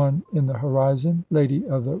 Mighty one in the horizon, lady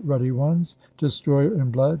of the ruddy ones, destroyer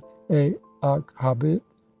in blood, Akhabit,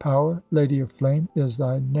 power, Lady of Flame, is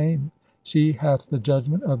thy name. She hath the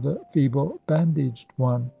judgment of the feeble bandaged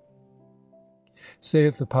one.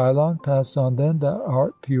 Saith the pylon, Pass on then, thou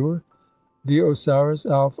art pure. The Osiris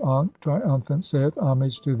Auf Ankh, triumphant, saith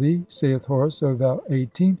homage to thee. Saith Horus, O thou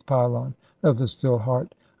 18th pylon of the still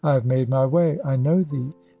heart, I have made my way, I know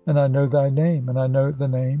thee, and I know thy name, and I know the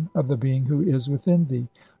name of the being who is within thee.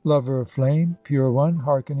 Lover of flame, pure one,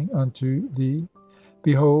 hearkening unto thee.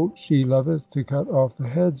 Behold, she loveth to cut off the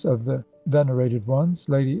heads of the venerated ones.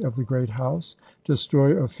 Lady of the great house,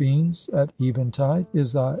 destroyer of fiends at eventide,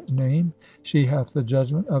 is thy name. She hath the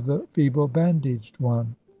judgment of the feeble bandaged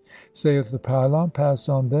one. Saith the pylon, Pass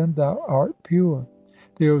on then, thou art pure.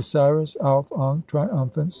 The Osiris Auf Ankh,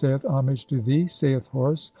 triumphant, saith homage to thee. Saith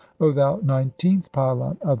Horus, O thou 19th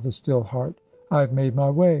pylon of the still heart, I have made my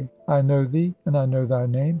way, I know thee, and I know thy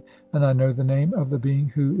name, and I know the name of the being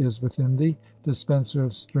who is within thee. Dispenser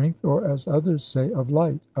of strength, or as others say, of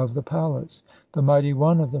light, of the palace, the mighty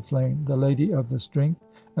one of the flame, the lady of the strength,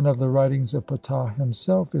 and of the writings of Ptah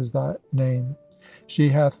himself is thy name. She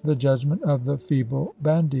hath the judgment of the feeble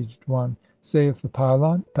bandaged one. Saith the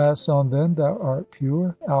pylon, Pass on then, thou art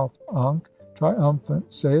pure. Auf Ankh,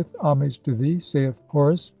 triumphant, saith homage to thee. Saith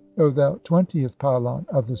Horus, O thou 20th pylon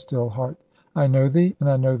of the still heart, I know thee, and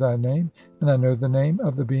I know thy name, and I know the name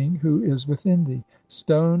of the being who is within thee.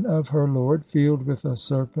 Stone of her lord, field with a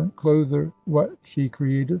serpent, clother, what she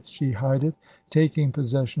createth she hideth, taking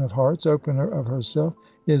possession of hearts, opener of herself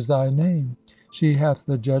is thy name. She hath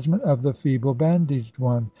the judgment of the feeble bandaged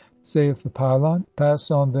one. Saith the pylon,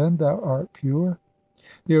 Pass on then, thou art pure.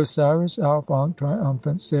 The Osiris Auf Ankh,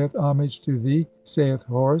 triumphant, saith homage to thee. Saith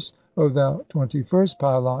Horus, O thou 21st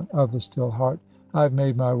pylon of the still heart, I have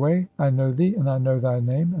made my way, I know thee, and I know thy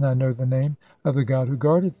name, and I know the name of the god who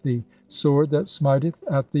guardeth thee. Sword that smiteth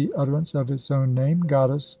at the utterance of its own name,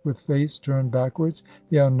 goddess with face turned backwards,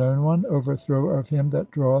 the unknown one, overthrower of him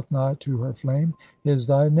that draweth nigh to her flame, is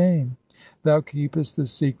thy name. Thou keepest the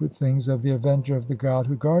secret things of the avenger of the god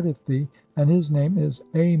who guardeth thee, and his name is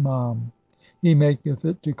Amam. He maketh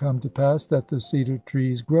it to come to pass that the cedar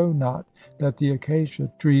trees grow not, that the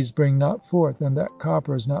acacia trees bring not forth, and that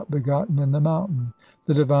copper is not begotten in the mountain.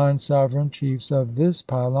 The divine sovereign chiefs of this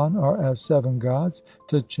pylon are as 7 gods.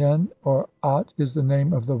 Techen or At is the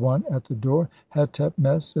name of the one at the door. Hetep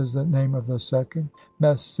Mes is the name of the second.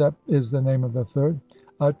 Messep is the name of the third.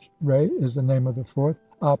 Uchre is the name of the fourth.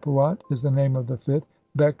 Apuat is the name of the fifth.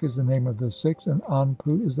 Bek is the name of the sixth, and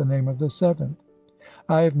Anpu is the name of the seventh.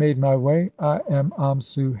 I have made my way. I am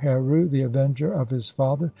Amsu Heru, the avenger of his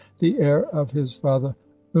father, the heir of his father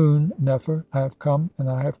Un Nefer. I have come, and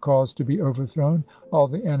I have caused to be overthrown all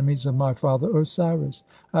the enemies of my father Osiris.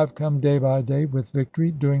 I have come day by day with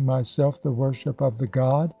victory, doing myself the worship of the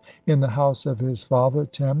god in the house of his father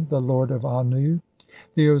Tem, the lord of Anu.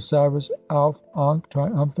 The Osiris Auf Ankh,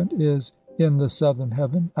 triumphant, is in the southern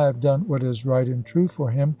heaven. I have done what is right and true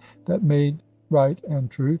for him that made right and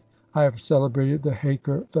truth. I have celebrated the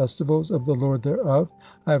Haker festivals of the Lord thereof.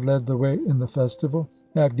 I have led the way in the festival.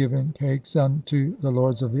 I have given cakes unto the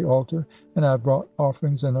lords of the altar, and I have brought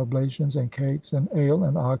offerings and oblations and cakes and ale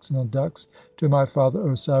and oxen and ducks to my father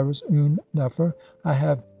Osiris Un Nefer. I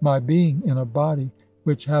have my being in a body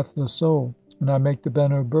which hath the soul, and I make the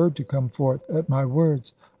Benno bird to come forth at my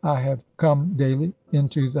words. I have come daily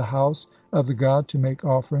into the house of the god to make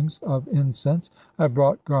offerings of incense. I have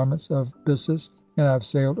brought garments of byssus, and I have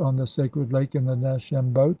sailed on the sacred lake in the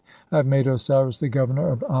Neshem boat. I have made Osiris the governor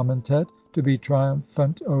of Amentet, to be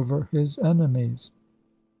triumphant over his enemies.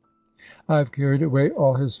 I have carried away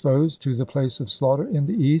all his foes to the place of slaughter in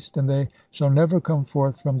the east, and they shall never come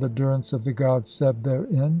forth from the durance of the god Seb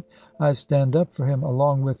therein. I stand up for him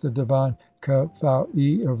along with the divine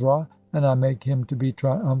Kefau-i of Ra, and I make him to be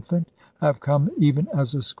triumphant. I have come even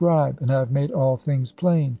as a scribe, and I have made all things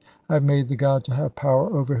plain. I have made the god to have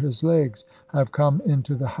power over his legs. I have come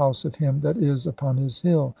into the house of him that is upon his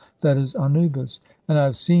hill, that is Anubis, and I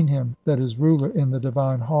have seen him that is ruler in the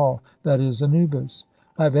divine hall, that is Anubis.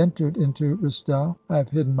 I have entered into Ristau, I have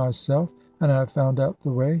hidden myself, and I have found out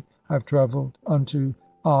the way. I have travelled unto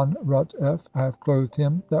An-Rut-F, I have clothed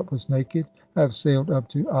him that was naked. I have sailed up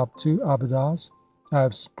to Abtu Abydos. I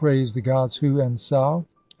have praised the gods Hu and Sao.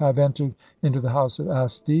 I have entered into the house of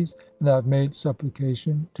Astes, and I have made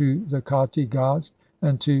supplication to the Kati gods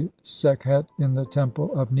and to Sekhet in the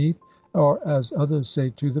temple of Neith, or as others say,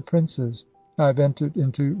 to the princes. I have entered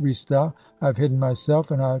into Ristau, I have hidden myself,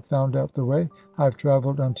 and I have found out the way. I have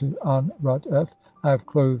travelled unto An-Rut-F, I have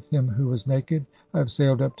clothed him who was naked. I have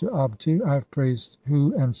sailed up to Abtu, I have praised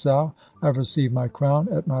Hu and Sao. I have received my crown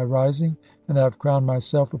at my rising, and I have crowned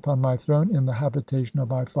myself upon my throne in the habitation of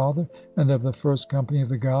my father, and of the first company of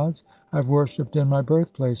the gods. I have worshipped in my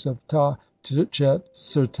birthplace of Ta Tchet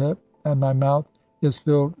Sertep, and my mouth is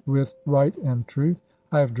filled with right and truth.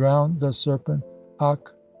 I have drowned the serpent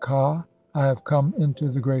Ak-Ka. I have come into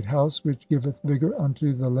the great house which giveth vigor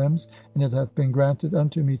unto the limbs, and it hath been granted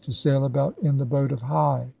unto me to sail about in the boat of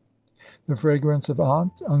Hai. The fragrance of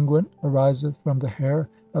unguent ariseth from the hair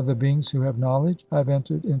of the beings who have knowledge. I have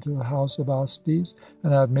entered into the house of Astis,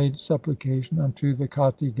 and I have made supplication unto the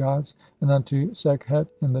Kati gods, and unto Sekhet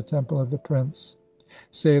in the temple of the prince.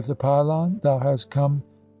 Saith the pylon, thou hast come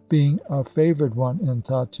being a favoured one in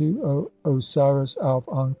Tatu, O Osiris Auf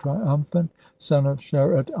Ankh triumphant, son of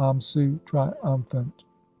Sheret Amsu triumphant.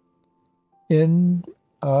 End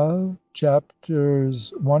of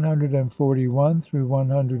chapters 141 through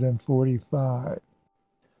 145.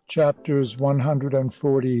 Chapters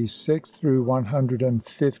 146 through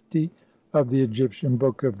 150 of the Egyptian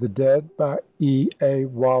Book of the Dead by E. A.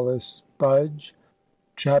 Wallis Budge.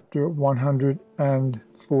 Chapter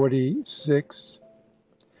 146.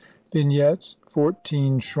 Vignettes: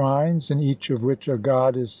 14 shrines, in each of which a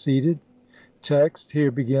god is seated. Text: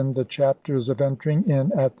 here begin the chapters of entering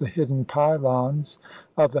in at the hidden pylons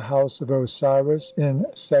of the house of Osiris in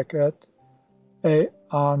Sekhet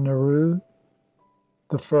Aanru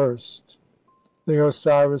the first. The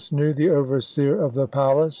Osiris Nu, the overseer of the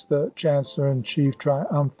palace, the chancellor-in-chief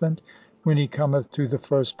triumphant, when he cometh to the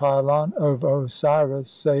first pylon of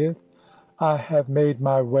Osiris, saith, I have made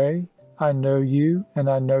my way, I know you, and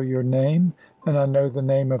I know your name, and I know the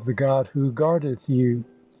name of the god who guardeth you.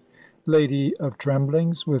 Lady of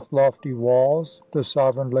tremblings, with lofty walls, the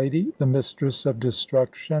sovereign lady, the mistress of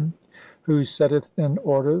destruction, who setteth in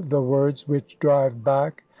order the words which drive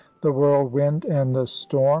back the whirlwind and the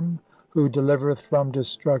storm, who delivereth from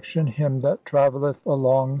destruction him that travelleth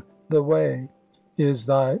along the way, is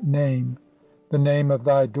thy name. The name of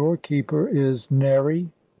thy doorkeeper is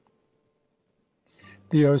Neri.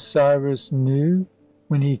 The Osiris Nu,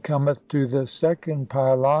 when he cometh to the second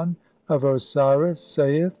pylon of Osiris,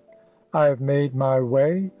 saith, I have made my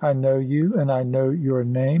way, I know you, and I know your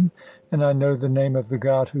name, and I know the name of the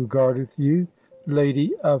god who guardeth you.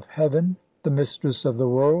 Lady of heaven, the mistress of the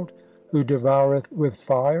world, who devoureth with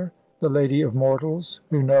fire, the lady of mortals,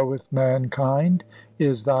 who knoweth mankind,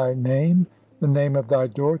 is thy name. The name of thy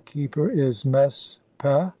doorkeeper is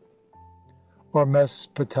Mespeh, or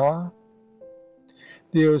Mespetah.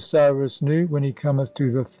 The Osiris Nu, when he cometh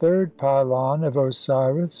to the third pylon of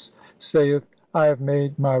Osiris, saith, I have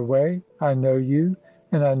made my way, I know you,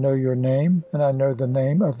 and I know your name, and I know the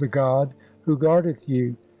name of the god who guardeth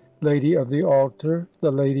you. Lady of the altar,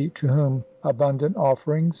 the lady to whom abundant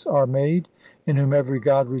offerings are made, in whom every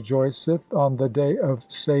god rejoiceth on the day of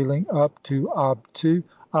sailing up to Abtu,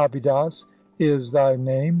 Abydos, is thy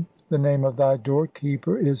name. The name of thy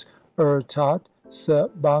doorkeeper is Urtat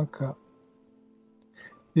Sebanka.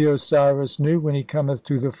 The Osiris Nu, when he cometh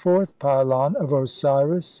to the fourth pylon of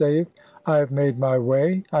Osiris, saith, I have made my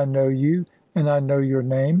way, I know you, and I know your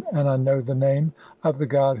name, and I know the name of the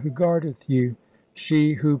god who guardeth you.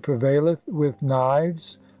 She who prevaileth with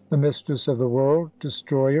knives, the mistress of the world,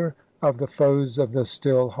 destroyer of the foes of the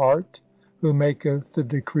still heart, who maketh the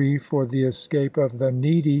decree for the escape of the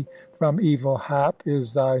needy from evil hap,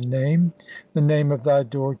 is thy name. The name of thy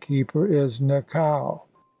doorkeeper is Nekau.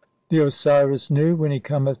 The Osiris Nu, when he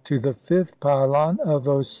cometh to the fifth pylon of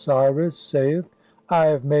Osiris, saith, I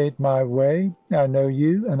have made my way, I know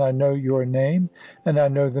you, and I know your name, and I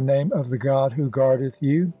know the name of the god who guardeth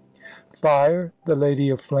you. Fire, the lady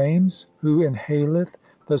of flames, who inhaleth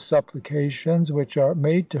the supplications which are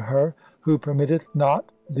made to her, who permitteth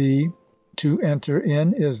not thee to enter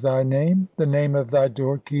in, is thy name. The name of thy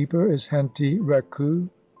doorkeeper is Henti Reku.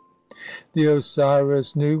 The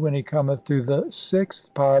Osiris Nu, when he cometh to the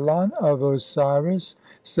sixth pylon of Osiris,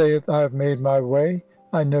 saith, I have made my way,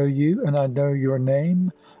 I know you, and I know your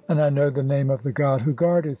name, and I know the name of the god who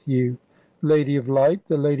guardeth you. Lady of light,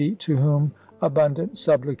 the lady to whom abundant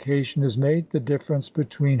supplication is made, the difference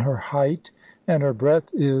between her height and her breadth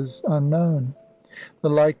is unknown. The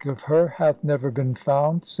like of her hath never been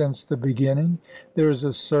found since the beginning. There is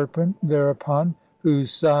a serpent thereupon,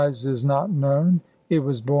 whose size is not known. It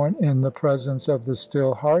was born in the presence of the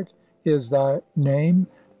still heart, is thy name.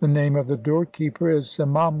 The name of the doorkeeper is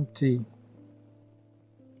Semamti.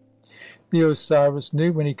 The Osiris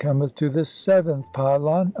Nu, when he cometh to the seventh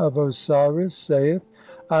pylon of Osiris, saith,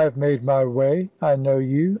 I have made my way, I know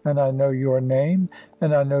you, and I know your name,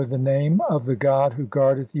 and I know the name of the god who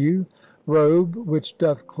guardeth you. Robe, which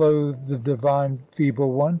doth clothe the divine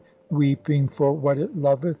feeble one, weeping for what it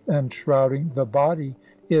loveth, and shrouding the body,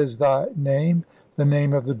 is thy name. The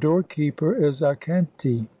name of the doorkeeper is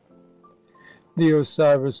Akenti. The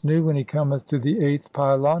Osiris Nu, when he cometh to the 8th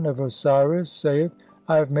pylon of Osiris, saith,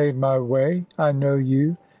 I have made my way, I know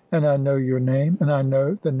you, and I know your name, and I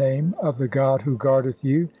know the name of the god who guardeth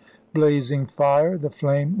you. Blazing fire, the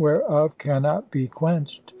flame whereof cannot be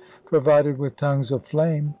quenched, provided with tongues of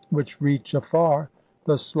flame, which reach afar,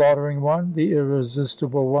 the slaughtering one, the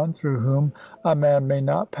irresistible one, through whom a man may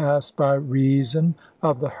not pass by reason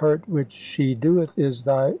of the hurt which she doeth, is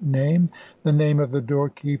thy name. The name of the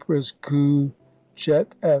doorkeeper is Khu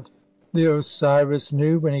Chet F. The Osiris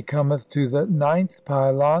Nu, when he cometh to the 9th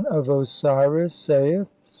pylon of Osiris, saith,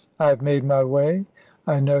 I have made my way,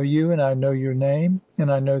 I know you, and I know your name,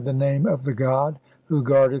 and I know the name of the god who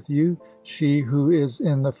guardeth you. She who is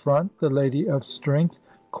in the front, the lady of strength,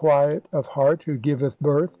 quiet of heart, who giveth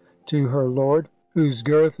birth to her lord, whose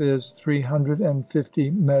girth is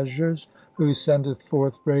 350 measures, who sendeth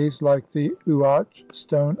forth rays like the Uach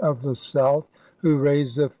stone of the south, who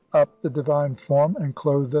raiseth up the divine form and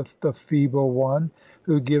clotheth the feeble one,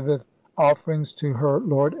 who giveth offerings to her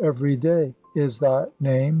lord every day, is thy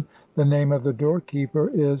name. The name of the doorkeeper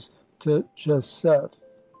is Tchesef.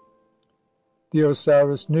 The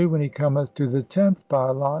Osiris Nu, when he cometh to the 10th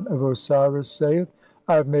pylon of Osiris, saith,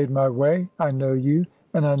 I have made my way, I know you,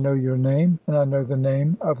 and I know your name, and I know the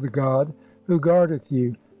name of the god who guardeth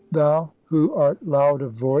you. Thou who art loud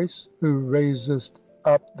of voice, who raisest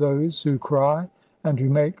up those who cry, and who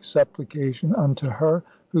make supplication unto her,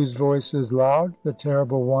 whose voice is loud, the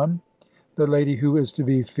terrible one, the lady who is to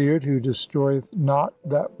be feared, who destroyeth not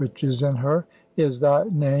that which is in her, is thy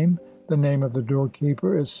name. The name of the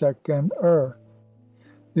doorkeeper is Sekhen Ur.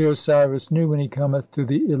 The Osiris Nu, when he cometh to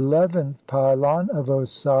the 11th pylon of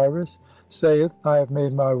Osiris, saith, I have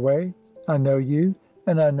made my way, I know you,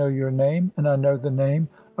 and I know your name, and I know the name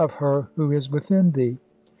of her who is within thee.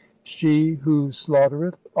 She who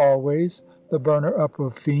slaughtereth always, the burner up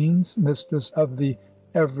of fiends, mistress of the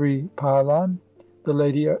every pylon, the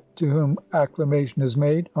lady to whom acclamation is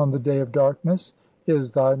made on the day of darkness,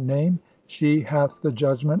 is thy name. She hath the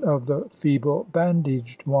judgment of the feeble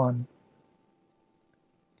bandaged one.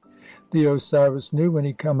 The Osiris Nu, when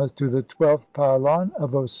he cometh to the 12th pylon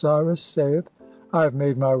of Osiris, saith, I have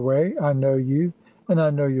made my way, I know you, and I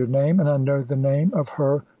know your name, and I know the name of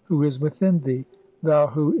her who is within thee. Thou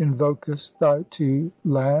who invokest thy 2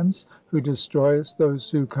 lands, who destroyest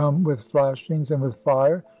those who come with flashings and with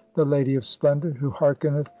fire, the lady of splendor, who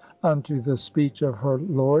hearkeneth unto the speech of her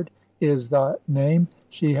lord, is thy name.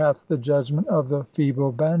 She hath the judgment of the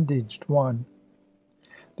feeble bandaged one.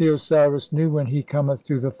 The Osiris Nu, when he cometh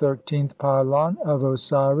to the 13th pylon of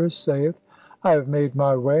Osiris, saith, I have made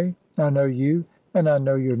my way, I know you, and I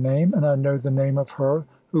know your name, and I know the name of her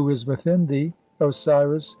who is within thee.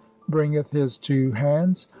 Osiris bringeth his 2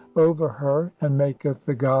 hands over her, and maketh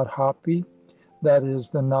the god Hapi, that is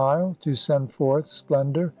the Nile, to send forth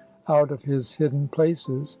splendor out of his hidden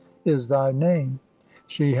places, is thy name.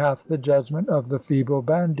 She hath the judgment of the feeble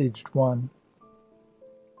bandaged one.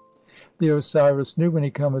 The Osiris Nu, when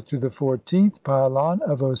he cometh to the 14th pylon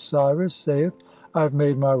of Osiris, saith, I have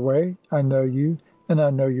made my way, I know you, and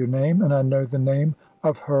I know your name, and I know the name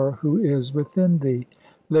of her who is within thee.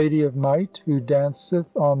 Lady of might, who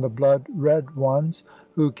danceth on the blood red ones,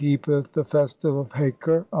 who keepeth the festival of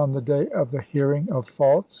Haker on the day of the hearing of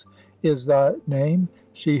faults, is thy name.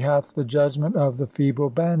 She hath the judgment of the feeble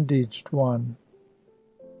bandaged one.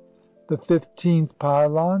 The 15th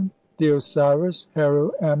pylon, the Osiris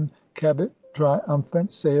Heru Em Kebit,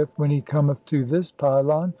 triumphant, saith, when he cometh to this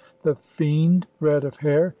pylon, the fiend red of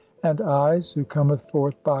hair and eyes, who cometh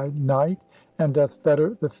forth by night, and doth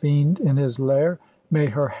fetter the fiend in his lair, may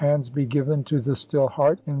her hands be given to the still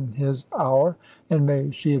heart in his hour, and may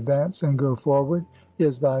she advance and go forward,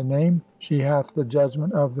 is thy name. She hath the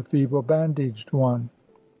judgment of the feeble bandaged one.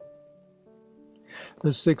 The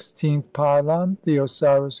 16th pylon, the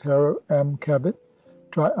Osiris Heru Em Kebit,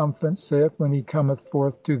 triumphant, saith, when he cometh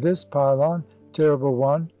forth to this pylon, terrible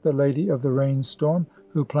one, the lady of the rainstorm,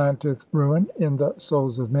 who planteth ruin in the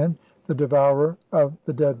souls of men, the devourer of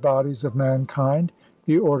the dead bodies of mankind,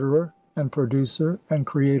 the orderer and producer and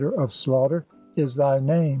creator of slaughter, is thy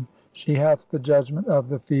name. She hath the judgment of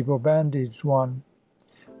the feeble bandaged one.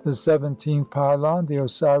 The 17th pylon, the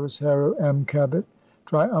Osiris Heru Em Kebit,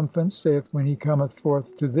 triumphant, saith, when he cometh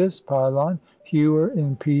forth to this pylon, hewer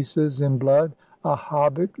in pieces in blood, a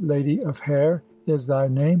hobbit, lady of hair, is thy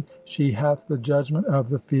name. She hath the judgment of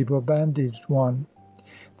the feeble bandaged one.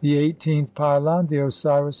 The 18th pylon, the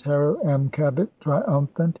Osiris Heru Em Kebit,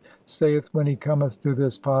 triumphant, saith, when he cometh to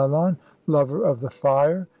this pylon, lover of the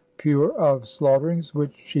fire, pure of slaughterings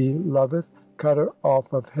which she loveth, cutter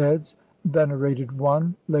off of heads, venerated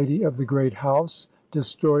one, lady of the great house,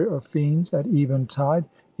 destroyer of fiends at eventide,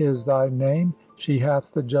 is thy name. She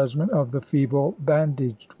hath the judgment of the feeble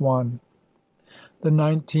bandaged one. The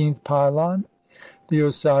 19th pylon. The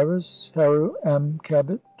Osiris, Heru em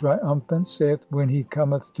Kebet, triumphant, saith when he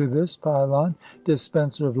cometh to this pylon,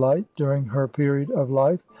 dispenser of light during her period of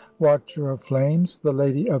life, watcher of flames, the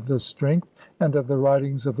lady of the strength and of the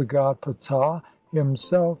writings of the god Ptah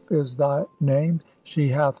himself is thy name. She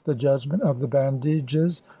hath the judgment of the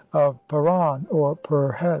bandages of Paran, or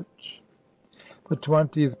Per-hetch. The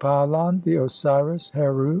 20th pylon. The Osiris,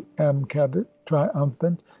 Heru em Kebet,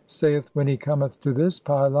 triumphant, saith when he cometh to this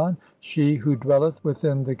pylon, she who dwelleth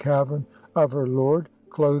within the cavern of her lord,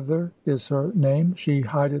 clother is her name. She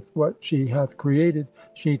hideth what she hath created,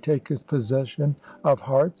 she taketh possession of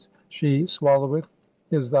hearts, she swalloweth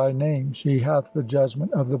is thy name. She hath the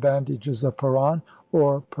judgment of the bandages of Paran,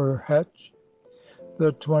 or Per-hetch.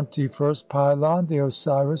 The 21st pylon. The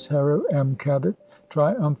Osiris, Heru em Kebet,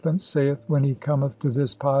 triumphant, saith when he cometh to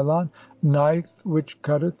this pylon, knife which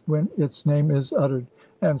cutteth when its name is uttered,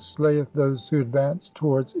 and slayeth those who advance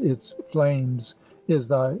towards its flames is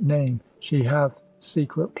thy name. She hath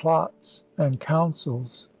secret plots and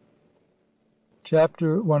counsels.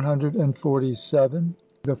 Chapter 147.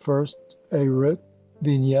 The first Arit.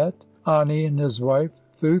 Vignette. Ani and his wife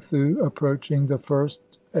Thuthu approaching the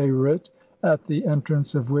first Arit, at the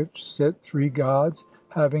entrance of which sit three gods,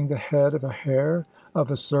 having the head of a hare, of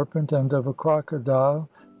a serpent, and of a crocodile,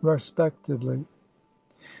 respectively.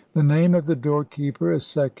 The name of the doorkeeper is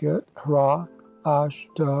Sekhet Hra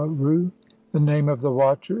Ashtaru. The name of the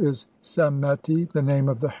watcher is Semeti. The name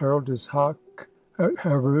of the herald is Hak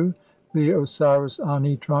Heru. The Osiris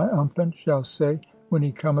Ani, triumphant, shall say when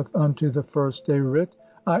he cometh unto the first Arit,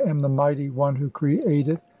 I am the mighty one who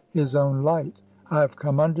createth his own light. I have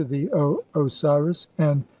come unto thee, O Osiris,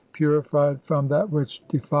 and purified from that which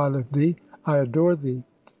defileth thee. I adore thee.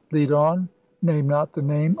 Lead on. Name not the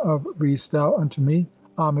name of Re stau unto me.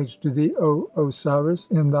 Homage to thee, O Osiris,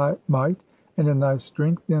 in thy might and in thy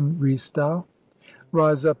strength in Re stau.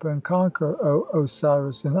 Rise up and conquer, O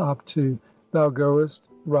Osiris, in Abtu. Thou goest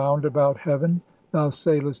round about heaven. Thou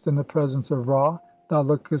sailest in the presence of Ra. Thou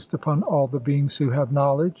lookest upon all the beings who have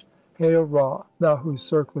knowledge. Hail, Ra, thou who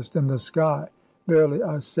circlest in the sky. Verily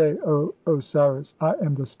I say, O Osiris, I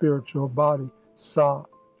am the spiritual body, Sa,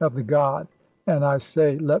 of the god, and I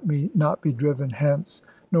say, let me not be driven hence,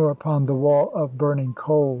 nor upon the wall of burning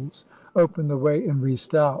coals. Open the way in Re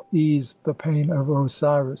stau. Ease the pain of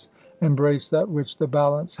Osiris. Embrace that which the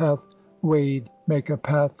balance hath weighed. Make a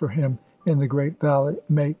path for him in the great valley.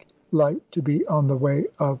 Make light to be on the way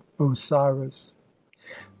of Osiris.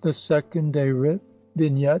 The second Arit.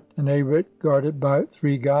 Vignette. An Arit guarded by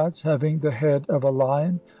three gods, having the head of a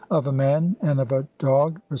lion, of a man, and of a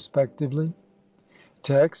dog, respectively.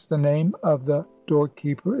 Text. The name of the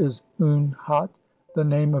doorkeeper is Un Hat. The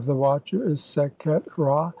name of the watcher is Sekhet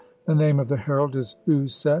Ra. The name of the herald is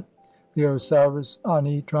Uset. The Osiris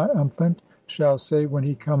Ani, triumphant, shall say when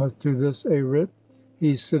he cometh to this Arit,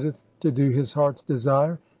 he sitteth to do his heart's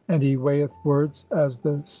desire, and he weigheth words as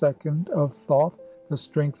the second of Thoth. The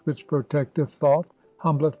strength which protecteth Thoth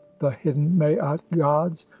humbleth the hidden Maat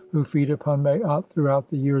gods, who feed upon Maat throughout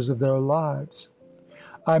the years of their lives.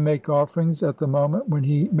 I make offerings at the moment when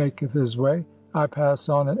he maketh his way. I pass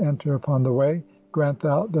on and enter upon the way. Grant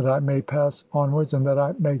thou that I may pass onwards, and that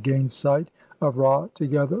I may gain sight of Ra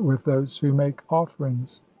together with those who make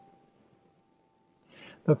offerings.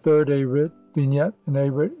 The third Arit. Vignette. An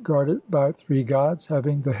Arit guarded by three gods,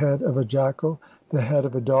 having the head of a jackal, the head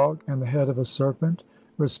of a dog, and the head of a serpent,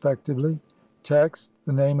 respectively. Text.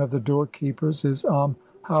 The name of the doorkeepers is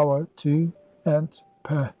Hawatu Ent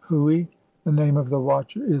Pehui. The name of the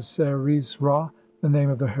watcher is Seris Ra. The name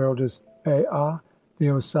of the herald is Aa. The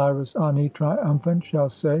Osiris Ani, triumphant, shall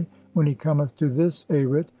say when he cometh to this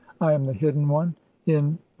Arit, I am the hidden one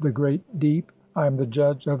in the great deep. I am the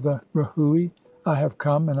judge of the Rehui. I have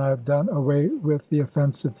come, and I have done away with the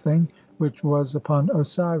offensive thing which was upon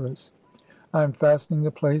Osiris. I am fastening the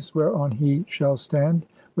place whereon he shall stand,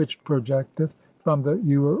 which projecteth from the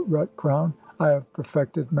Ureret crown. I have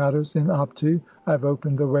perfected matters in Abtu. I have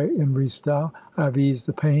opened the way in Re stau. I have eased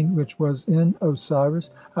the pain which was in Osiris.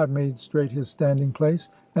 I have made straight his standing place,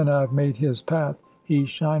 and I have made his path. He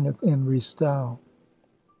shineth in Re stau.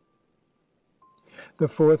 The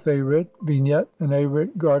fourth Arit. Vignette. An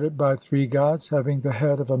Arit guarded by three gods, having the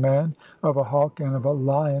head of a man, of a hawk, and of a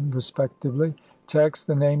lion, respectively. Text.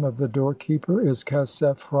 The name of the doorkeeper is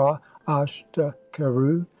Kesef Hra Ashta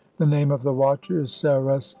Keru. The name of the watcher is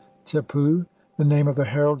Seres Tepu. The name of the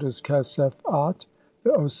herald is Kesef At.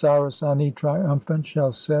 The Osiris Ani triumphant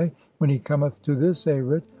shall say, when he cometh to this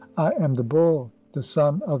Arit, I am the bull, the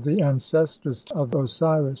son of the ancestress of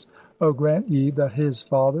Osiris. O grant ye that his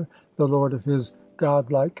father, the lord of his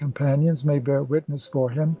godlike companions, may bear witness for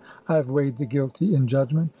him. I have weighed the guilty in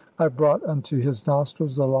judgment. I have brought unto his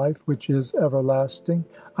nostrils the life which is everlasting.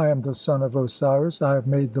 I am the son of Osiris. I have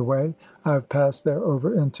made the way. I have passed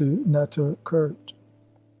thereover into Neter Khert.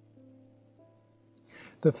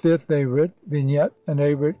 The fifth Arit. Vignette: An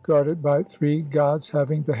Arit guarded by three gods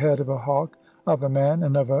having the head of a hawk, of a man,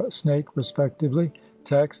 and of a snake respectively.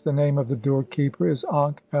 Text: The name of the doorkeeper is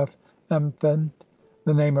Ankh F. Empfent.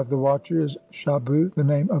 The name of the watcher is Shabu. The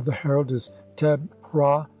name of the herald is Teb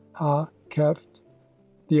Ra Ha Keft.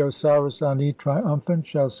 The Osiris Ani triumphant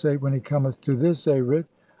shall say when he cometh to this Arit,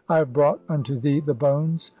 I have brought unto thee the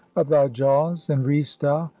bones of thy jaws in Re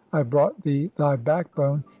stau. I have brought thee thy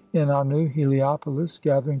backbone in Anu Heliopolis,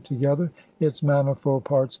 gathering together its manifold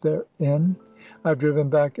parts therein. I have driven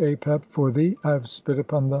back Apep for thee. I have spit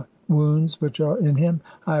upon the wounds which are in him.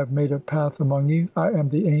 I have made a path among you. I am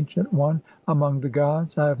the ancient one among the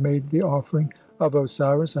gods. I have made the offering of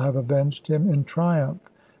Osiris. I have avenged him in triumph,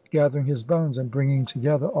 gathering his bones and bringing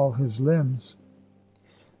together all his limbs.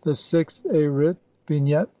 The sixth Arit.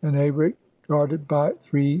 Vignette: An Arit guarded by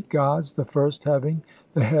three gods, the first having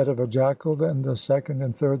the head of a jackal, and the second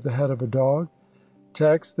and third the head of a dog.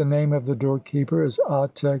 Text: The name of the doorkeeper is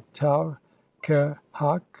Atek Tau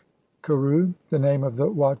Kehak Keru. The name of the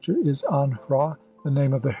watcher is An Hra. The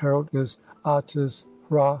name of the herald is Atis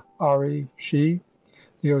Hra Ari Shi.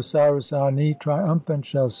 The Osiris Ani triumphant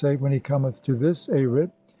shall say when he cometh to this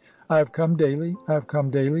Arit, I have come daily, I have come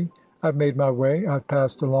daily, I have made my way, I have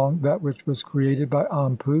passed along that which was created by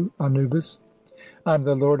Anpu (Anubis). I am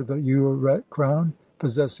the lord of the Ureret crown,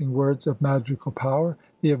 possessing words of magical power,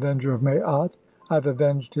 the avenger of Maat. I have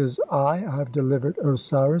avenged his eye, I have delivered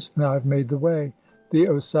Osiris, and I have made the way. The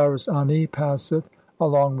Osiris Ani passeth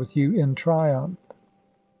along with you in triumph.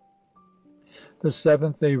 The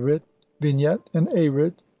seventh Arit. Vignette: An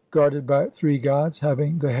Arit guarded by three gods,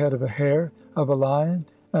 having the head of a hare, of a lion,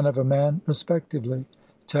 and of a man respectively.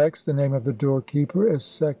 Text: The name of the doorkeeper is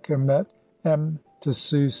Sekhemet M.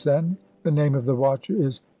 Tesu Sen. The name of the watcher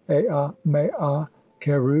is Ea Mea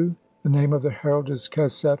Keru. The name of the herald is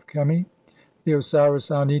Kesef Kemi. The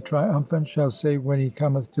Osiris Ani triumphant shall say when he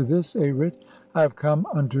cometh to this Arit, I have come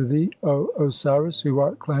unto thee, O Osiris, who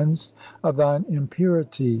art cleansed of thine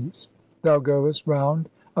impurities. Thou goest round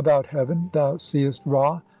about heaven, thou seest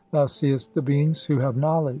Ra, thou seest the beings who have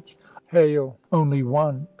knowledge. Hail, only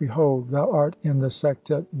one! Behold, thou art in the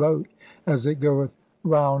Sektet boat, as it goeth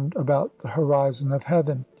round about the horizon of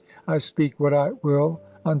heaven. I speak what I will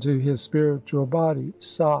unto his spiritual body,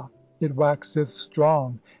 Sa. It waxeth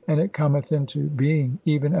strong, and it cometh into being,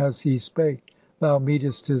 even as he spake. Thou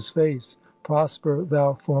meetest his face. Prosper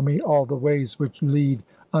thou for me all the ways which lead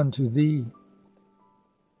unto thee.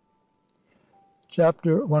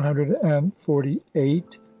 Chapter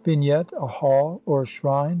 148. Vignette: A hall or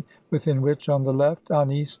shrine, within which on the left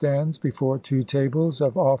Ani stands before two tables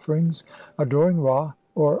of offerings adoring Ra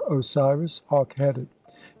or Osiris, hawk-headed.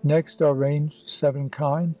 Next are ranged seven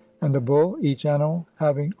kine and a bull, each animal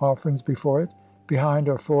having offerings before it. Behind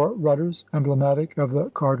are four rudders, emblematic of the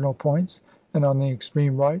cardinal points, and on the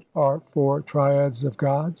extreme right are four triads of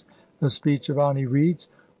gods. The speech of Ani reads: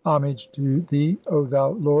 Homage to thee, O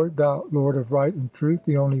thou Lord, thou Lord of right and truth,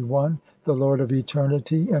 the only one, the Lord of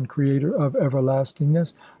eternity and creator of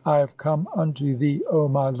everlastingness. I have come unto thee, O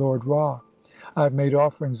my Lord Ra. I have made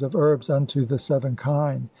offerings of herbs unto the seven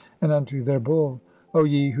kine and unto their bull. O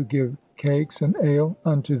ye who give cakes and ale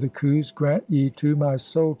unto the Khus, grant ye to my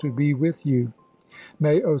soul to be with you.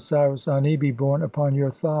 May Osiris Ani be borne upon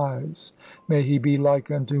your thighs. May he be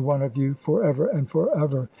like unto one of you for ever and for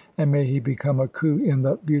ever, and may he become a Khu in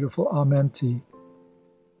the beautiful Amenti.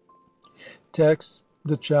 Text: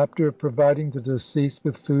 The chapter of providing the deceased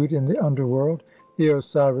with food in the underworld. The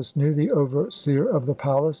Osiris Nu, the overseer of the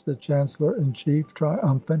palace, the chancellor in chief,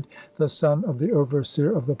 triumphant, the son of the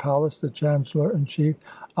overseer of the palace, the chancellor in chief,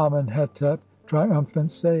 Amenhetep,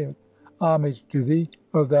 triumphant, saith: Homage to thee,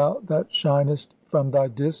 O thou that shinest from thy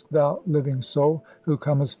disk, thou living soul, who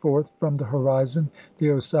comest forth from the horizon. The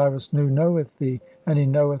Osiris Nu knoweth thee, and he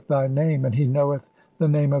knoweth thy name, and he knoweth the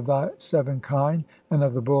name of thy seven kine, and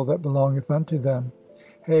of the bull that belongeth unto them.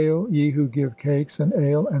 Hail, ye who give cakes and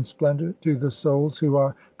ale and splendor to the souls who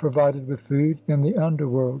are provided with food in the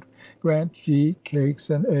underworld. Grant ye cakes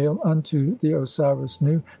and ale unto the Osiris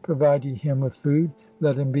Nu, provide ye him with food,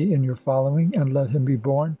 let him be in your following, and let him be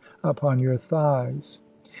borne upon your thighs.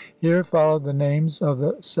 Here follow the names of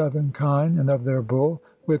the seven kine and of their bull,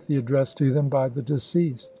 with the address to them by the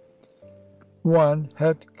deceased. 1.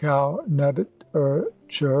 Het kau nebit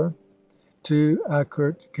chur. 2.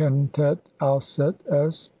 Akert kentet alset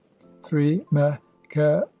es. 3. Me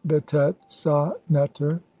kebetet sa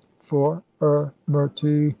netter. 4.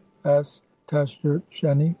 Mertu es tesher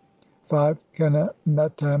sheni. 5. Kene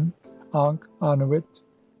metem ank anuit.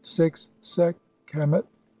 6. Sek kemet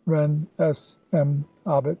ren es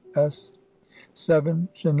abit es. 7.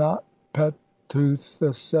 Shenat pet tooth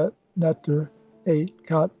the set netter. 8.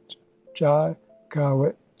 Kat chai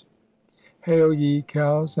kawit. Hail ye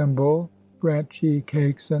cows and bull, grant ye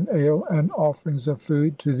cakes and ale and offerings of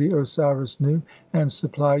food to the Osiris Nu, and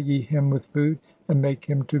supply ye him with food, and make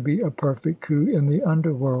him to be a perfect khu in the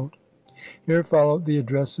underworld. Here follow the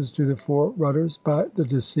addresses to the 4 rudders by the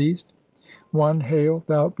deceased. 1. Hail,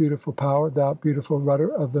 thou beautiful power, thou beautiful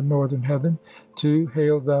rudder of the northern heaven. 2.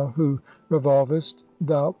 Hail, thou who revolvest,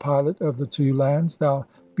 thou pilot of the 2 lands, thou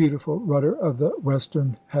beautiful rudder of the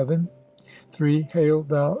western heaven. 3. Hail,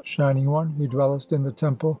 thou shining one, who dwellest in the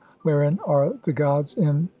temple wherein are the gods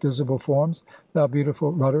in visible forms, thou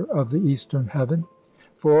beautiful rudder of the eastern heaven.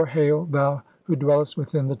 4. Hail, thou who dwellest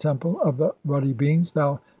within the temple of the ruddy beings,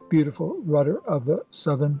 thou beautiful rudder of the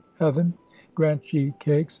southern heaven. Grant ye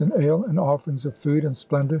cakes and ale and offerings of food and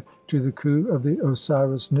splendor to the khu of the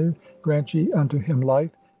Osiris Nu. Grant ye unto him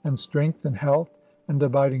life and strength and health and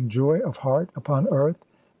abiding joy of heart upon earth.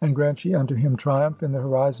 And grant ye unto him triumph in the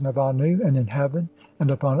horizon of Anu, and in heaven, and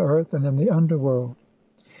upon earth, and in the underworld.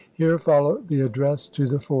 Here follow the address to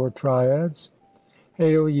the 4 triads.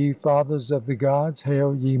 Hail, ye fathers of the gods!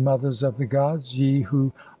 Hail, ye mothers of the gods! Ye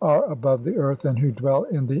who are above the earth and who dwell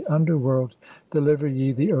in the underworld! Deliver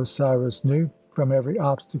ye the Osiris Nu from every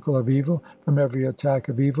obstacle of evil, from every attack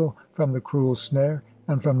of evil, from the cruel snare,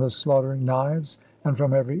 and from the slaughtering knives, and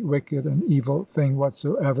from every wicked and evil thing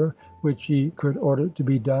whatsoever, which ye could order to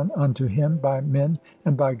be done unto him by men,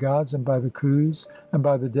 and by gods, and by the khus, and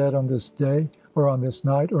by the dead on this day, or on this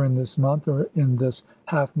night, or in this month, or in this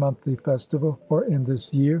half-monthly festival, or in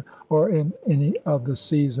this year, or in any of the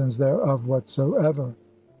seasons thereof whatsoever.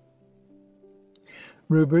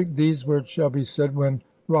 Rubric. These words shall be said when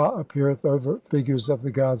Ra appeareth over figures of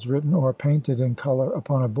the gods written or painted in color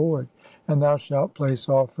upon a board. And thou shalt place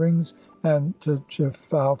offerings and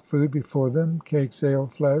tchefau food before them, cakes, ale,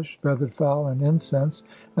 flesh, feathered fowl, and incense,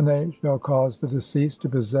 and they shall cause the deceased to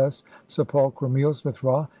possess sepulchral meals with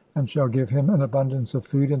Ra, and shall give him an abundance of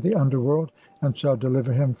food in the underworld, and shall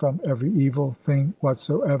deliver him from every evil thing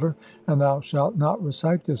whatsoever. And thou shalt not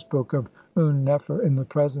recite this book of Un Nefer in the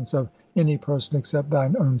presence of any person except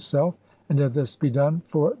thine own self. And if this be done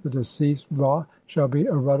for the deceased, Ra shall be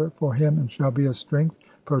a rudder for him, and shall be a strength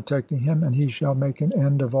protecting him, and he shall make an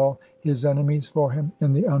end of all his enemies for him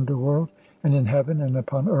in the underworld, and in heaven, and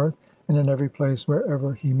upon earth, and in every place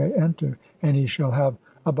wherever he may enter, and he shall have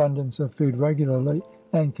abundance of food regularly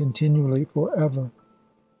and continually forever.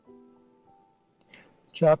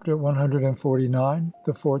 Chapter 149.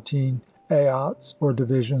 The 14 Aats, or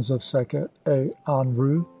divisions of Sekhet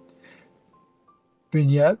Anru.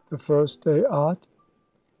 Vignette. The first Aat.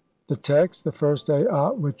 The text. The first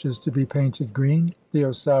Aat, which is to be painted green. The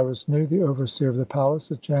Osiris Nu, the overseer of the palace,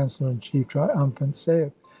 the chancellor in chief, triumphant,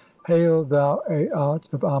 saith: Hail, thou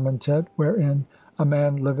Aat of Amentet, wherein a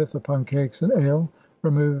man liveth upon cakes and ale.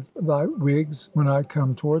 Remove thy wigs when I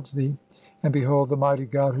come towards thee. And behold, the mighty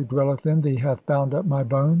God who dwelleth in thee hath bound up my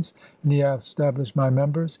bones, and he hath stablished my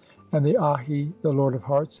members. And the Ahi, the Lord of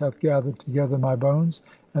hearts, hath gathered together my bones,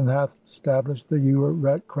 and hath stablished the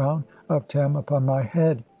Ureret crown of Tem upon my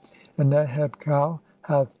head. And Neheb Kau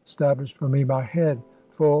hath stablished for me my head.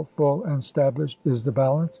 Full, and stablished is the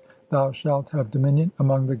balance. Thou shalt have dominion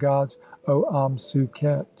among the gods, O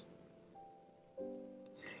Amsuket.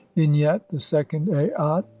 Vignette. The second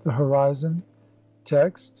Aat, the horizon.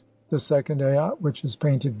 Text. The second Aat, which is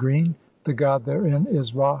painted green. The god therein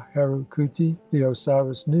is Ra Heru Khuti. The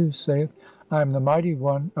Osiris Nu saith: I am the mighty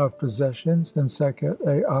one of possessions in Sekhet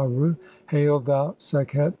Aaru. Hail, thou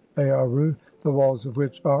Sekhet Aaru, the walls of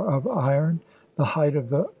which are of iron. The height of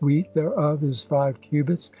the wheat thereof is 5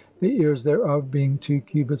 cubits, the ears thereof being 2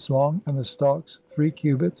 cubits long, and the stalks 3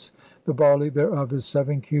 cubits. The barley thereof is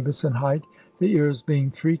 7 cubits in height, the ears being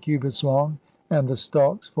 3 cubits long, and the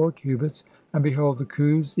stalks 4 cubits. And behold, the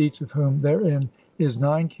khus, each of whom therein is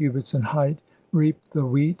 9 cubits in height, reap the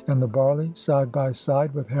wheat and the barley side by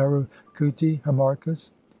side with Heru Khuti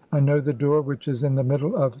Harmachis. I know the door which is in the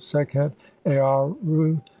middle of Sekhet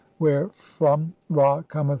Aaru, wherefrom Ra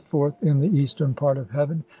cometh forth in the eastern part of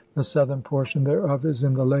heaven. The southern portion thereof is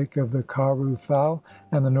in the lake of the Karu fowl,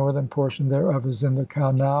 and the northern portion thereof is in the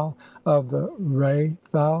canal of the Ray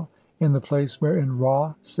fowl. in the place wherein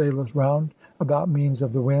Ra saileth round about means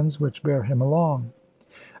of the winds which bear him along.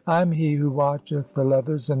 I am he who watcheth the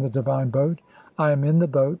leathers in the divine boat. I am in the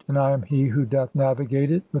boat, and I am he who doth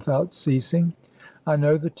navigate it without ceasing. I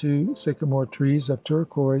know the two sycamore trees of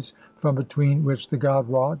turquoise, from between which the god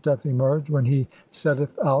Ra doth emerge when he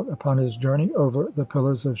setteth out upon his journey over the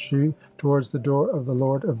pillars of Shu towards the door of the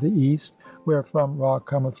Lord of the East, wherefrom Ra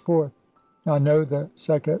cometh forth. I know the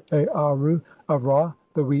Sekhet Aaru of Ra.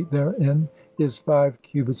 The wheat therein is 5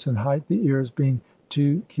 cubits in height, the ears being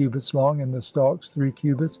 2 cubits long, and the stalks 3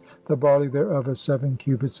 cubits. The barley thereof is 7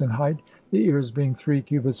 cubits in height, the ears being 3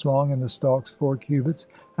 cubits long, and the stalks 4 cubits.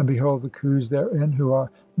 And behold, the Khus therein, who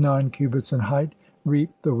are 9 cubits in height, reap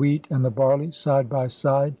the wheat and the barley side by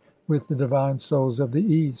side with the divine souls of the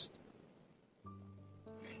East.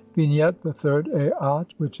 Vignette: the third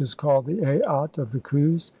Aat, which is called the Aat of the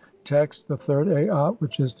Khus. Text: the third Aat,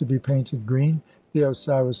 which is to be painted green. The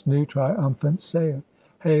Osiris Nu, triumphant, saith: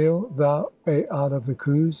 Hail, thou Aat of the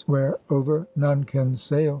Khus, whereover none can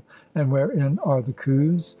sail, and wherein are the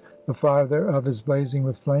Khus. The fire thereof is blazing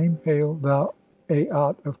with flame. Hail, thou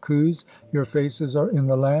Aat of Khus, your faces are in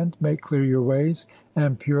the land. Make clear your ways,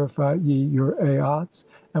 and purify ye your Aats.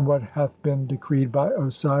 And what hath been decreed by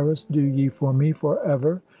Osiris, do ye for me for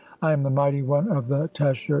ever. I am the mighty one of the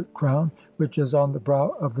Teshert crown, which is on the brow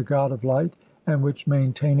of the god of light, and which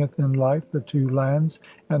maintaineth in life the two lands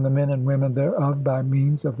and the men and women thereof by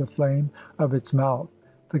means of the flame of its mouth.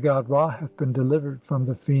 The god Ra hath been delivered from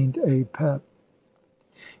the fiend Apep.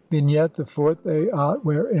 Vignette: the fourth Aat,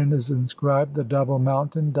 wherein is inscribed the double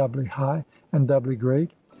mountain, doubly high and doubly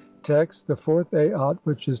great. Text: the fourth Aat,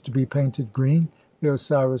 which is to be painted green. The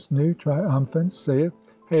Osiris Nu, triumphant, saith: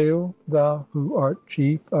 Hail, thou who art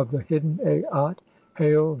chief of the hidden Aat.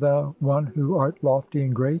 Hail, thou one who art lofty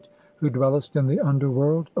and great, who dwellest in the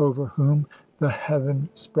underworld, over whom the heaven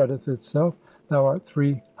spreadeth itself. Thou art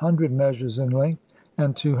 300 measures in length,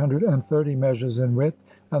 and 230 measures in width,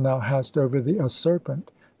 and thou hast over thee a serpent,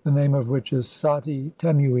 the name of which is Sati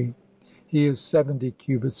Temui. He is 70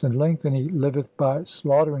 cubits in length, and he liveth by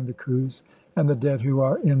slaughtering the Khus and the dead who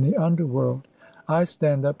are in the underworld. I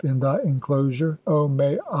stand up in thy enclosure, O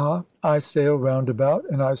Maa. I sail round about,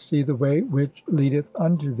 and I see the way which leadeth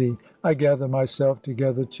unto thee. I gather myself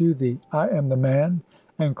together to thee. I am the man,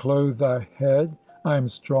 and clothe thy head. I am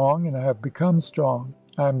strong, and I have become strong.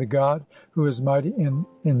 I am the god who is mighty in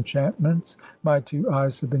enchantments. My 2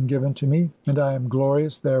 eyes have been given to me, and I am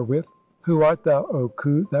glorious therewith. Who art thou, O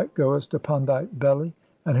Khu, that goest upon thy belly,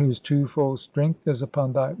 and whose twofold strength is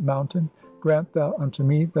upon thy mountain? Grant thou unto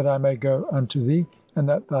me that I may go unto thee, and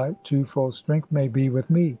that thy twofold strength may be with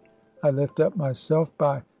me. I lift up myself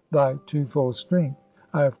by thy twofold strength.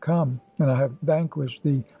 I have come, and I have vanquished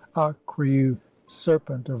the Akriu,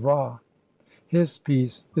 serpent of Ra. His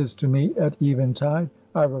peace is to me at eventide.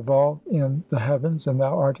 I revolve in the heavens, and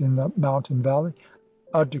thou art in the mountain valley.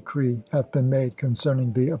 A decree hath been made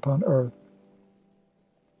concerning thee upon earth.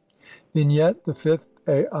 Vignette: the fifth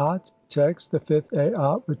Aat. Text: the fifth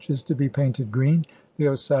Aat, which is to be painted green. The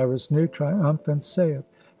Osiris Nu, triumphant, saith: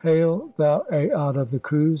 Hail, thou Aat of the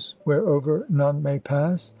Khus, whereover none may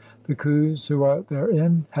pass. The Khus who are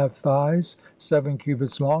therein have thighs 7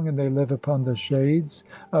 cubits long, and they live upon the shades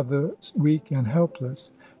of the weak and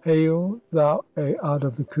helpless. Hail, thou Aat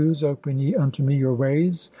of the Khus, open ye unto me your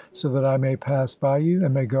ways, so that I may pass by you,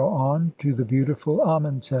 and may go on to the beautiful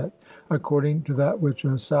Amentet, according to that which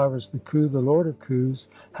Osiris the Khu, the lord of Khus,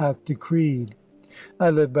 hath decreed. I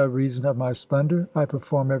live by reason of my splendor. I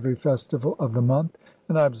perform every festival of the month,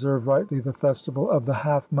 and I observe rightly the festival of the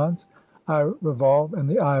half months. I revolve, and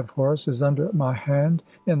the eye of Horus is under my hand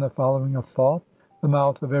in the following of Thoth. The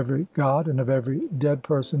mouth of every god and of every dead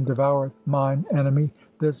person devoureth mine enemy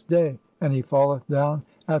this day, and he falleth down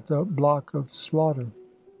at the block of slaughter.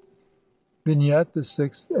 Vignette: the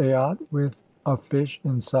sixth Aat, with a fish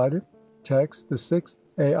inside it. Text: the sixth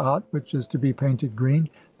Aat, which is to be painted green.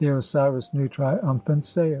 The Osiris Nu, triumphant,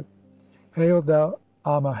 saith: Hail, thou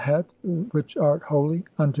Amahet, which art holy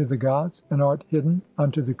unto the gods, and art hidden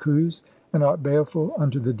unto the Khus, and art baleful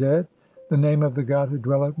unto the dead. The name of the god who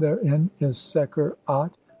dwelleth therein is Seker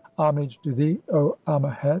At. Homage to thee, O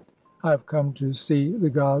Amahet. I have come to see the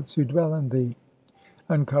gods who dwell in thee.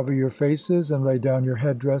 Uncover your faces, and lay down your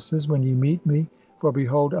head dresses when ye meet me, for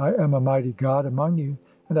behold, I am a mighty god among you,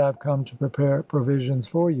 and I have come to prepare provisions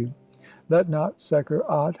for you. Let not Seker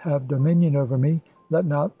At have dominion over me. Let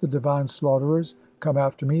not the divine slaughterers come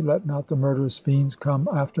after me. Let not the murderous fiends come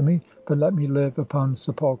after me, but let me live upon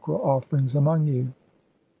sepulchral offerings among you.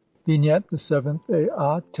 Vignette: the seventh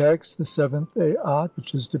Aat. Text: the seventh Aat,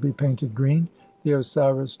 which is to be painted green. The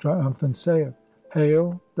Osiris triumphant, saith: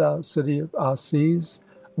 Hail, thou city of Assis,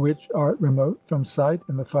 which art remote from sight,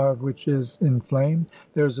 and the fire of which is in flame.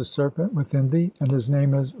 There is a serpent within thee, and his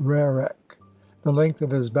name is Rerek. The length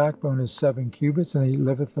of his backbone is 7 cubits, and he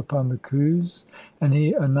liveth upon the Khus, and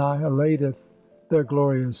he annihilateth their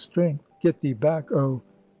glorious strength. Get thee back, O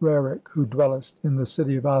Rerek, who dwellest in the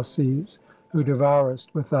city of Assis, who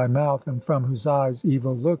devourest with thy mouth, and from whose eyes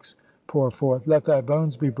evil looks pour forth. Let thy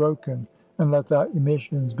bones be broken, and let thy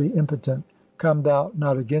emissions be impotent. Come thou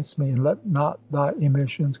not against me, and let not thy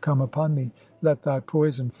emissions come upon me. Let thy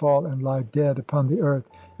poison fall and lie dead upon the earth,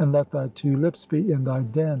 and let thy 2 lips be in thy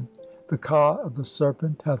den. The Ka of the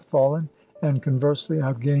serpent hath fallen, and conversely I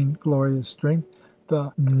have gained glorious strength.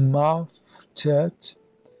 The Maftet,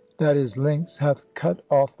 that is lynx, hath cut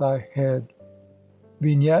off thy head.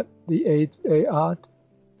 Vignette: the 8th Aat.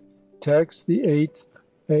 Text: the 8th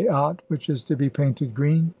Aat, which is to be painted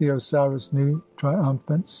green. The Osiris Nu,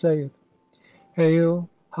 triumphant, saith: Hail,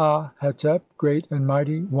 Ha Hetep, great and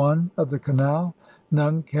mighty one of the canal!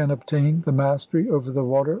 None can obtain the mastery over the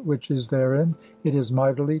water which is therein. It is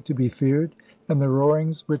mightily to be feared, and the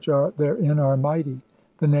roarings which are therein are mighty.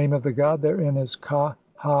 The name of the god therein is Ka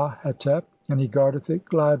Ha Hetep, and he guardeth it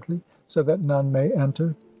gladly, so that none may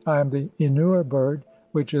enter. I am the Enur bird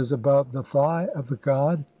which is above the thigh of the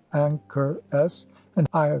god Anchor S, and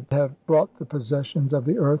I have brought the possessions of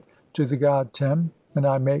the earth to the god Tem, and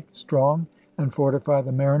I make strong and fortify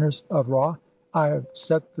the mariners of Ra. I have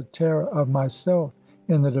set the terror of myself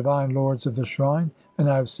in the divine lords of the shrine, and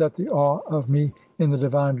I have set the awe of me in the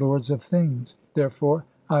divine lords of things. Therefore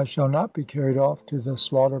I shall not be carried off to the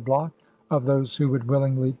slaughter block of those who would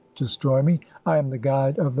willingly destroy me. I am the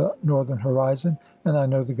guide of the northern horizon, and I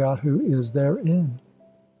know the god who is therein.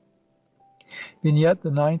 Vignette: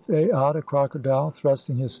 the 9th Aat, a crocodile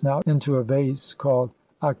thrusting his snout into a vase called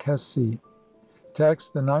Akesi.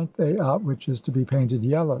 Text: the 9th Aat, which is to be painted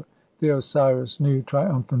yellow. The Osiris Nu,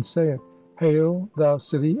 triumphant, saith: Hail, thou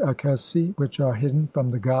city Akesi, which are hidden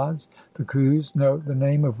from the gods. The Khus know the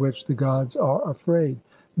name of which the gods are afraid.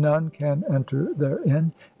 None can enter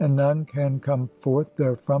therein, and none can come forth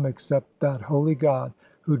therefrom except that holy god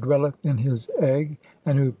who dwelleth in his egg,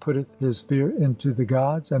 and who putteth his fear into the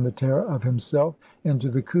gods, and the terror of himself into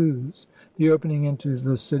the Khus. The opening into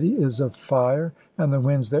the city is of fire, and the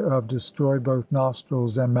winds thereof destroy both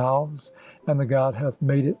nostrils and mouths, and the god hath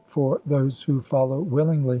made it for those who follow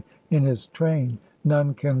willingly in his train.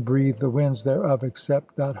 None can breathe the winds thereof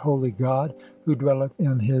except that holy god who dwelleth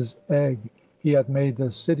in his egg. He hath made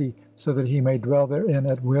the city so that he may dwell therein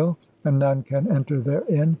at will, and none can enter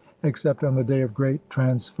therein except on the day of great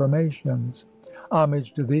transformations.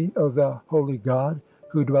 Homage to thee, O thou holy god,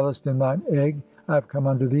 who dwellest in thine egg. I have come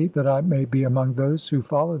unto thee that I may be among those who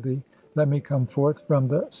follow thee. Let me come forth from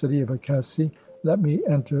the city of Akesi. Let me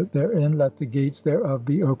enter therein. Let the gates thereof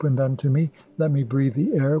be opened unto me. Let me breathe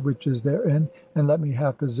the air which is therein, and let me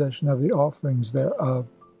have possession of the offerings thereof.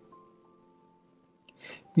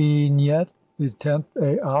 Vignette: the 10th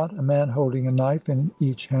Aat, a man holding a knife in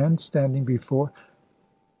each hand, standing before.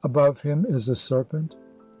 Above him is a serpent.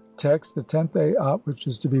 Text: the 10th Aat, which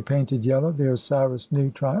is to be painted yellow. The Osiris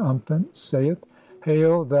Nu, triumphant, saith: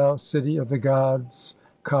 Hail, thou city of the gods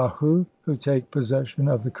Kahu, who take possession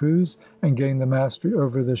of the Khus, and gain the mastery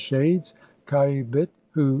over the shades. Kaibit,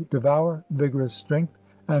 who devour vigorous strength,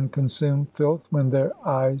 and consume filth when their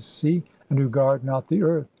eyes see, and who guard not the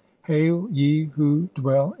earth. Hail, ye who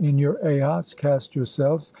dwell in your Aats, cast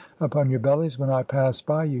yourselves upon your bellies when I pass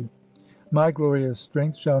by you. My glorious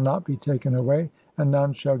strength shall not be taken away, and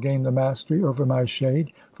none shall gain the mastery over my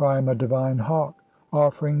shade, for I am a divine hawk.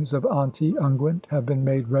 Offerings of Anti unguent have been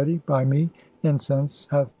made ready by me, incense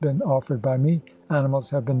hath been offered by me,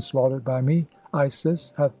 animals have been slaughtered by me.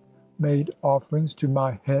 Isis hath made offerings to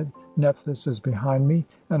my head, Nephthys is behind me,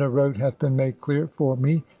 and a road hath been made clear for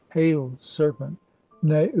me. Hail, serpent!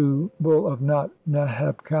 Nau, bull of Nut,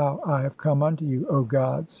 Neheb cow, I have come unto you, O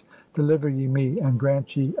gods. Deliver ye me, and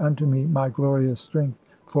grant ye unto me my glorious strength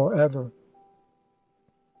for ever.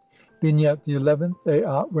 Vignette: the 11th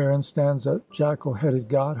Aat, wherein stands a jackal-headed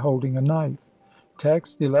god holding a knife.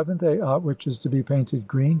 Text: the 11th Aat, which is to be painted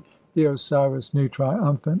green. The Osiris Nu,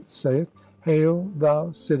 triumphant, saith: Hail,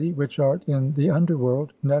 thou city which art in the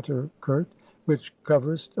underworld, Neter Khert, which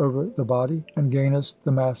coverest over the body, and gainest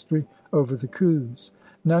the mastery over the Khus.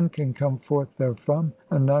 None can come forth therefrom,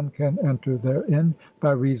 and none can enter therein,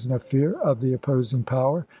 by reason of fear of the opposing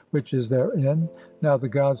power which is therein. Now the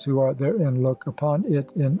gods who are therein look upon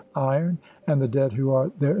it in iron, and the dead who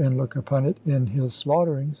are therein look upon it in his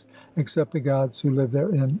slaughterings, except the gods who live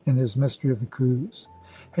therein in his mystery of the Khus.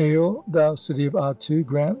 Hail, thou city of Atu,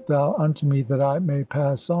 grant thou unto me that I may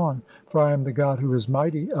pass on, for I am the god who is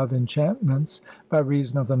mighty of enchantments by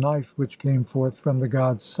reason of the knife which came forth from the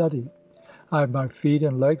god Suti. I have my feet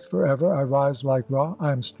and legs for ever. I rise like Ra.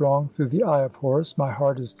 I am strong through the eye of Horus. My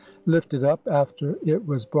heart is lifted up after it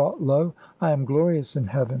was brought low. I am glorious in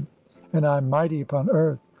heaven, and I am mighty upon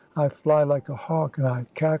earth. I fly like a hawk, and I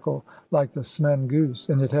cackle like the smen goose,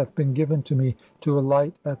 and it hath been given to me to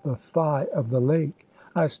alight at the thigh of the lake.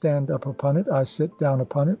 I stand up upon it, I sit down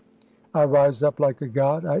upon it. I rise up like a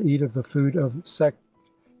god. I eat of the food of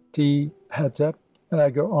Sekhti Hetep, and I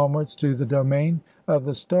go onwards to the domain of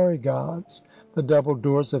the starry gods. The double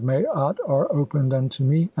doors of Maat are opened unto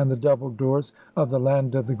me, and the double doors of the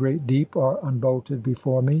land of the great deep are unbolted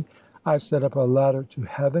before me. I set up a ladder to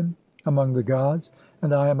heaven among the gods,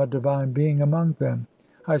 and I am a divine being among them.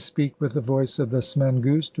 I speak with the voice of the smen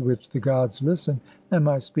goose, to which the gods listen, and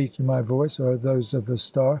my speech and my voice are those of the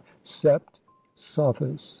star Sept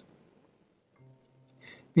Sothis.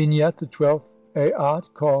 Vignette: the 12th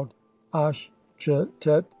Aat, called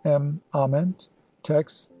Ashchetet em Ament.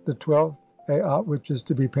 Text: the 12th Aat, which is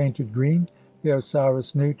to be painted green. The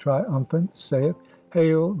Osiris Nu, triumphant, saith: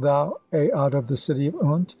 Hail, thou Aat of the city of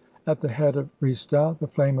Unt, at the head of Re stau, the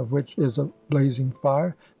flame of which is a blazing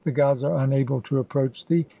fire. The gods are unable to approach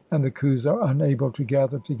thee, and the Khus are unable to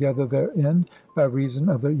gather together therein by reason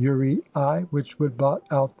of the Uri eye which would blot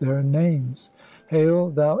out their names. Hail,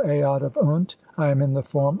 thou Aat of Unt, I am in the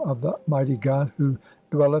form of the mighty god who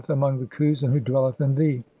dwelleth among the Khus and who dwelleth in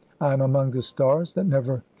thee. I am among the stars that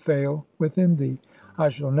never fail within thee. I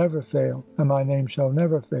shall never fail, and my name shall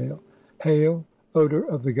never fail. Hail, odor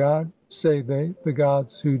of the god, say they, the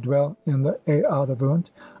gods who dwell in the Aat of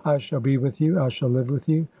Unt. I shall be with you, I shall live with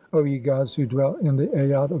you. O ye gods who dwell in the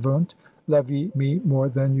Aat of Unt, love ye me more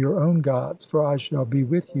than your own gods, for I shall be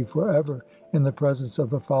with you forever in the presence of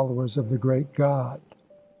the followers of the great god.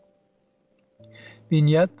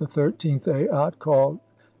 Vignette: the 13th Aat, called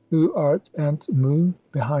Uart Ent Mu.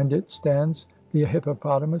 Behind it stands the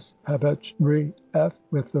hippopotamus Hebech Re F,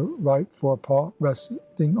 with the right forepaw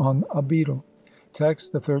resting on a beetle.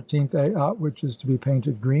 Text: the 13th Aat, which is to be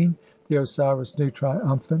painted green. The Osiris Nu,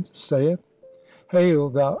 triumphant, saith: Hail,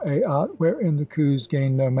 thou Aat, wherein the Khus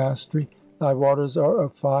gain no mastery. Thy waters are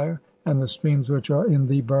of fire, and the streams which are in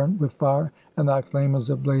thee burn with fire, and thy flame is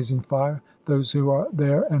of blazing fire. Those who are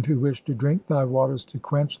there and who wish to drink thy waters to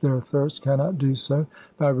quench their thirst cannot do so,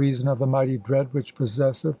 by reason of the mighty dread which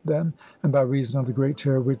possesseth them, and by reason of the great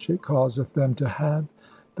terror which it causeth them to have.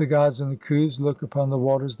 The gods and the Khus look upon the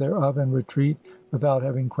waters thereof and retreat without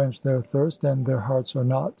having quenched their thirst, and their hearts are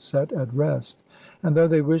not set at rest. And though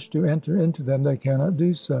they wish to enter into them, they cannot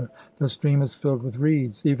do so. The stream is filled with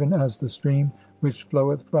reeds, even as the stream which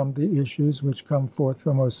floweth from the issues which come forth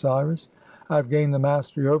from Osiris. I have gained the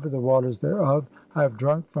mastery over the waters thereof. I have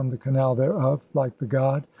drunk from the canal thereof, like the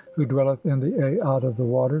god who dwelleth in the Aat of the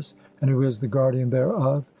waters, and who is the guardian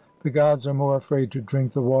thereof. The gods are more afraid to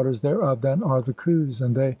drink the waters thereof than are the Khus,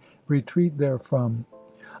 and they retreat therefrom.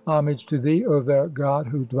 Homage to thee, O thou god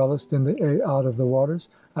who dwellest in the Aat of the waters.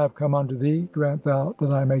 I have come unto thee. Grant thou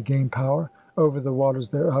that I may gain power over the waters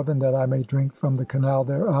thereof, and that I may drink from the canal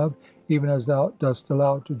thereof, even as thou dost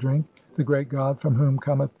allow to drink. The great god, from whom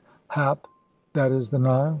cometh Hap, that is the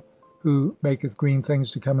Nile, who maketh green things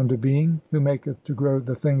to come into being, who maketh to grow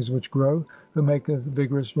the things which grow, who maketh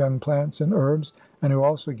vigorous young plants and herbs, and who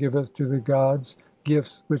also giveth to the gods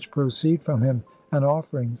gifts which proceed from him, and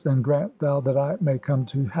offerings. And grant thou that I may come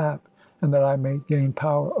to Hap, and that I may gain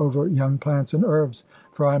power over young plants and herbs,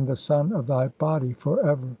 for I am the son of thy body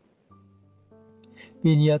forever.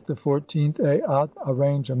 Vignette: the 14th Aat, a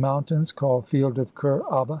range of mountains called Field of Kher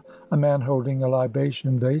Aba, a man holding a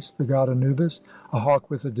libation vase, the god Anubis, a hawk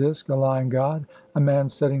with a disk, a lion god, a man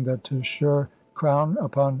setting the Teshur crown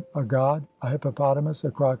upon a god, a hippopotamus,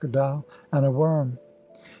 a crocodile, and a worm.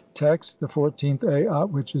 Text: the 14th Aat,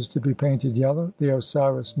 which is to be painted yellow. The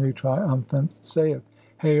Osiris Nu, triumphant, saith: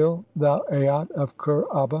 Hail, thou Aat of Kher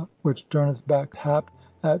Aba, which turneth back Hap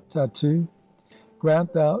at Tatu.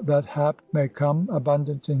 Grant thou that Hap may come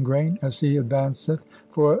abundant in grain as he advanceth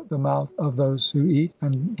for the mouth of those who eat,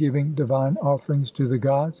 and giving divine offerings to the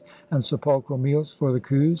gods, and sepulchral meals for the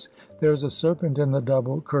Khus. There is a serpent in the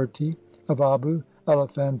double Kirti of Abu,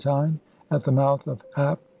 elephantine, at the mouth of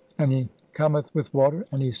Hap, and he cometh with water,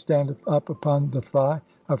 and he standeth up upon the thigh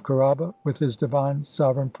of Kher Aba with his divine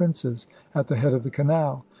sovereign princes at the head of the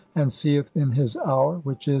canal, and seeth in his hour,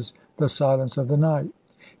 which is the silence of the night.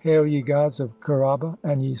 Hail, ye gods of Kher Aba,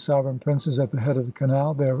 and ye sovereign princes at the head of the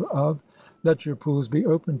canal thereof. Let your pools be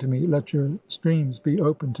open to me, let your streams be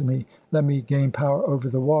open to me, let me gain power over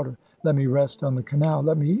the water. Let me rest on the canal.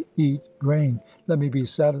 Let me eat grain. Let me be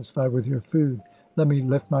satisfied with your food. Let me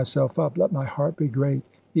lift myself up. Let my heart be great,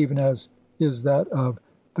 even as is that of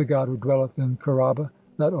the God who dwelleth in Kharaba.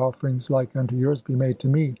 Let offerings like unto yours be made to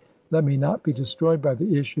me. Let me not be destroyed by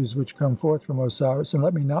the issues which come forth from Osiris, and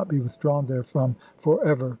let me not be withdrawn therefrom for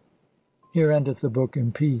ever. Here endeth the book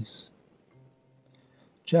in peace.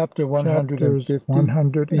 Chapter 150.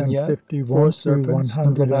 Vignette. 4 serpents,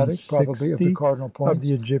 emblematic probably of the cardinal points, of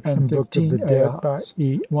the Egyptian and Book of 15 the Dead by ayats.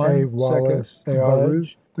 E. A. 1 Wallace Sekhet Earu,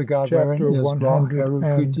 Budge. the god Chapter wherein is Ra Heru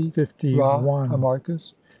Kuti, Ra 151.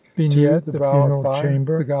 Hamarcus. 2 Vignette. The The brow of funeral fire,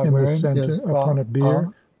 chamber. the god In the wherein center, is upon a bier,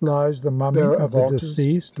 Ba lies the mummy bearer of of the altars.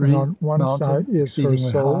 deceased, 3 and on one Mountain, side is her exceedingly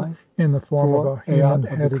soul, high. in the form of 4 a Ayat of the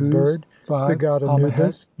human-headed Khus. bird. 5 The god Hamahet,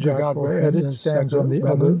 Anubis, the god wherein jackal-headed, is stands on the Sekher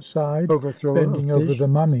other Remu, side, overthrower of bending over fish. the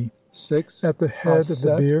mummy. 6 At the head of the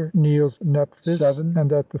Aset, bier kneels Nephthys, 7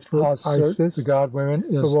 and at the foot Hasert, the Isis. god wherein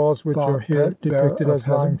The is walls, which are here Vapet, bearer depicted of as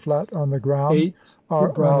lying heaven. flat on the ground, 8 The are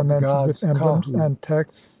brow of the ornamented with gods emblems Kahu. and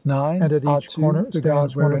texts, 9 and at each Atu, corner the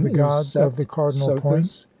god stands one of wherein the is gods of the Set cardinal Sothis.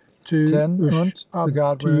 points. 2 10 Unt, the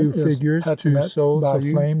god wherein Ush'abtiu is figures, 2 Hetemet souls of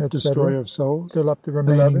Bayu, flame, destroyer etc. of souls. Fill up the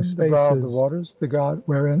remaining 11 The brow of the spaces. waters, the god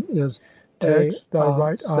wherein is Text, thy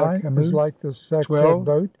right eye is Sekhemu. like the Sektet 12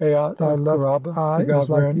 boat. Ayat Thy of left Karaba, eye the god is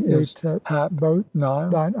like wherein the is Atet Hap boat. Nile.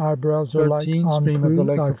 Thine eyebrows are like 13 Stream of the Anpu.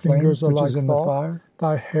 lake Thy of flames, fingers are which is like in the cloth. fire.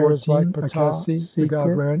 Thy hair is like 14 Ptah, Akesi, the god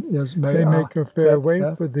seeker. wherein is They make a fair Fet way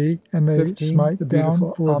Eth. for thee, and they 15 The smite down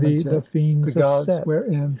beautiful for thee the Amentet, the fiends of gods Set.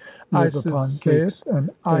 wherein live Isis upon saith, cakes and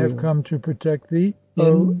I have ale. come to protect thee,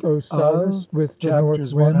 O End Osiris, of with the north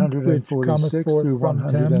chapters wind, which cometh 146 forth through from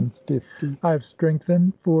Tem. 150. I have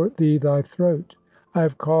strengthened for thee thy throat. I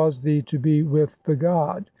have caused thee to be with the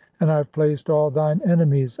God, and I have placed all thine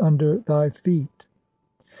enemies under thy feet.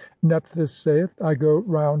 Nephthys saith, I go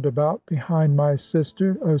round about behind my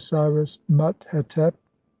sister Osiris Mut Hetep.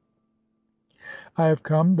 I have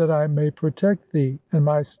come that I may protect thee, and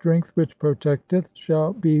my strength which protecteth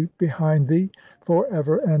shall be behind thee for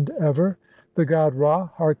ever and ever. The god Ra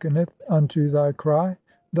hearkeneth unto thy cry.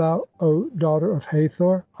 Thou, O daughter of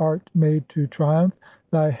Hathor, art made to triumph.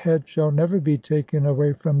 Thy head shall never be taken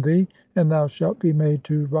away from thee, and thou shalt be made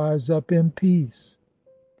to rise up in peace.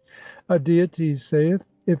 A deity saith,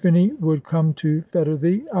 if any would come to fetter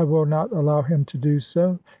thee, I will not allow him to do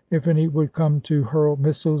so. If any would come to hurl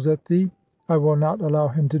missiles at thee, I will not allow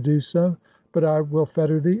him to do so. But I will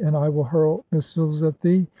fetter thee, and I will hurl missiles at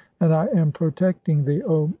thee, and I am protecting thee,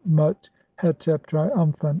 O Mut Hetep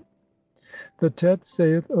triumphant. The Tet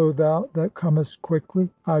saith, O thou that comest quickly,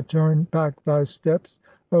 I turn back thy steps,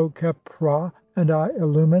 O Khepra, and I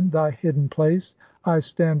illumine thy hidden place. I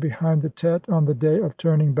stand behind the Tet on the day of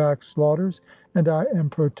turning back slaughters, and I am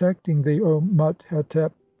protecting thee, O Mut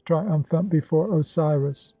Hetep triumphant before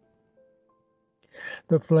Osiris.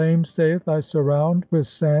 The flame saith, I surround with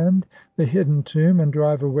sand the hidden tomb, and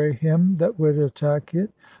drive away him that would attack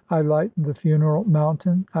it. I lighten the funeral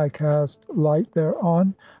mountain, I cast light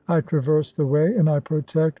thereon, I traverse the way, and I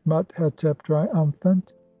protect Mut Hetep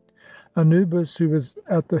triumphant. Anubis, who is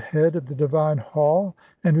at the head of the divine hall,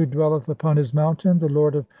 and who dwelleth upon his mountain, the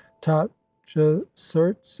lord of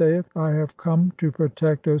Tatchesert, saith, I have come to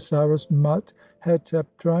protect Osiris Mut Hetep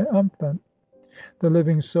triumphant. The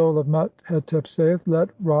living soul of Mut Hetep saith, let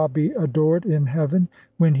Ra be adored in heaven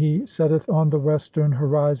when he setteth on the western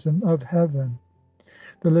horizon of heaven.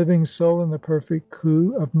 The living soul and the perfect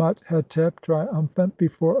khu of Mut Hetep triumphant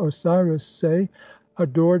before Osiris say,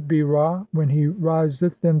 adored be Ra when he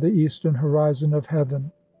riseth in the eastern horizon of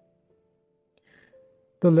heaven.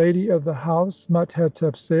 The lady of the house Mut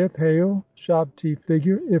Hetep saith, hail, Shabti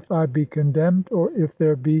figure, if I be condemned, or if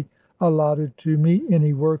there be allotted to me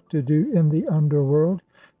any work to do in the underworld,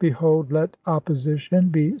 behold, let opposition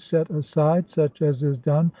be set aside, such as is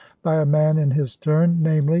done by a man in his turn,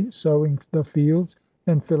 namely, sowing the fields,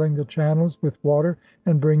 and filling the channels with water,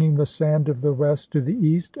 and bringing the sand of the west to the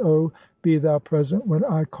east. O, be thou present when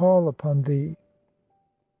I call upon thee.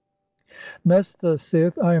 Mestha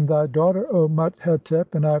saith, I am thy daughter, O Mut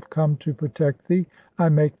Hetep, and I have come to protect thee. I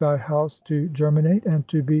make thy house to germinate and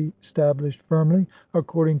to be stablished firmly,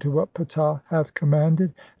 according to what Ptah hath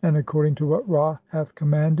commanded, and according to what Ra hath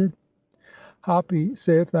commanded. Hapi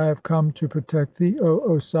saith, I have come to protect thee,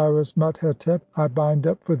 O Osiris Mut Hetep. I bind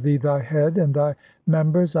up for thee thy head and thy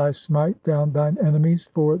members. I smite down thine enemies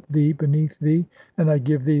for thee beneath thee, and I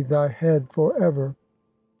give thee thy head for ever.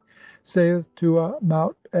 Saith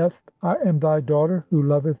Tuamaut F, I am thy daughter, who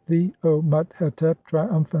loveth thee, O Mut Hetep,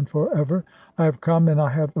 triumphant for ever. I have come, and I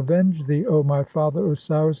have avenged thee, O my father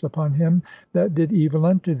Osiris, upon him that did evil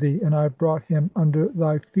unto thee, and I have brought him under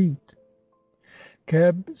thy feet.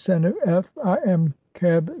 Keb Senu F, I am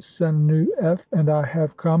Keb Senu F, and I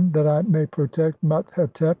have come that I may protect Mut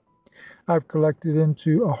Hetep. I've collected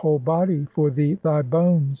into a whole body for thee thy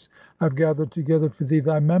bones. I've gathered together for thee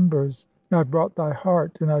thy members. I've brought thy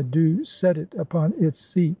heart, and I do set it upon its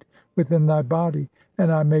seat within thy body,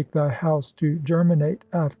 and I make thy house to germinate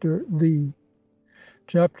after thee.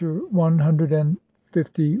 Chapter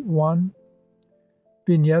 151.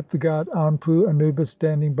 Vignette: the god Anpu Anubis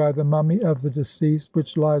standing by the mummy of the deceased,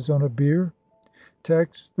 which lies on a bier.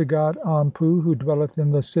 Text: the god Anpu, who dwelleth in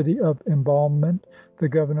the city of embalmment, the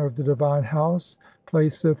governor of the divine house,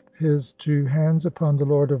 placeth his two hands upon the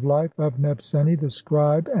lord of life of Nebseni, the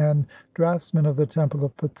scribe and draftsman of the temple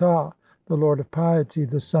of Ptah, the lord of piety,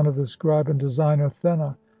 the son of the scribe and designer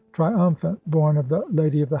Thena, triumphant, born of the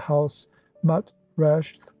lady of the house Mut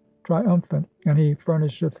Resth, triumphant, and he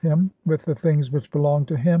furnisheth him with the things which belong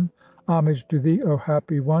to him. Homage to thee, O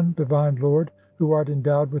happy one, divine lord, who art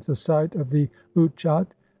endowed with the sight of the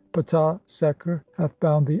Utchat. Ptah Seker hath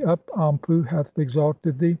bound thee up, Anpu hath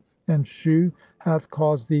exalted thee, and Shu hath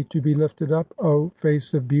caused thee to be lifted up, O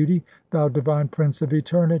face of beauty, thou divine prince of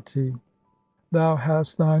eternity. Thou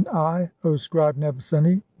hast thine eye, O scribe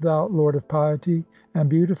Nebseni, thou lord of piety, and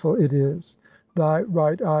beautiful it is. Thy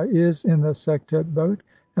right eye is in the Sektet boat,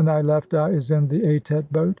 and thy left eye is in the Atet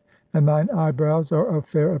boat, and thine eyebrows are of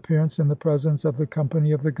fair appearance in the presence of the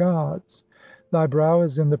company of the gods. Thy brow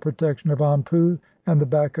is in the protection of Anpu, and the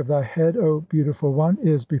back of thy head, O beautiful one,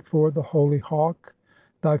 is before the holy hawk.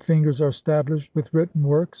 Thy fingers are stablished with written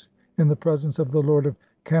works in the presence of the lord of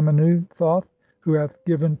Khemennu Thoth, who hath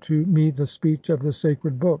given to me the speech of the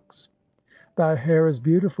sacred books. Thy hair is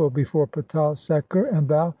beautiful before Ptah Seker, and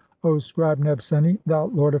thou, O scribe Nebseni, thou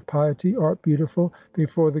lord of piety, art beautiful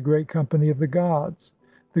before the great company of the gods.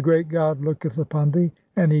 The great god looketh upon thee,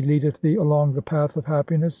 and he leadeth thee along the path of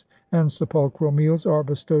happiness, and sepulchral meals are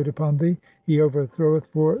bestowed upon thee. He overthroweth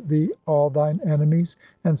for thee all thine enemies,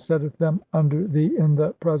 and setteth them under thee in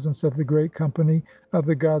the presence of the great company of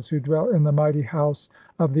the gods who dwell in the mighty house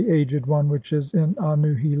of the aged one, which is in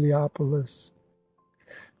Anu Heliopolis.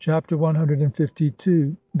 Chapter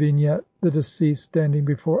 152. Vignette: the deceased standing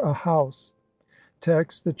before a house.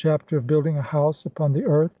 Text: the chapter of building a house upon the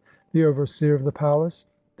earth. The overseer of the palace,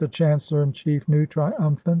 the chancellor in chief, Nu,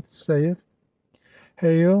 triumphant, saith: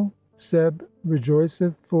 Hail! Seb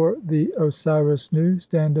rejoiceth, for the Osiris Nu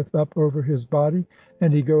standeth up over his body,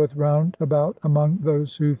 and he goeth round about among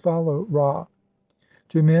those who follow Ra.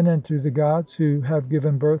 To men and to the gods who have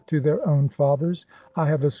given birth to their own fathers, I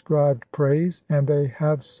have ascribed praise, and they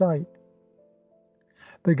have sight.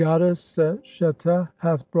 The goddess Sesheta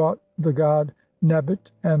hath brought the god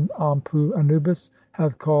Nebit, and Anpu Anubis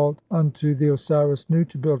hath called unto the Osiris Nu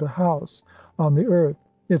to build a house on the earth.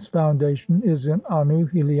 Its foundation is in Anu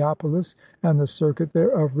Heliopolis, and the circuit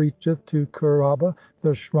thereof reacheth to Kher aba.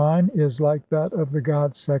 The shrine is like that of the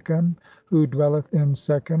god Sekhem, who dwelleth in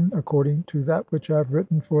Sekhem, according to that which I have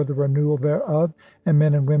written for the renewal thereof, and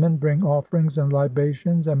men and women bring offerings and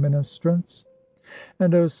libations and ministrants.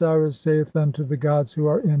 And Osiris saith unto the gods who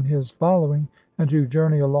are in his following, and who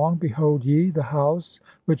journey along, Behold ye the house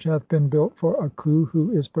which hath been built for Aku,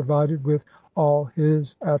 who is provided with all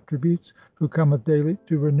his attributes, who cometh daily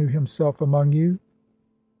to renew himself among you.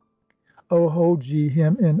 O hold ye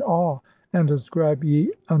him in awe, and ascribe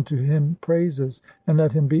ye unto him praises, and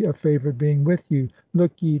let him be a favored being with you.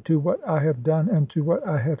 Look ye to what I have done, and to what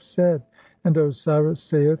I have said. And Osiris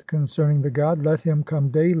saith concerning the god, Let him come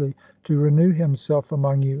daily to renew himself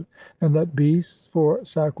among you, and let beasts for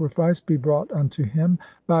sacrifice be brought unto him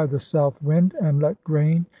by the south wind, and let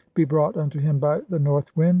grain be brought unto him by the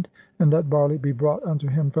north wind, and let barley be brought unto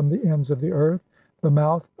him from the ends of the earth. The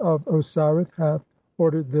mouth of Osiris hath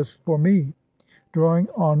ordered this for me. Drawing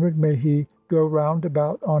onward, may he go round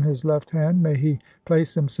about on his left hand, may he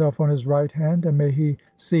place himself on his right hand, and may he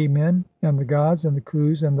see men, and the gods, and the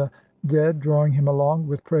Khus, and the dead drawing him along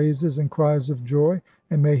with praises and cries of joy,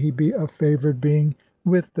 and may he be a favored being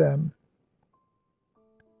with them.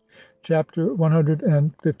 Chapter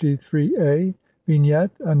 153a.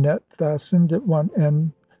 Vignette: a net fastened at one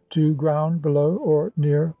end to ground below or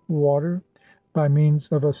near water, by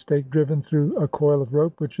means of a stake driven through a coil of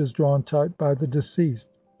rope, which is drawn tight by the deceased.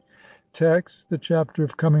 Text: the chapter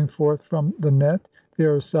of coming forth from the net. The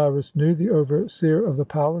Osiris Nu, the overseer of the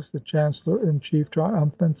palace, the chancellor in chief,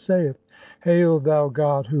 triumphant, saith: Hail, thou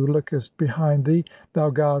god who lookest behind thee, thou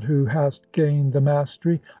god who hast gained the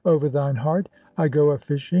mastery over thine heart. I go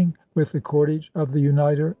a-fishing with the cordage of the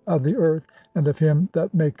uniter of the earth, and of him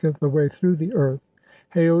that maketh the way through the earth.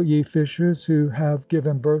 Hail, ye fishers, who have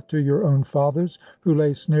given birth to your own fathers, who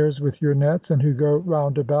lay snares with your nets, and who go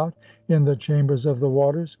round about in the chambers of the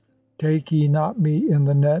waters. Take ye not me in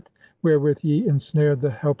the net, wherewith ye ensnared the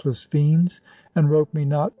helpless fiends, and rope me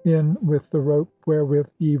not in with the rope wherewith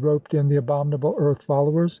ye roped in the abominable earth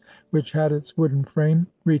followers, which had its wooden frame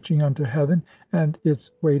reaching unto heaven, and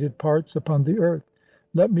its weighted parts upon the earth.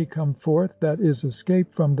 Let me come forth, that is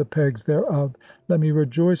escaped from the pegs thereof. Let me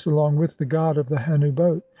rejoice along with the god of the Hennu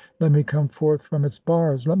boat. Let me come forth from its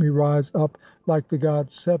bars. Let me rise up like the god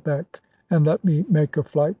Sebek, and let me make a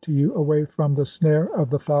flight to you away from the snare of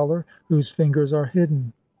the fowler, whose fingers are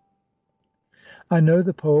hidden. I know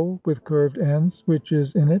the pole with curved ends, which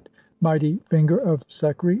is in it. Mighty finger of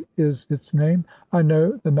Sekri is its name. I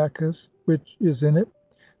know the Mechas, which is in it.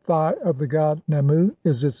 Thigh of the god Nemu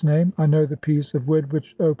is its name. I know the piece of wood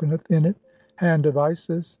which openeth in it. Hand of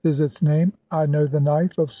Isis is its name. I know the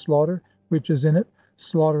knife of slaughter which is in it.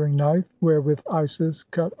 Slaughtering knife, wherewith Isis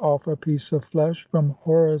cut off a piece of flesh from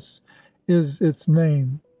Horus, is its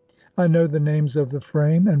name. I know the names of the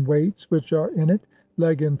frame and weights which are in it.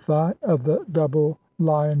 Leg and thigh of the double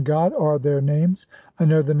lion god are their names. I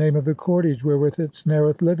know the name of the cordage wherewith it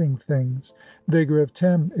snareth living things. Vigor of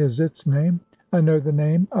Tem is its name. I know the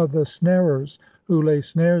name of the snarers who lay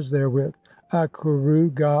snares therewith.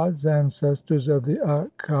 Akuru gods, ancestors of the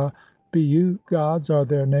Akabiu gods, are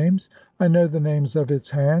their names. I know the names of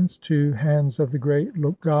its hands, 2 hands of the great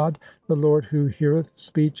god, the Lord who heareth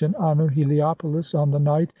speech in Anu Heliopolis on the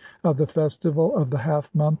night of the festival of the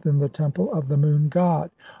half-month in the temple of the moon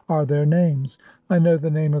god, are their names. I know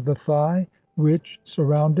the name of the thigh which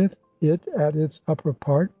surroundeth it at its upper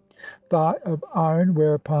part. Thigh of iron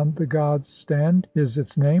whereupon the gods stand is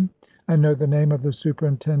its name. I know the name of the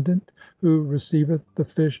superintendent who receiveth the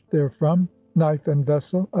fish therefrom. Knife and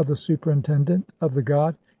vessel of the superintendent of the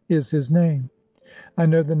god is his name. I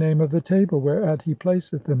know the name of the table whereat he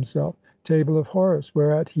placeth himself. Table of Horus,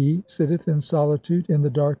 whereat he sitteth in solitude in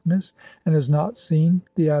the darkness, and is not seen.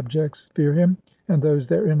 The abjects fear him, and those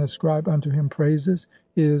therein ascribe unto him praises,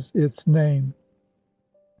 is its name.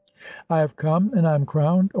 I have come, and I am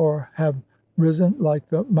crowned, or have risen like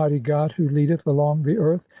the mighty god who leadeth along the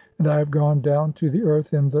earth, and I have gone down to the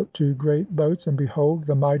earth in the 2 great boats, and behold,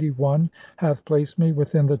 the mighty one hath placed me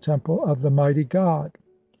within the temple of the mighty god.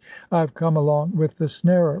 I have come along with the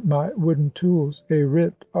snarer. My wooden tools, a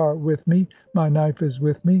writ, are with me. My knife is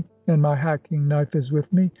with me, and my hacking knife is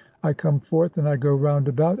with me. I come forth, and I go round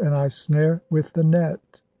about, and I snare with the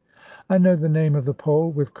net. I know the name of the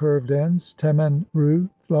pole with curved ends. Temen-ru,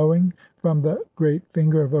 flowing from the great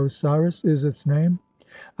finger of Osiris, is its name.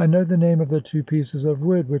 I know the name of the 2 pieces of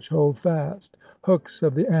wood which hold fast. Hooks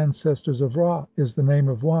of the ancestors of Ra is the name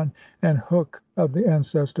of one, and hook of the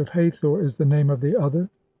ancestor of Hathor is the name of the other.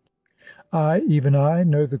 I, even I,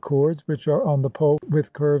 know the cords which are on the pole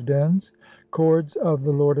with curved ends. Cords of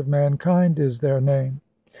the Lord of mankind is their name.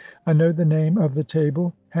 I know the name of the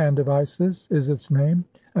table. Hand of Isis is its name.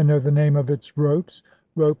 I know the name of its ropes.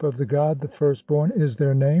 Rope of the god, the firstborn, is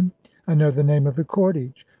their name. I know the name of the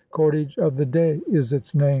cordage. Cordage of the day is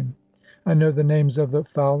its name. I know the names of the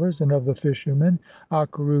fowlers and of the fishermen.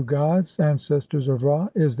 Akuru gods, ancestors of Ra,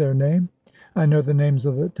 is their name. I know the names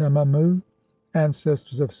of the Temamu.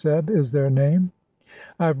 Ancestors of Seb is their name.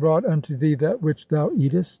 I have brought unto thee that which thou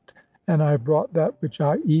eatest, and I have brought that which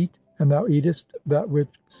I eat, and thou eatest that which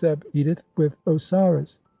Seb eateth with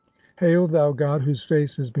Osiris. Hail, thou god whose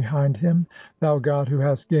face is behind him, thou god who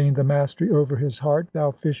hast gained the mastery over his heart,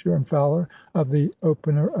 thou fisher and fowler of the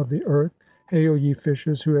opener of the earth. Hail, ye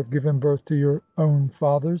fishers who have given birth to your own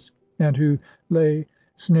fathers, and who lay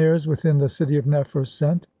snares within the city of Nefer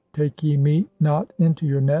sent. Take ye me not into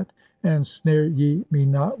your net, and snare ye me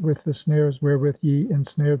not with the snares wherewith ye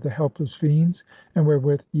ensnared the helpless fiends, and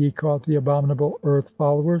wherewith ye caught the abominable earth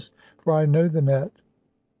followers, for I know the net.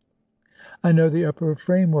 I know the upper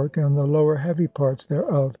framework and the lower heavy parts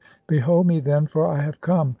thereof. Behold me then, for I have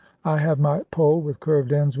come. I have my pole with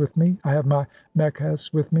curved ends with me. I have my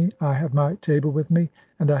mechas with me. I have my table with me,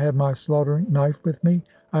 and I have my slaughtering knife with me.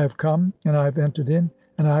 I have come, and I have entered in,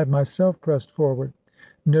 and I have myself pressed forward.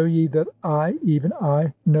 Know ye that I, even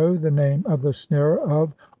I, know the name of the snarer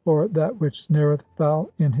of, or that which snareth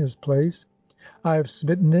fowl in his place. I have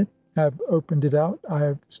smitten it, I have opened it out, I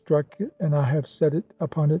have struck it, and I have set it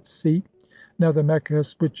upon its seat. Now the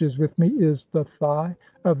mechas which is with me is the thigh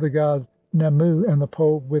of the god Nemu, and the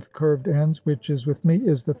pole with curved ends which is with me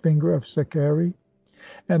is the finger of Sekari,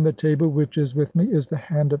 and the table which is with me is the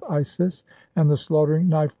hand of Isis, and the slaughtering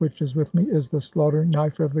knife which is with me is the slaughtering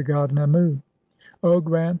knife of the god Nemu. O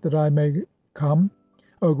grant that I may come.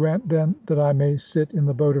 O grant then that I may sit in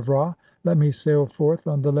the boat of Ra. Let me sail forth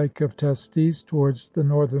on the lake of Testes towards the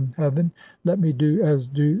northern heaven. Let me do as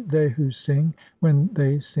do they who sing, when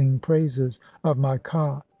they sing praises of my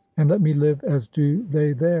Ka, and let me live as do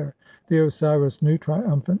they there. The Osiris Nu,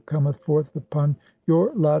 triumphant, cometh forth upon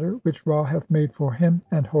your ladder, which Ra hath made for him,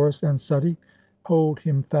 and Horus and Suti hold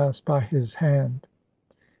him fast by his hand.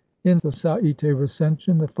 In the Sa'ite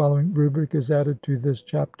Recension, the following rubric is added to this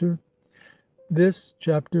chapter. This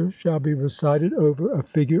chapter shall be recited over a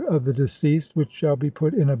figure of the deceased, which shall be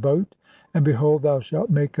put in a boat. And behold, thou shalt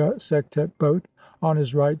make a Sektet boat on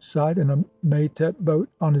his right side, and a Metet boat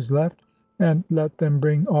on his left, and let them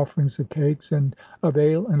bring offerings of cakes, and of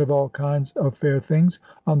ale, and of all kinds of fair things,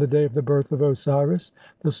 on the day of the birth of Osiris.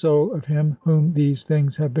 The soul of him whom these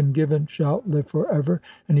things have been given shall live forever,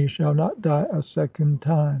 and he shall not die a second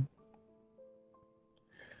time.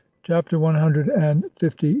 Chapter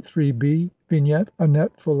 153b. Vignette: a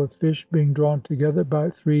net full of fish being drawn together by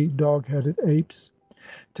 3 dog-headed apes.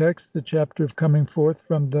 Text: the chapter of coming forth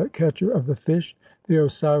from the catcher of the fish. The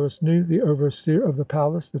Osiris Nu, the overseer of the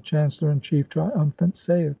palace, the chancellor in chief, triumphant,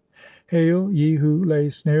 saith: Hail, ye who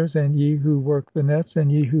lay snares, and ye who work the nets,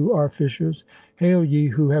 and ye who are fishers! Hail, ye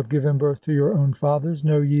who have given birth to your own fathers!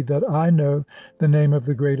 Know ye that I know the name of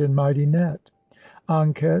the great and mighty net?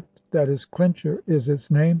 Ankhet, that is, clincher, is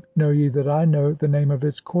its name. Know ye that I know the name of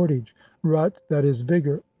its cordage? Rut, that is,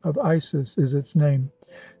 vigor, of Isis, is its name.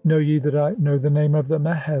 Know ye that I know the name of the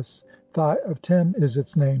Mehes? Thigh of Tem is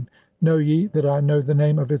its name. Know ye that I know the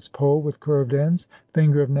name of its pole with curved ends?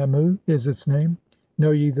 Finger of Nemu is its name.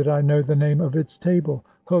 Know ye that I know the name of its table?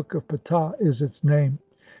 Hook of Ptah is its name.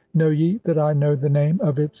 Know ye that I know the name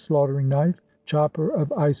of its slaughtering knife? Chopper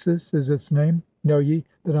of Isis is its name. Know ye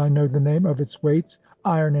that I know the name of its weights?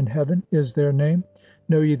 Iron in heaven is their name.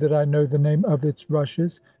 Know ye that I know the name of its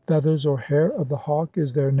rushes? Feathers or hair of the hawk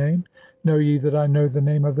is their name. Know ye that I know the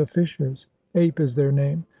name of the fishers? Ape is their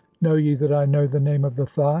name. Know ye that I know the name of the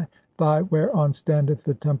thigh? Thigh whereon standeth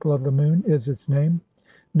the temple of the moon is its name.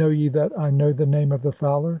 Know ye that I know the name of the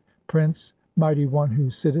fowler? Prince, mighty one who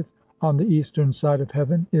sitteth on the eastern side of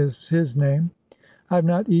heaven is his name. I have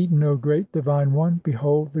not eaten, O great divine one.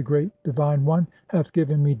 Behold, the great divine one hath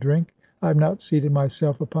given me drink. I have not seated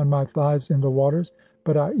myself upon my thighs in the waters,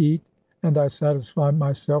 but I eat, and I satisfy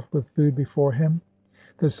myself with food before him.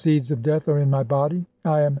 The seeds of death are in my body.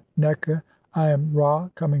 I am Nekha, I am Ra,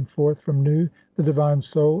 coming forth from Nu, the divine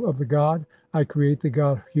soul of the god. I create the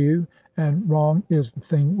god Hu, and wrong is the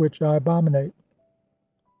thing which I abominate.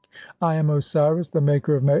 I am Osiris, the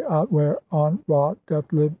maker of Maat, whereon Ra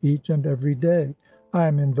doth live each and every day. I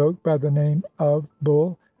am invoked by the name of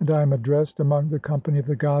Bull, and I am addressed among the company of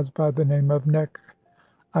the gods by the name of Nekh.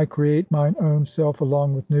 I create mine own self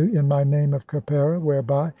along with Nu in my name of Khepera,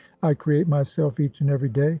 whereby I create myself each and every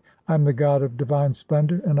day. I am the god of divine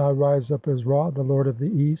splendor, and I rise up as Ra, the lord of the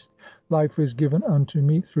east. Life is given unto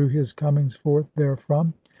me through his comings forth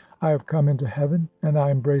therefrom. I have come into heaven, and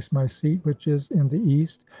I embrace my seat which is in the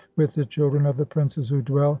east, with the children of the princes who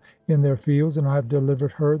dwell in their fields, and I have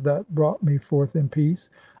delivered her that brought me forth in peace.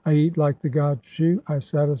 I eat like the god Shu, I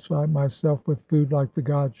satisfy myself with food like the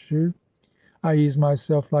god Shu. I ease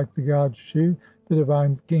myself like the god Shu. The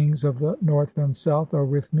divine kings of the north and south are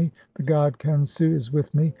with me. The god Khonsu is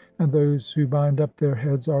with me, and those who bind up their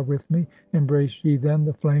heads are with me. Embrace ye then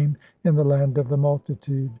the flame in the land of the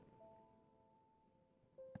multitude.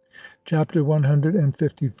 Chapter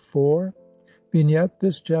 154. Vignette: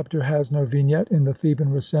 this chapter has no vignette in the Theban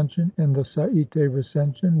Recension. In the Sa'ite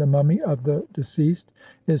Recension, the mummy of the deceased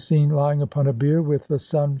is seen lying upon a bier with the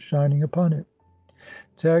sun shining upon it.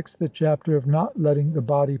 Text: the chapter of not letting the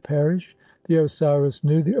body perish. The Osiris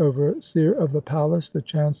Nu, the overseer of the palace, the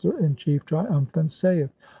chancellor in chief, triumphant, saith: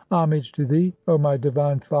 Homage to thee, O my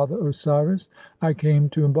divine father Osiris! I came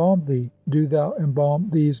to embalm thee. Do thou embalm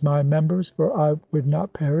these my members, for I would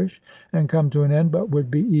not perish and come to an end, but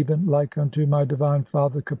would be even like unto my divine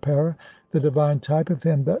father Khepera, the divine type of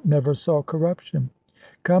him that never saw corruption.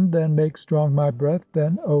 Come then, make strong my breath,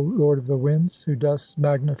 then, O Lord of the winds, who dost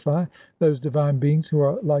magnify those divine beings who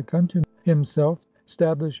are like unto himself.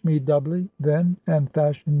 Stablish me doubly, then, and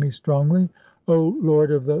fashion me strongly, O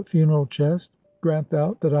Lord of the funeral chest. Grant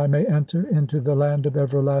thou that I may enter into the land of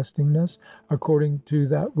everlastingness, according to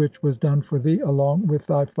that which was done for thee along with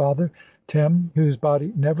thy father Tem, whose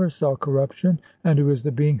body never saw corruption, and who is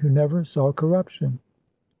the being who never saw corruption.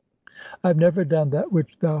 I have never done that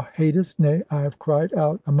which thou hatest, nay, I have cried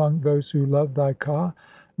out among those who love thy Ka.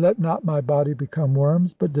 Let not my body become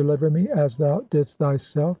worms, but deliver me as thou didst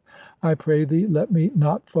thyself. I pray thee, let me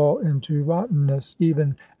not fall into rottenness,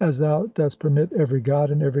 even as thou dost permit every god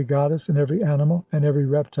and every goddess and every animal and every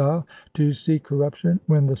reptile to see corruption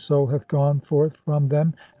when the soul hath gone forth from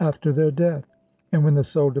them after their death. And when the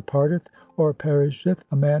soul departeth or perisheth,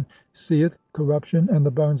 a man seeth corruption, and the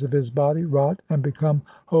bones of his body rot and become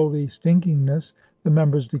wholly stinkingness. The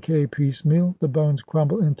members decay piecemeal, the bones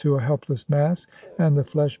crumble into a helpless mass, and the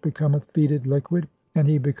flesh becometh fetid liquid, and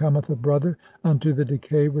he becometh a brother unto the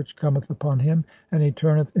decay which cometh upon him, and he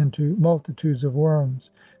turneth into multitudes of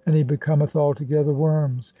worms, and he becometh altogether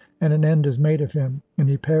worms, and an end is made of him, and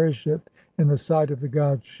he perisheth in the sight of the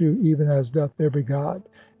god Shu, even as doth every god,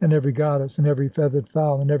 and every goddess, and every feathered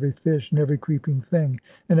fowl, and every fish, and every creeping thing,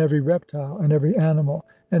 and every reptile, and every animal,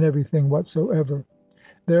 and everything whatsoever.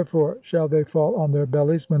 Therefore shall they fall on their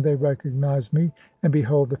bellies when they recognize me, and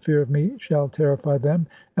behold, the fear of me shall terrify them.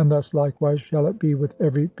 And thus likewise shall it be with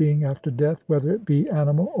every being after death, whether it be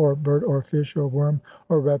animal, or bird, or fish, or worm,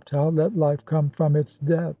 or reptile. Let life come from its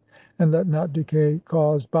death, and let not decay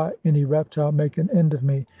caused by any reptile make an end of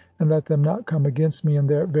me, and let them not come against me in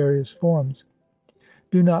their various forms.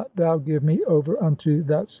 Do not thou give me over unto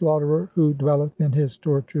that slaughterer who dwelleth in his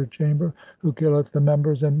torture chamber, who killeth the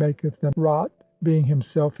members and maketh them rot, being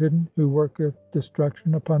himself hidden, who worketh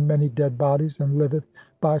destruction upon many dead bodies, and liveth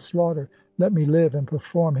by slaughter. Let me live and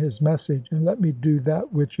perform his message, and let me do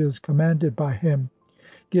that which is commanded by him.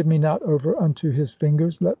 Give me not over unto his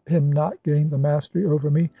fingers, let him not gain the mastery over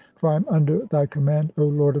me, for I am under thy command, O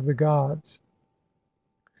Lord of the gods.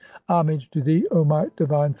 Homage to thee, O my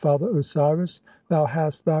divine father Osiris. Thou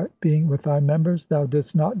hast thy being with thy members, thou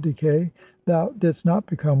didst not decay, thou didst not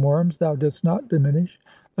become worms, thou didst not diminish,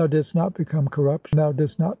 thou didst not become corrupt, thou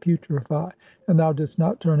didst not putrefy, and thou didst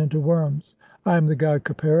not turn into worms. I am the god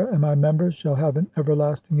Khepera, and my members shall have an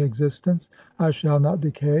everlasting existence. I shall not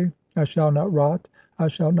decay, I shall not rot, I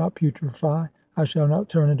shall not putrefy, I shall not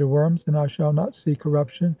turn into worms, and I shall not see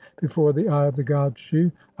corruption before the eye of the god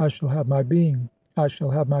Shu. I shall have my being, I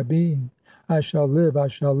shall have my being, I shall live, I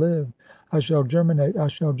shall live, I shall germinate, I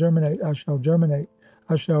shall germinate, I shall germinate,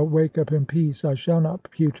 I shall wake up in peace, I shall not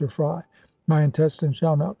putrefy, my intestines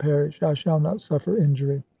shall not perish, I shall not suffer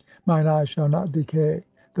injury, mine eye shall not decay,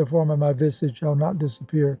 the form of my visage shall not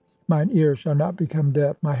disappear, mine ear shall not become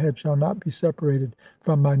deaf, my head shall not be separated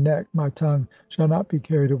from my neck, my tongue shall not be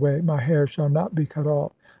carried away, my hair shall not be cut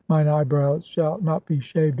off, mine eyebrows shall not be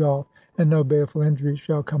shaved off, and no baleful injury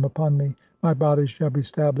shall come upon me. My body shall be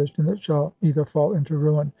established, and it shall neither fall into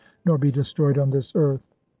ruin nor be destroyed on this earth.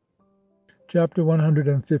 Chapter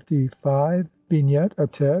 155, Vignette,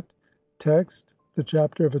 Atet. Text: the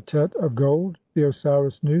chapter of Atet of gold. The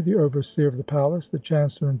Osiris Nu, the overseer of the palace, the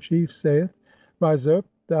chancellor in chief, saith: Rise up,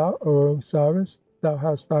 thou, O Osiris, thou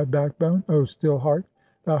hast thy backbone, O still heart,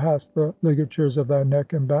 thou hast the ligatures of thy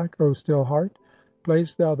neck and back, O still heart.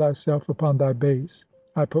 Place thou thyself upon thy base.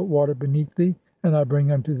 I put water beneath thee, and I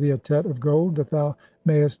bring unto thee a Tet of gold, that thou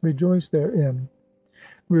mayest rejoice therein.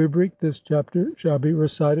 Rubric: this chapter shall be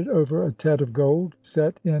recited over a Tet of gold,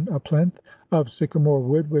 set in a plinth of sycamore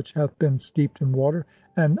wood, which hath been steeped in water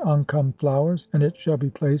and uncum flowers, and it shall be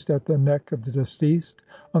placed at the neck of the deceased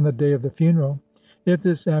on the day of the funeral. If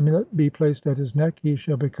this amulet be placed at his neck, he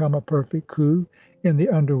shall become a perfect Khu in the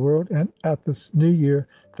underworld, and at the New Year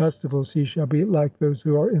festivals he shall be like those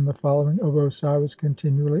who are in the following of Osiris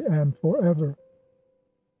continually and forever.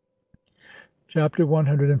 Chapter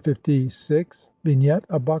 156, Vignette,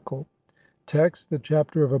 a buckle. Text: the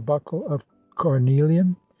chapter of a buckle of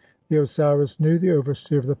carnelian. The Osiris Nu, the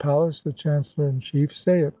overseer of the palace, the chancellor in chief,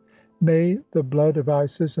 saith: May the blood of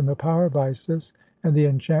Isis and the power of Isis and the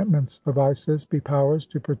enchantments of Isis be powers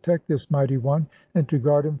to protect this mighty one, and to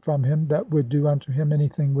guard him from him that would do unto him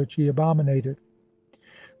anything which he abominateth.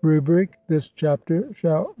 Rubric: this chapter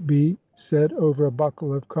shall be said over a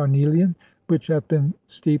buckle of carnelian, which hath been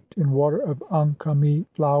steeped in water of ankami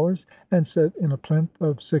flowers, and set in a plinth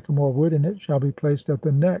of sycamore wood, and it shall be placed at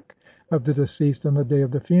the neck of the deceased on the day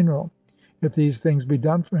of the funeral. If these things be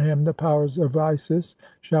done for him, the powers of Isis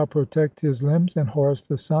shall protect his limbs, and Horus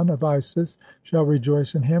the son of Isis shall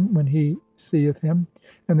rejoice in him when he seeth him,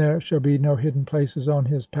 and there shall be no hidden places on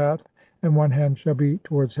his path, and one hand shall be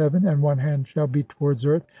towards heaven, and one hand shall be towards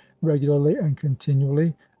earth, regularly and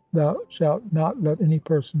continually. Thou shalt not let any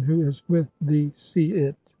person who is with thee see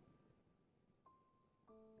it.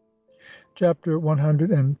 Chapter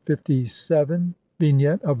 157,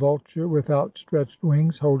 Vignette, a vulture with outstretched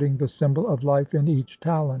wings, holding the symbol of life in each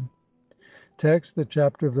talon. Text: the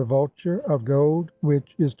chapter of the vulture of gold,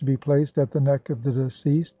 which is to be placed at the neck of the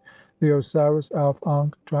deceased. The Osiris Auf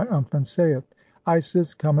Ankh, triumphant, saith: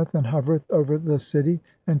 Isis cometh and hovereth over the city,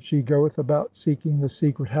 and she goeth about seeking the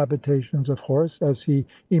secret habitations of Horus as he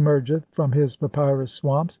emergeth from his papyrus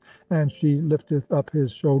swamps, and she lifteth up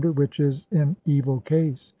his shoulder which is in evil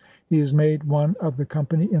case. He is made one of the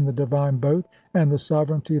company in the divine boat, and the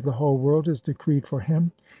sovereignty of the whole world is decreed for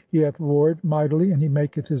him. He hath warred mightily, and he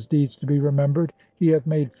maketh his deeds to be remembered. He hath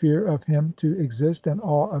made fear of him to exist, and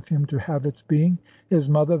awe of him to have its being. His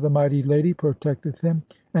mother, the mighty lady, protecteth him,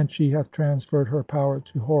 and she hath transferred her power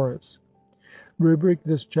to Horus. Rubric: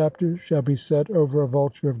 this chapter shall be set over a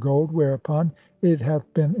vulture of gold, whereupon it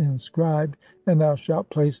hath been inscribed, and thou shalt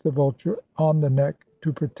place the vulture on the neck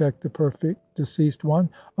to protect the perfect deceased one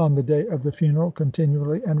on the day of the funeral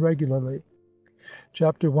continually and regularly.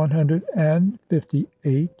 Chapter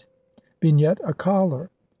 158. Vignette: a collar.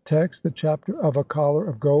 Text: the chapter of a collar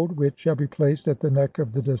of gold which shall be placed at the neck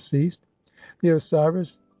of the deceased. The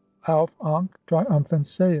Osiris Auf Ankh, triumphant,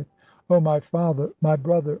 saith: O my father, my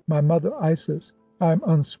brother, my mother Isis, I am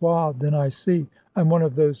unswathed and I see. I am one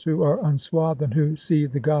of those who are unswathed and who see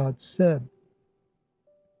the gods said.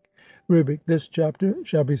 Rubric: this chapter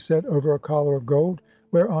shall be set over a collar of gold,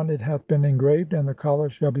 whereon it hath been engraved, and the collar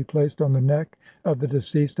shall be placed on the neck of the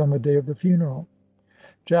deceased on the day of the funeral.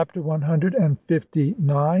 Chapter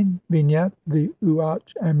 159. Vignette: the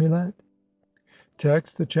Uach amulet.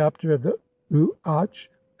 Text: the chapter of the Uach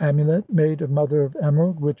amulet made of mother of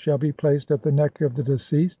emerald, which shall be placed at the neck of the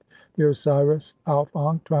deceased. The Osiris Auf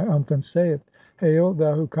Ankh, triumphant, saith: Hail,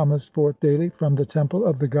 thou who comest forth daily from the temple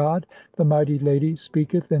of the god! The mighty lady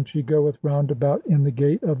speaketh, and she goeth round about in the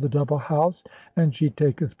gate of the double house, and she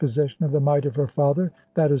taketh possession of the might of her father,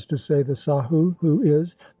 that is to say, the Sahu, who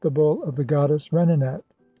is the bull of the goddess Renenet.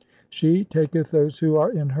 She taketh those who are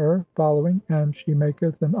in her following, and she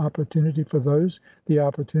maketh an opportunity for those, the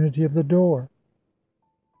opportunity of the door.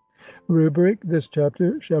 Rubric: this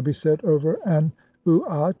chapter shall be set over an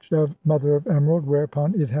Uach of mother of emerald,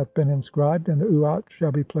 whereupon it hath been inscribed, and the Uach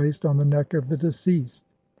shall be placed on the neck of the deceased.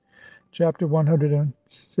 Chapter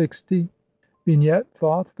 160. Vignette: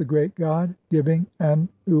 Thoth, the great god, giving an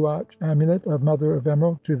Uach amulet of mother of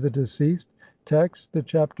emerald to the deceased. Text: the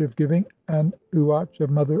chapter of giving an Uach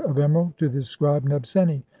of mother of emerald to the scribe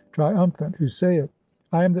Nebseni, triumphant, who saith: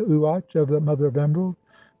 I am the Uach of the mother of emerald,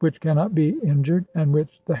 which cannot be injured, and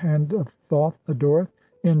which the hand of Thoth adoreth.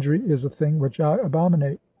 Injury is a thing which I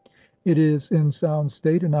abominate. It is in sound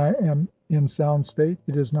state, and I am in sound state.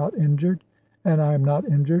 It is not injured, and I am not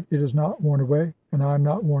injured. It is not worn away, and I am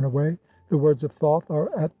not worn away. The words of Thoth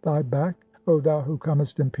are at thy back, O thou who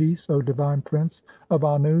comest in peace, O divine prince of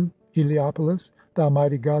Anu, Heliopolis, thou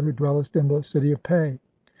mighty god who dwellest in the city of Pe.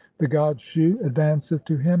 The god Shu advanceth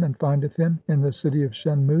to him and findeth him in the city of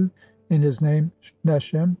Shenmu, in his name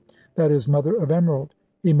Neshem, that is, mother of emerald.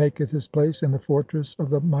 He maketh his place in the fortress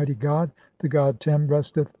of the mighty god. The god Tem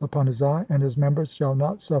resteth upon his eye, and his members shall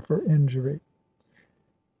not suffer injury.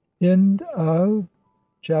 End of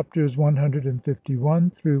chapters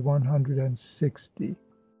 151 through 160.